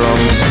live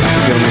drums to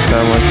get them to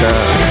sound like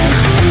that.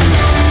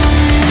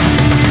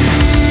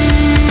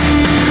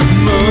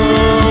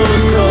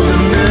 Most of the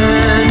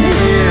men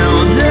here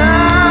will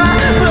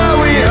die, but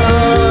we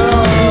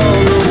are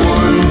the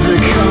ones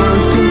that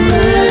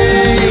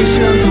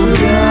constellations will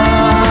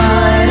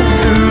guide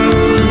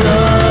through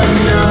the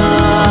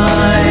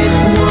night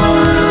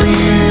while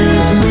you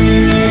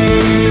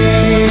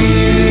sleep.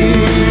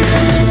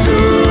 So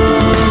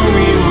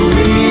we will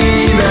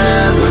leave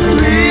as we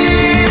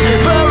sleep,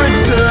 but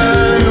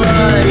return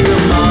like the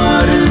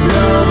martyrs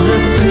of the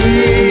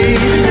sea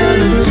and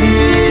the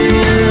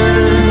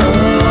spheres of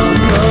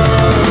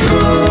above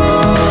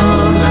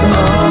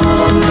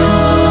all of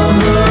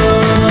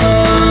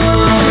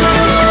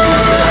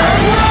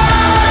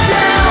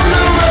down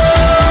the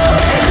road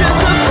just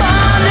to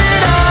find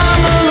that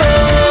I'm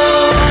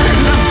alone.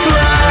 The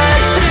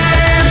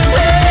flagship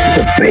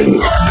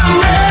sails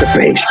The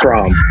bass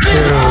drum.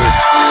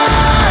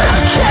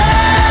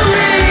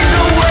 carried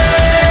the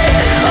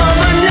weight of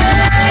a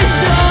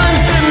nation's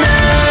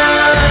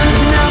demands.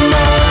 Now,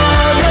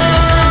 mother,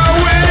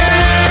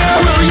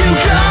 will you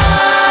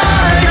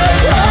guide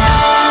us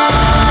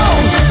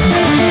home?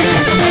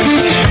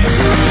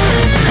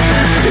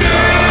 Few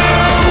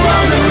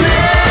of the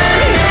men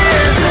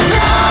here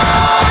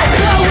survive,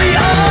 but we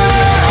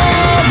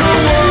are the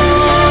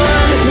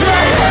ones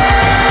that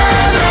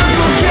heavens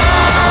will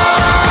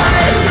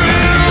guide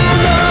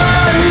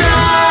through the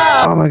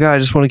night. Oh my god, I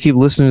just want to keep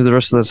listening to the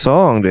rest of that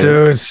song, dude.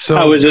 Dude, it's so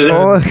How was it?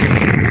 Oh,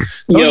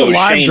 Those Yo, are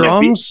live Shane,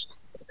 drums.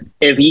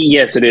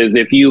 Yes, it is.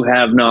 If you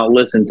have not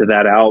listened to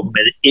that album,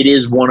 it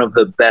is one of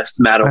the best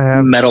I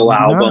have metal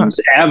not. albums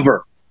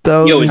ever. that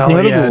was Yo, Hell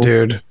incredible. yeah,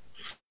 dude.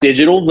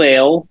 Digital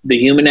Veil, The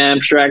Human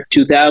Abstract,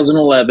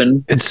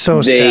 2011. It's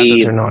so sad that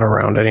they're not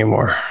around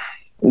anymore.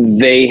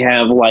 They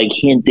have like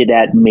hinted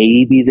at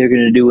maybe they're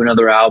going to do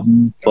another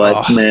album,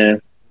 but Oh.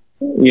 man,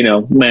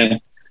 man.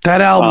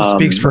 That album Um,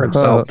 speaks for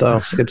itself, though.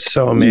 It's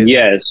so amazing.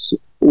 Yes.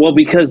 Well,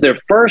 because their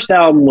first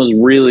album was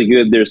really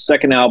good, their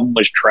second album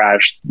was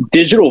trash.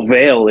 Digital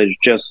Veil is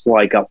just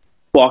like a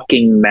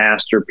fucking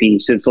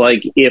masterpiece. It's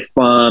like if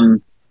a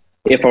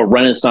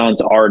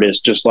Renaissance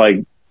artist just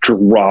like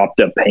dropped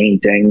a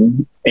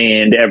painting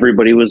and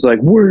everybody was like,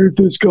 "Where did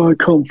this guy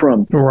come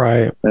from?"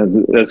 Right.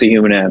 That's a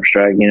Human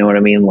Abstract. You know what I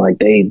mean? Like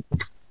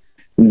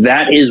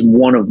that is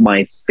one of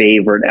my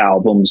favorite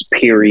albums.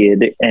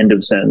 Period. End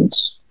of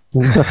sentence.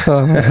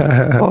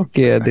 Fuck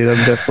yeah, dude.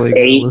 I'm definitely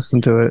going to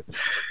listen to it.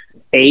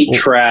 8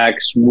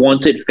 tracks.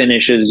 Once it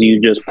finishes, you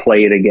just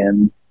play it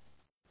again.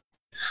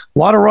 A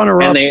lot of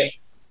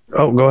runner-ups. And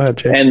Oh, go ahead,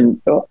 Jay.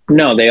 And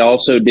no, they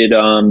also did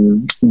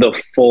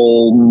the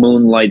full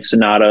Moonlight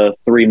Sonata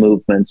 3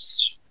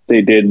 movements.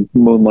 They did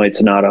Moonlight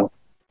Sonata.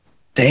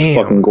 Damn. It's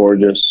fucking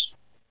gorgeous.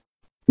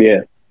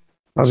 Yeah.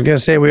 I was gonna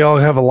say we all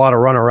have a lot of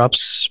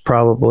runner-ups,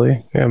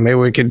 probably. Yeah, maybe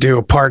we could do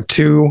a part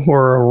 2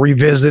 or a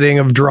revisiting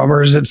of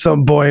drummers at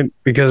some point,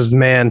 because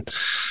man,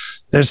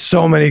 there's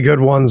so many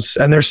good ones,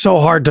 and they're so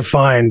hard to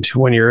find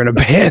when you're in a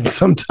band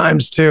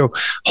sometimes too.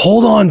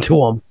 Hold on to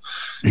them.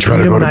 You Treat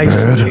gotta them go to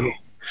nicely. bed.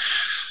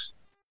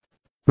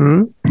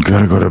 You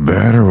gotta go to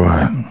bed or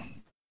what?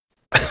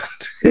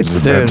 It's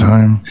the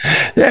bedtime.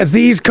 Yeah, it's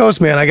the East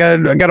Coast, man. I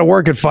gotta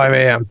work at 5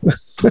 a.m.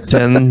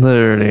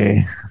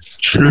 10:30.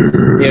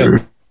 Sure. Yeah.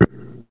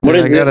 What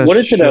is it out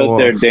show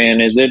there, off. Dan?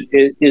 Is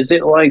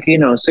it like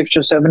 6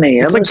 or 7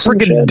 a.m.? It's like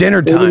freaking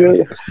dinner time.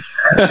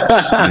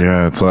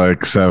 Yeah, it's like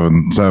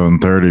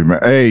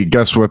 7:30. Hey,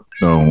 guess what?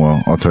 Oh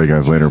well, I'll tell you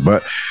guys later.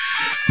 But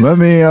let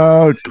me.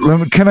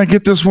 Can I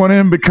get this one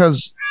in,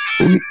 because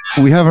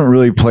we haven't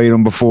really played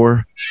them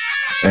before,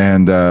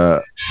 and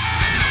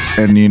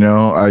you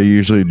know, I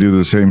usually do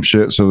the same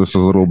shit, so this is a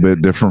little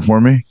bit different for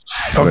me.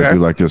 But Okay. I do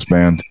like this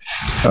band.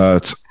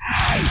 It's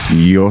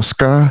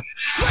Yoska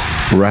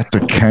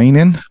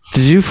Ratakainen.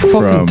 Did you fucking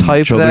From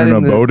type Children that in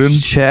of the Bodom?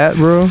 chat,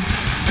 bro?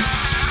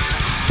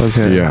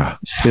 Okay. Yeah,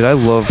 Dude, I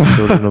love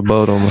Children of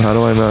Bodom. How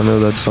do I not know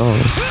that song?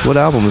 What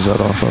album is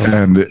that off of?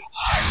 and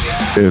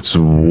it's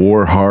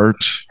War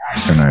Heart,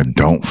 and I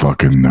don't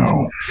fucking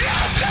know.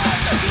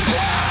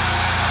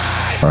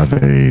 Are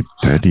they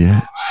dead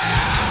yet?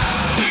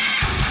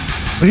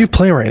 What are you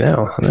playing right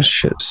now? This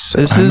shit's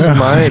This is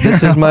my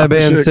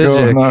band Shit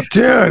going Sijic. on.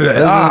 dude. This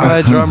is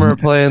my drummer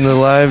playing the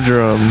live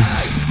drums.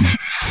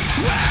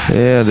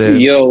 Yeah, dude.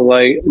 Yo,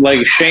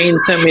 like Shane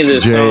sent me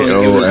this song.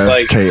 It was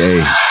like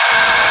JOSKA.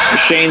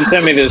 Shane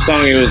sent me this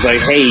song. He was like,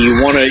 "Hey,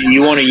 you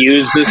wanna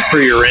use this for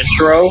your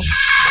intro?"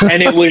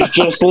 And it was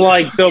just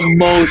like the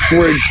most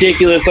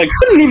ridiculous, like.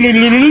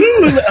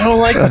 And I'm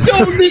like,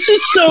 "Yo, this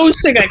is so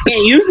sick! I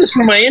can't use this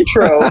for my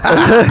intro."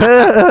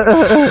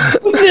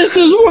 This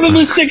is one of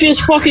the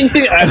sickest fucking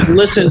things. I've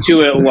listened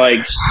to it like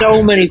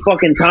so many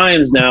fucking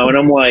times now, and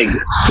I'm like,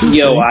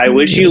 "Yo, I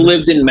wish you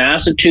lived in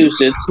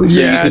Massachusetts so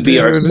Yeah, you could be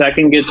our dude.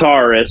 second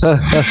guitarist."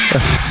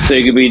 So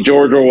you could be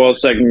George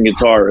Orwell's second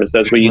guitarist.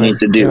 That's what you need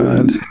to do.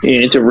 God. You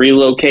need to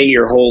relocate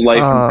your whole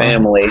life and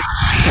family.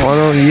 Why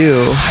don't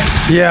you?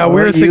 Yeah, we Why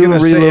were don't thinking you the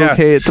same. Yeah.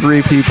 relocate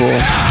 3 people.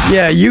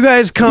 Yeah, you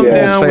guys come Yeah.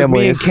 down with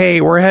me and Families.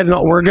 Kate.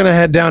 We're gonna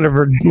head down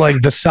to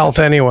like the south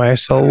anyway.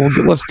 So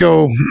let's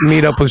go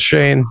meet up with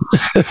Shane.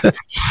 Yep.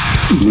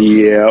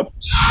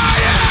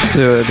 Let's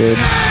do it, dude.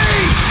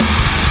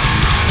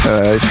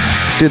 Alright.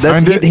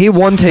 Dude, he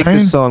one take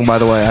this song, by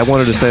the way. I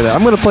wanted to say that.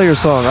 I'm gonna play your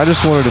song. I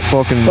just wanted to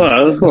fucking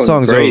Oh, the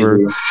song's crazy. over.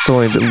 It's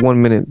only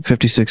 1 minute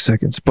 56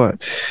 seconds.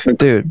 But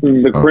dude,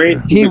 The great.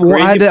 he the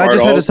crazy I part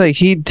just had to also- say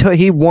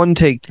he one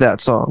taked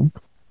that song.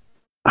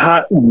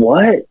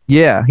 What?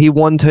 Yeah, he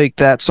one take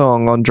that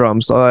song on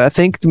drums. I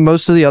think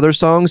most of the other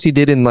songs he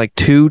did in like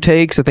 2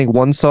 takes. I think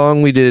one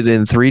song we did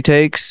in 3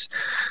 takes.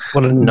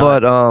 What a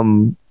nut.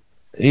 But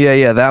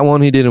yeah, that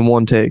one he did in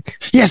 1 take.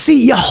 Yeah,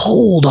 see, you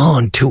hold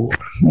on to it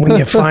when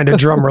you find a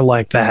drummer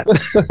like that.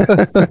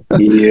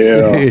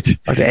 Yeah. Dude,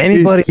 Like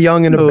anybody he's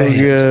young in a so band.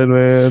 good,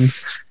 man.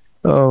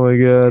 Oh my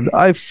god,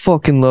 I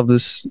fucking love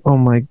this. Oh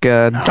my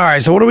god, All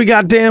right, so what do we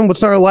got, Dan?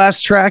 What's our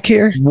last track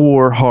here?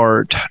 War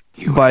Heart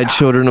by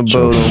Children of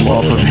Bodom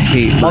off of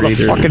Hate Breeder.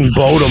 Motherfucking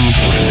Bodom.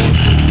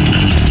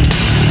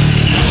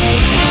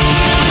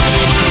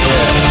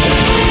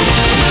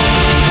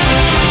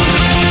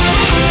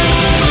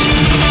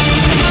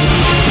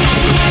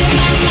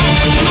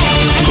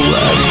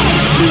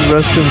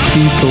 Rest in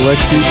peace,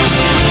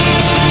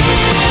 Alexi.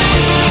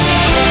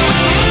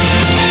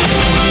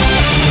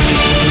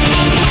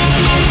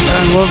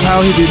 I love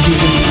how he can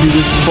do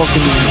this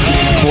fucking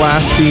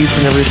blast beats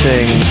and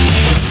everything,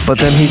 but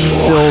then he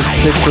still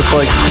sticks with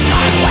like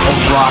a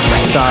rock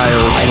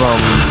style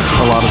drums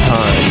a lot of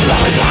times,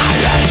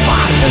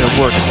 and it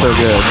works so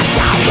good.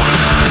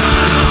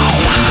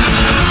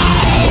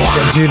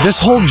 Dude, this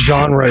whole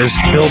genre is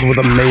filled with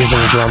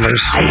amazing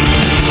drummers.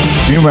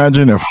 Can you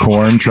imagine if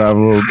Korn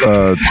traveled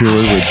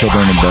tours with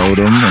Children of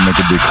Bodom, and they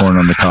could be Corn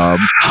on the Cob?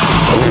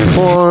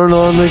 Corn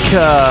on the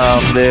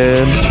cob,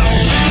 dude.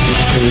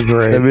 Pretty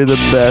great. That'd be the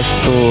best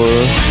tour.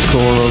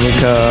 Corn on the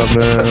cob,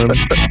 man.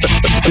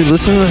 Dude,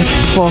 listen to that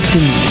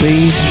fucking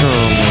bass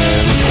drum,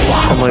 man.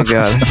 Oh my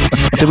god.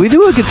 Did we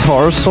do a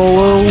guitar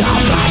solo?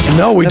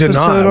 No, we did episode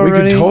not. We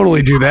already? could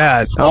totally do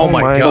that. Oh,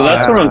 my my Well, god.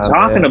 that's what I'm God,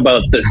 talking man.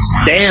 about. The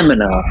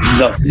stamina.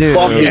 The Dude.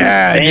 fucking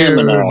Yeah,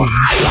 stamina.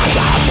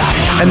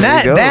 And There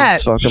that you go.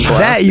 that Fucking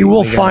that you blasting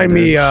will again, find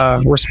me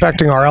dude.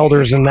 respecting our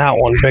elders in that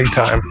one big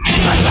time.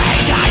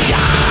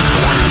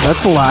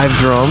 That's live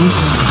drums.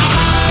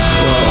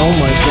 Oh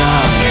my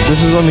god.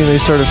 This is, I mean, they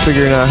started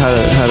figuring out how to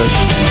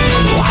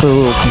put a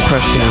little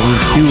compression and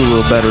EQ a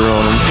little better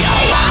on them.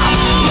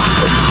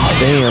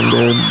 Damn,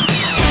 dude.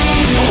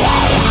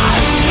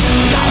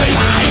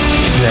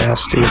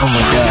 Nasty. Oh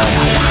my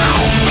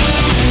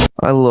god.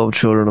 I love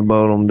Children of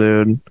Bodom,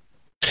 dude.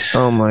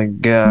 Oh my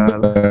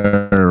god.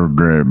 They're a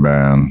great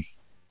band.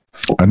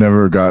 I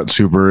never got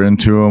super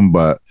into them,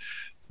 but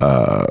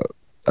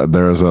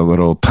there was a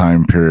little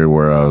time period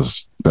where I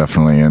was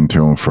definitely into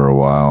them for a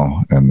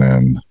while, and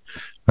then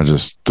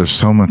there's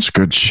so much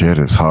good shit.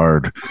 It's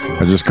hard.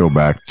 I just go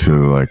back to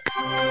like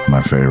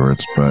my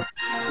favorites, but.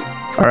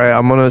 All right,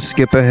 I'm gonna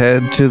skip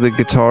ahead to the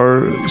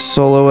guitar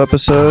solo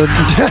episode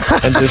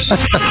and just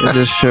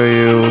show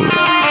you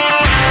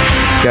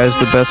guys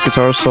the best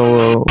guitar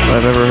solo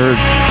I've ever heard.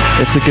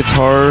 It's a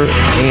guitar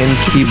and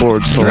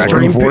keyboard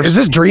solo. Is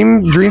this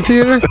Dream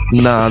Theater?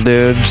 Nah,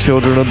 dude.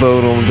 Children of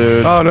Bodom,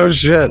 dude. Oh no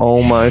shit.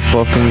 Oh my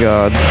fucking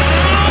god.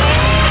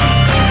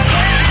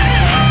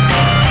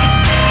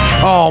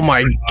 Oh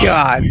my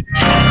god.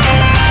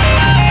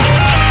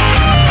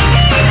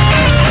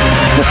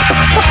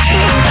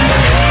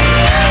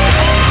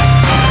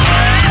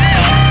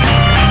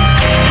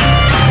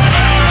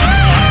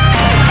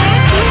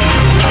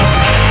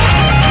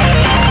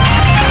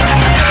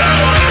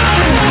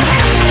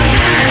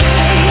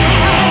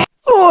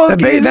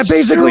 That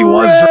basically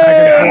was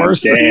Dragon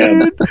Force.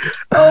 Damn.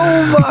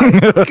 Oh my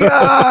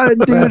god,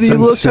 dude. That's You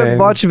looked insane. at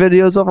watch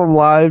videos of them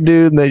live,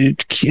 dude, and they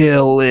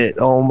kill it.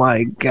 Oh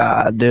my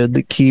god, dude.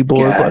 The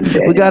keyboard God player.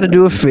 damn. We got to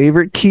do a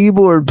favorite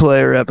keyboard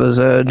player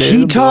episode,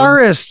 dude.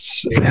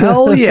 Guitarists.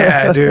 Hell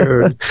yeah,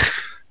 dude.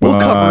 We'll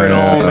cover it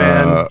all,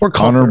 man. We're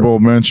covering Honorable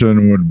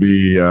mention would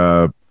be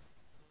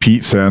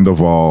Pete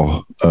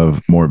Sandoval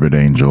of Morbid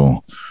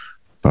Angel.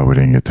 But we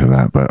didn't get to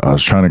that. But I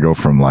was trying to go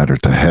from lighter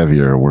to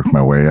heavier, work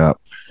my way up.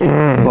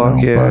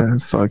 Fuck yeah.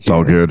 Fuck It's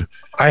all good.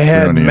 I We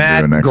had don't need to do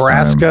Matt it next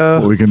Graska.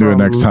 time. Well, we can do it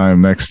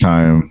from- next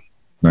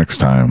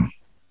time.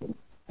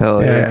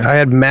 Hell Yeah, yeah. I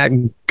had Matt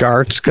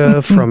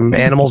Gartska from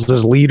Animals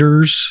as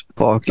Leaders.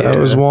 Fuck yeah. That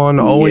was one.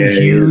 Owen Yeah,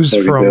 Hughes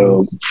so from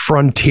dope.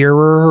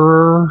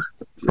 Frontierer.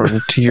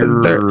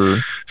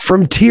 Frontier.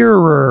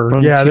 Frontierer.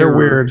 Yeah, they're Frontierer.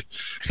 weird,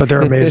 but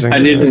they're amazing. I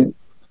didn't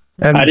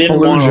And want to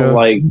Fallujah.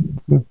 like.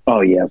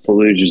 Oh yeah,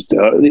 Fallujah's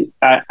dope.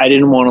 I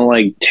didn't want to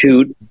like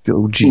toot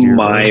Go Jeter.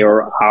 my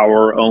or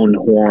our own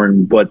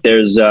horn, but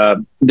there's a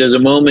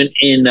moment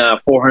in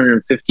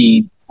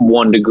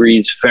 451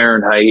 degrees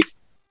Fahrenheit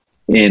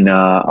in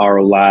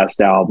our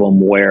last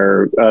album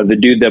where the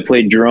dude that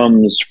played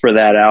drums for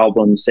that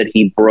album said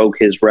he broke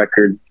his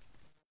record.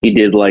 He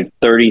did like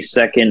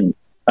 30-second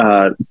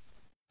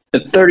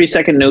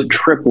note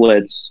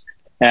triplets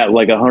at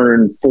like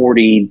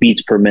 140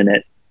 beats per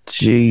minute.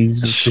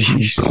 Jesus.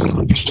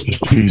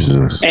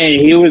 Jesus. And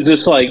he was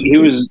just like,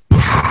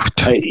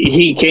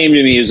 he came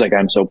to me, he was like,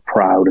 I'm so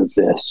proud of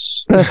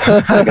this. Like,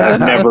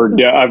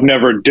 I've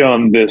never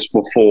done this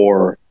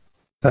before.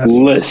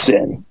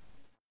 Listen.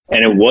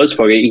 And it was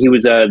fucking, he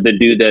was the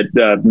dude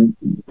that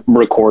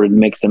recorded,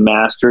 mixed and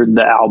mastered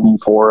the album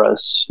for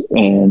us.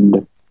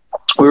 And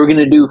we were going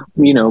to do,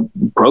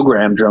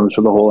 program drums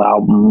for the whole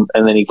album.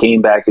 And then he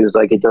came back, he was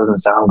like, it doesn't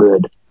sound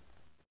good.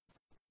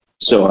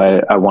 So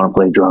I want to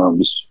play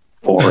drums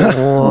for it.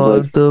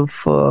 What the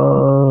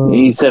fuck?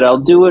 He said, I'll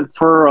do it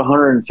for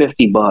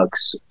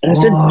 $150. And I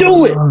said,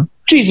 do it.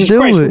 Jesus Do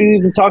Christ, it. what are you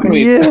even talking to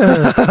me?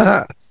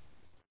 Yeah.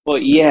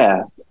 But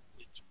yeah,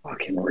 it's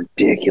fucking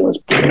ridiculous.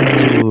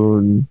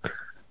 Dude.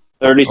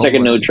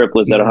 30-second note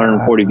triplets at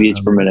 140 beats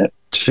per minute.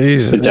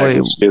 Jesus. It's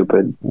actually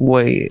stupid.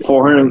 Wait.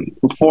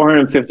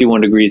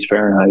 451 degrees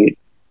Fahrenheit.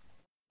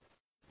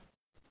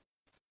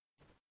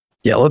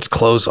 Yeah, let's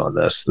close on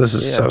this. This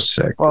is so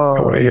sick. I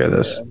want to hear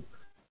this.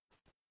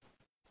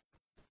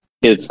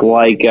 It's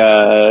like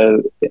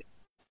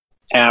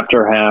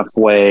after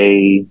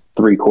halfway,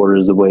 3/4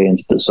 of the way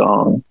into the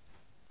song.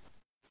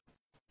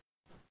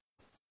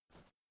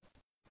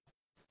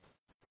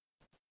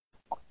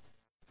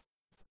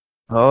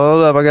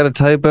 Hold up, I gotta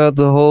type out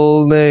the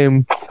whole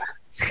name.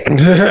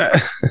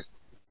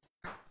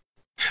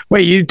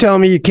 Wait, you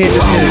telling me you can't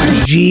just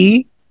hit a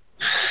G?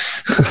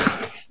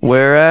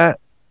 Where at?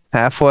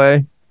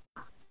 Halfway?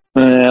 A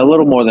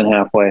little more than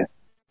halfway.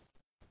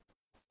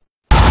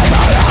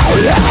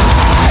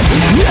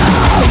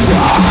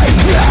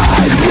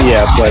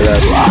 Yeah, play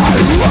that.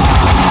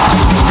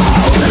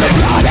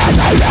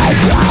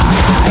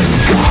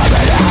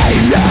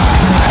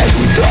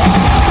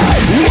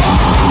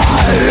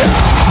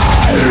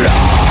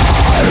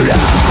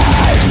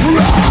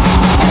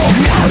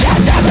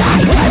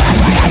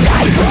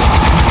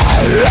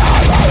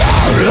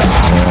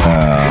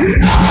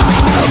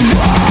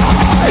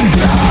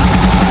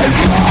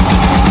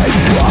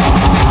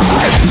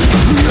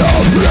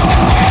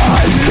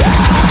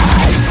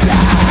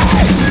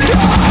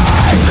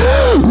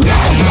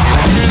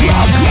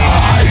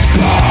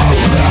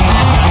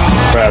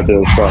 Proud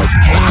to fuck.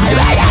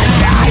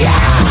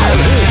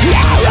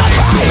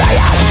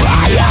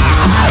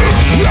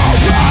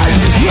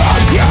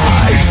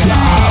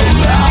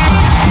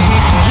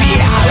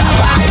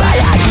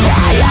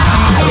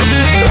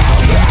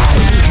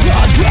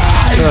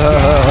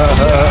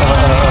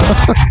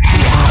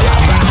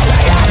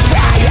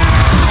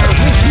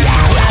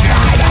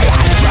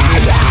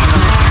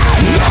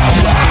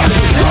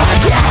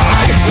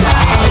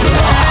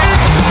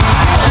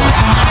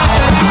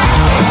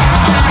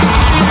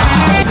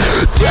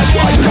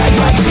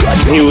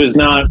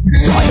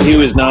 He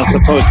was not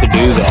supposed to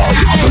do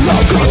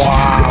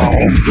that.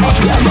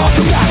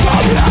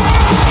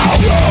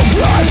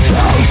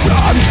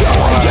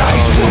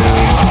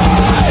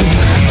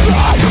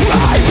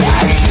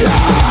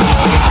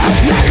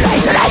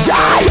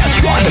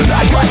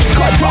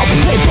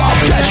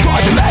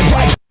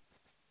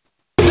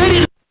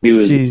 He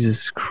was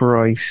Jesus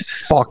Christ.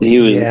 Fuck. he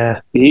was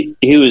Yeah. he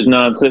was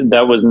not,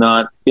 that was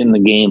not in the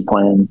game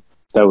plan.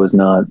 That was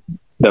not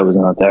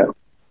there.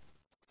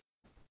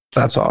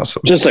 That's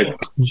awesome. Just like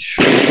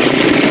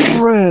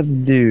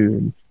Shred,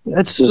 dude.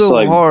 That's Just so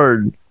like-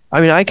 hard.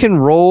 I mean, I can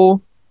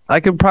roll. I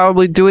could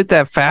probably do it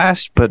that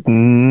fast, but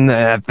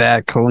not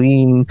that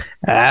clean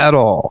at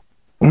all.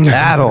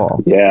 At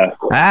all. yeah.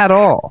 At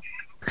all.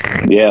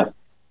 Yeah.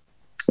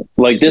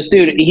 Like this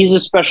dude, he's a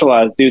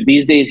specialized dude.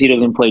 These days he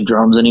doesn't play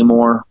drums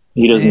anymore.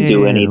 He doesn't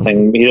do Damn.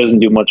 anything. He doesn't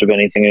do much of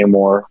anything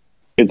anymore.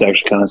 It's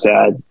actually kind of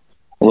sad.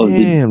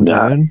 Damn,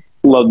 dude.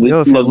 Love the,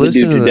 Yo, if you're love the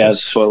dude listening to to death,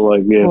 this, but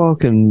like, yeah.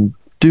 fucking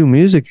do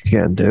music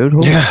again, dude.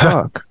 Holy Yeah.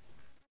 fuck.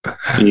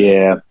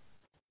 Yeah.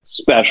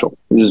 Special.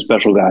 He's a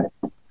special guy.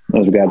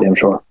 That's for goddamn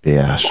sure.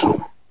 Yes.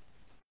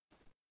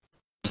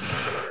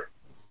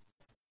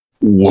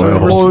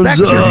 Well, respect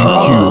your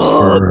thank you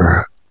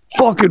for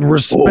fucking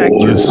respect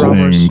your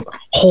drummers. listening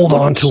Hold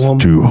on to them.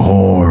 to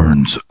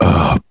Horns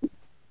Up.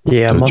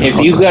 Yeah, If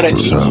you got a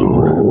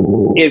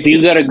So, if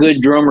you got a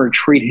good drummer,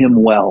 treat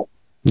him well.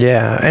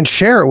 yeah, and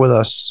share it with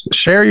us.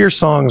 Share your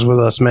songs with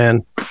us,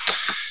 man.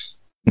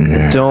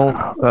 yeah. Don't.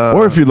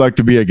 Or if you'd like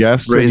to be a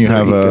guest and raise you their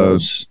have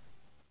egos.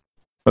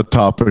 a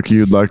topic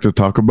you'd like to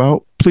talk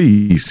about,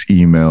 please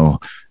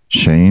email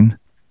Shane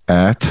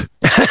at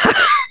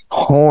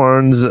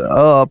Horns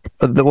up.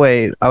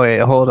 Wait,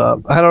 hold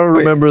up. I don't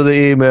remember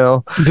the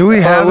email. Do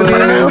we have an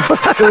email?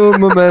 Un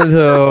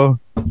momento.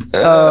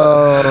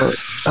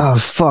 Oh,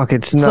 fuck.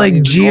 It's It's not like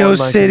even on my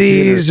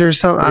GeoCities or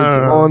something. I computer. It's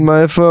don't know. on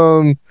my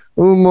phone.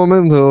 Un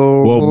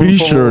momento. well, be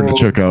sure to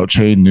check out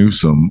Shane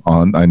Newsom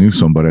on I Knew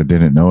Some, but I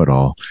Didn't Know It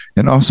All.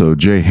 And also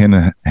Jay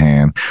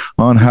Hinahan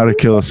on How to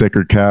Kill a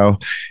Sacred Cow.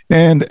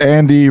 And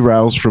Andy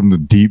Rouse from the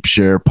Deep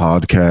Share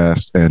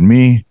podcast. And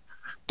me,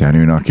 Danny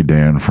Unaki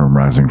Dan from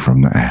Rising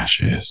from the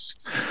Ashes.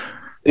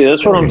 Yeah,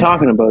 that's what I'm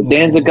talking about.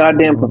 Dan's a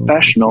goddamn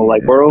professional.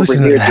 Like we're over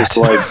Listen to here that. just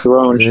like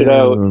throwing shit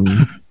out.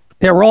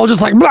 Yeah, we're all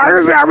just like, blah,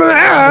 blah,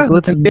 blah.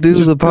 Let's do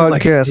the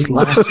podcast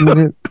last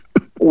minute.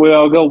 We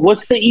all go,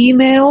 what's the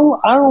email?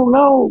 I don't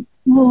know.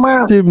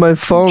 Dude, my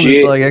phone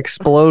Jay- is like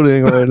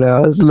exploding right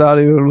now. It's not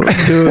even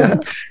doing.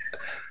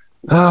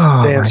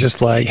 Oh, Dan's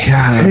just like,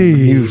 God, hey,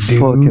 you dude.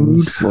 fucking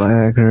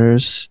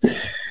slackers.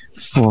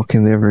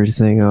 Fucking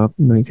everything up.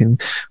 Making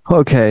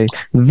okay.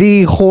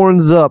 The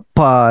horns up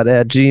pod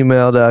at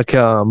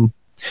gmail.com.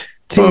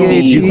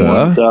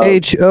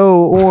 THEHO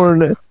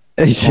orn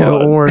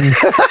HO orn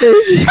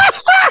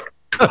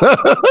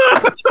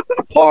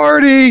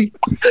party.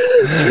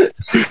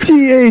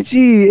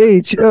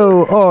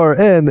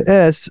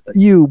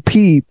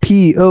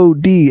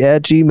 THEHORNSUPPOD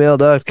at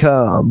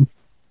gmail.com.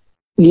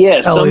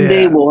 Yeah, Hell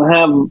someday yeah. we'll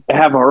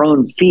have our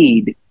own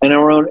feed and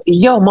our own.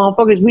 Yo,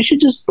 motherfuckers, we should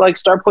just like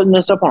start putting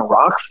this up on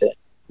Rockfit.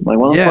 Like,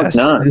 well, Yes. fuck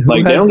not. Who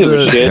Like, they has don't give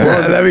the- a shit.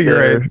 Yeah, that'd be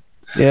great.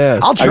 Yeah.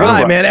 I'll I try,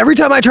 gotta- man. Every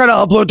time I try to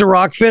upload to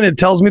Rockfin, it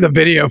tells me the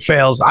video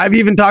fails. I've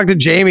even talked to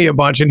Jamie a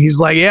bunch, and he's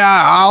like,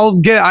 "Yeah, I'll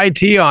get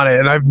IT on it,"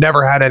 and I've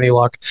never had any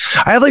luck.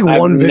 I had like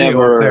I've one video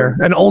never- up there,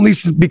 and only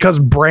because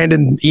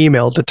Brandon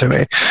emailed it to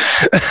me.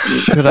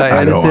 Should I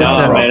edit don't this know.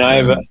 No, out?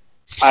 man,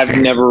 I've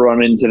never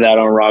run into that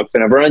on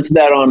Rockfin. I've run into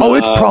that on. Oh,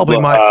 it's probably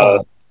my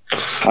fault.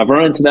 I've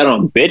run into that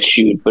on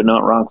BitChute, but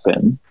not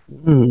Rockfin.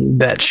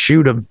 That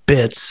shoot of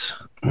bits.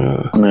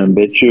 Man,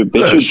 BitChute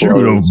Shoot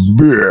blows. a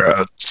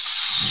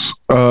bits.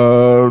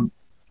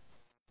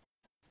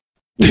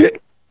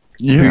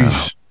 Yeah.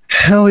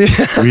 Hell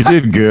yeah! We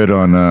did good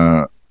on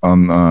the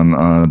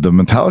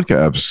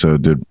Metallica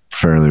episode. Did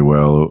fairly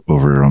well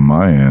over on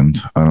my end.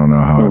 I don't know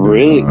how it did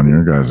Really? on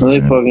your guys' They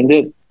end. fucking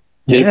did.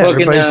 They Yeah, fucking,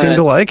 everybody seemed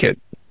to like it.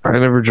 I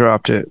never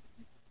dropped it.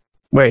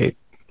 Wait,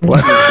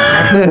 what?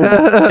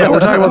 Yeah, we're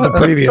talking about the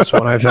previous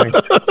one. I think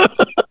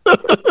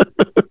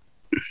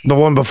the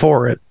one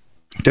before it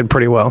did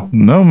pretty well.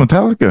 No,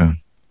 Metallica.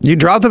 You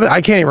dropped them.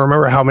 I can't even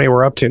remember how many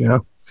we're up to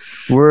now.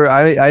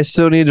 I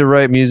still need to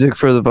write music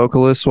for the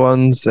vocalist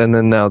ones, and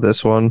then now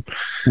this one.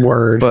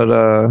 Word. But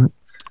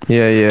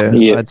yeah.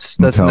 Yeah. That's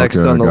Metallica next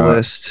on the got-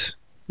 list.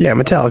 Yeah,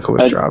 Metallica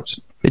was I- dropped.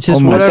 It's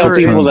just Almost whatever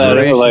people that are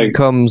inspiration like-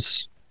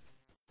 comes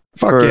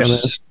Fuck yeah, man.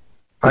 first.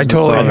 I Is the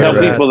totally song. I hear tell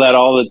that. people that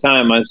all the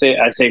time. I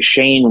say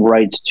Shane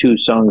writes 2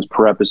 songs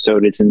per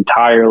episode. It's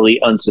entirely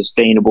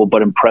unsustainable,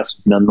 but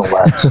impressive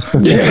nonetheless.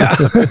 Yeah.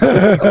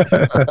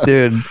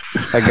 Dude,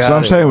 I got So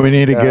I'm it. saying we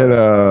need to Yeah. get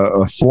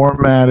a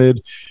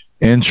formatted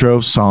intro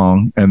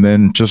song and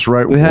then just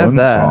write We have one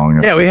that. song.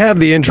 Yeah, we have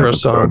the intro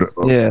song.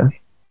 Yeah.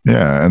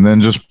 Yeah, and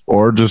then just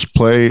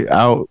play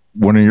out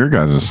one of your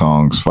guys'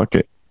 songs. Fuck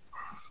it.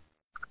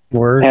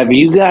 Word. Have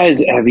you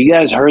guys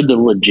heard the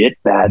Legit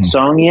Bad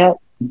song yet?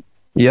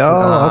 Yeah,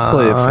 I'll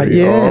play it for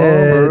you. Yeah.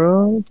 Oh,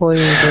 bro.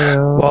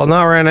 Well,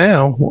 not right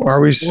now. Are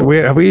we?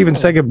 Have we even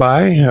said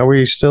goodbye? Are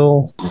we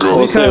still?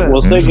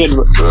 We'll say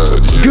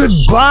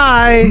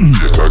goodbye.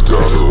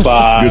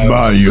 Bye.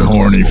 Goodbye, you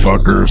horny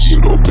fuckers.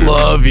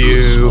 Love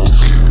you.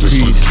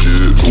 Peace.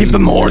 Keep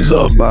them horns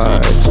up.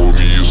 Bye.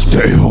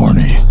 Stay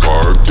horny.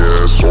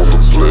 Podcast on the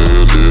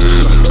planet.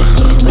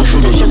 What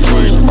should I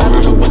complain? I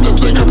don't know what to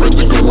think.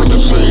 Everything going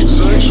insane.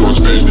 So I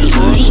spit these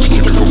verses to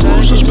keep it from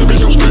verses. Maybe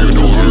you'll stay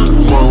no hurt.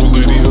 My old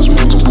lady has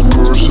multiple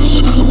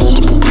purses,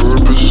 multiple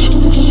purpose.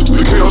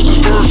 The chaos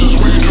disperses,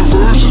 we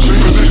traverses,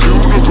 infinite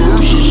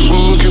universes.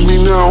 Look at me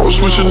now, I'm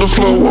switching the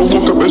flow. I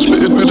woke up and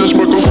spit into this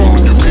microphone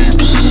and you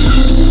peeps.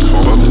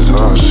 About this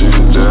hot shit,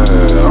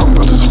 I'm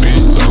about to speak.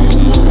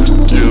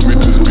 Yeah, make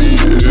this beat,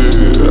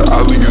 yeah.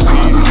 I think it's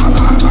heat.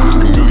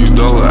 $1 million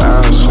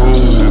asshole.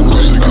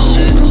 Sick of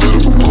seat. Let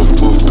him puff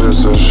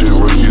pass that shit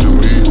right here to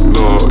me.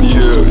 Nah,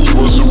 yeah, you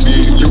want some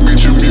beat? You get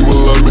your meat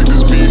while I make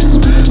this beat.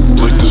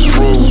 Like this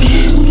roach.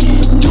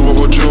 You have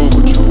a joke.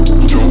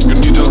 You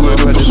need to let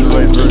it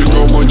smoke. Your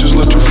girl might just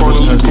let you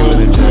finally go.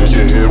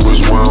 Your hair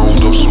is wound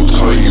up so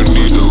tight, you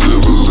need to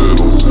live a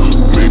little.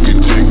 Maybe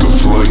take a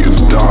flight and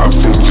die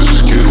from your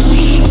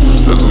skittles.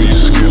 At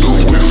least get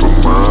away from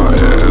my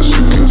ass.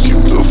 You can get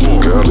the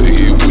fuck out of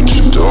here with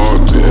your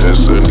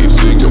darkness.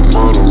 Anything in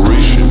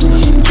moderation.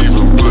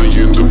 Even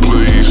playing the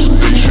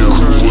PlayStation.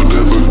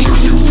 Whatever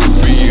keeps you from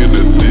being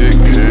a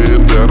dickhead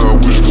that I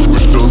wish was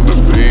squished on the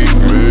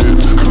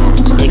pavement.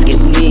 Look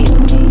at me,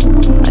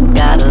 I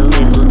got a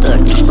little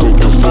dirty.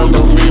 Looking for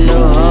the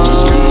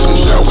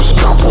now it's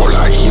time for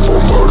that evil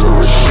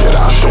murderous shit.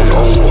 I don't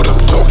know what I'm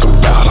talking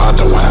about. I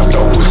don't have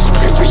no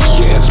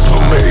experience.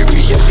 But maybe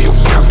if you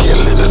can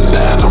kill it an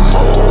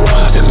animal.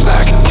 In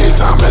that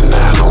case I'm an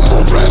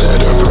animal.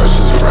 Predator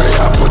versus prey.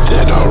 I put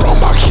dinner on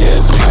my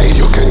kids' plate.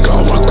 You can go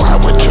and cry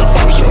with your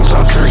arms around the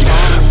tree.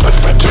 But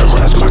better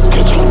as my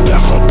kids will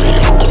never be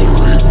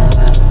hungry.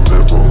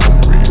 Never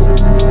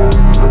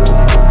hungry.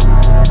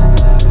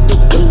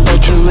 Bet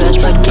your ass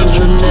my kids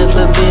will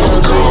never be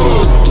hungry.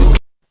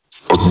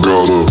 I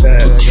gotta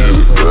get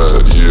it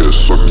bad, yeah.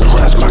 Suck your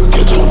ass, my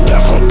kids will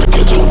never be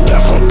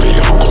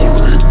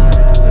hungry.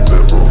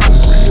 Never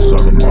hungry.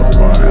 Suck my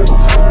butt.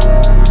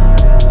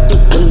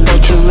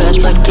 Bet your ass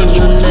my kids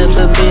will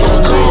never be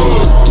hungry.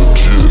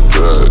 Legit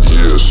bad,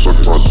 yeah. Suck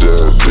my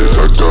dad dick.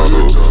 I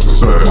gotta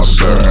fast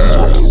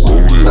sack.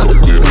 Roll it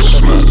up in a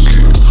slick.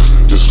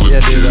 It's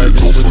legit,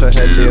 don't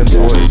forget.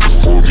 One of the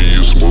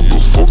funniest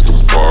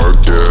motherfucking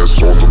podcasts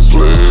on the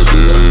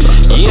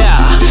planet. Yeah,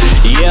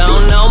 you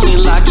don't know me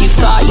like you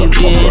thought you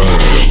did.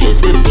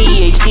 It's the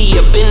PhD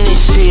up in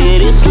this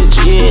shit, it's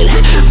legit.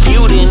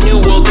 Viewed in New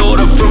World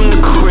Order from the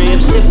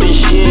crib, sipping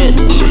shit.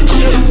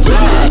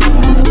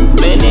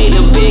 Man, they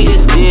the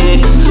biggest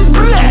dicks.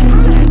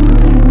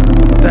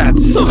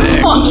 That's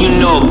sick. Fuck you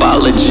know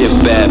about legit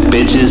bad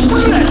bitches.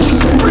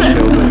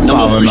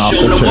 Falling off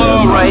Show the the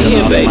world trail, right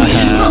here, knocking off baby. my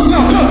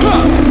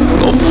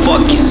Go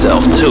fuck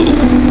yourself too.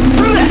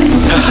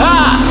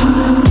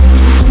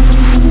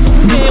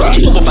 Man, what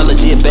you know about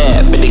legit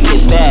bad? Better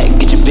get back,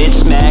 get your bitch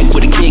smacked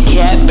with a Kit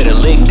Kat. Better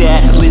lick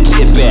that,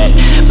 legit bad.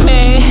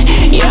 Man,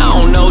 yeah, I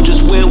don't know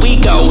just where we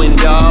going,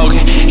 dog.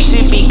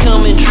 Shit be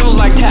coming true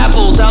like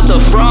tadpoles out the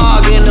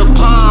frog in the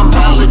pond.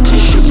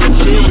 Politicians and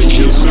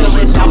billions,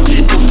 selling out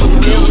people for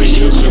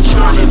millions and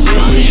turning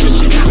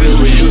billions and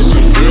trillions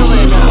and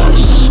billing us.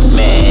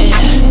 Man,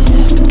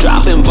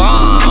 dropping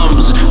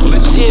bombs,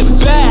 legit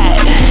bad.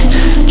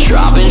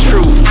 Dropping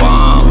truth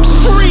bombs.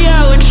 Free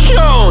Alex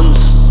Jones.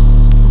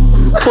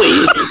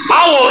 Please.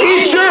 I will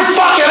eat your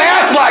fucking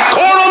ass like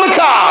corn on the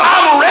cob.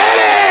 I'm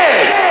ready.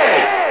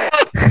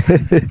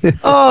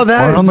 Oh,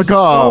 that Corn on the is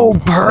cob. so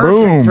perfect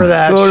Boom. for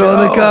that Corn show.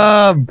 on the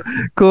cob.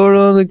 Corn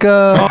on the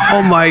cob.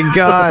 Oh my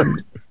god!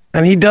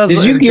 And he does.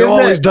 Did you Joe give that-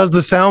 always does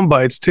the sound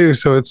bites too,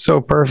 so it's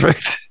so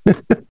perfect.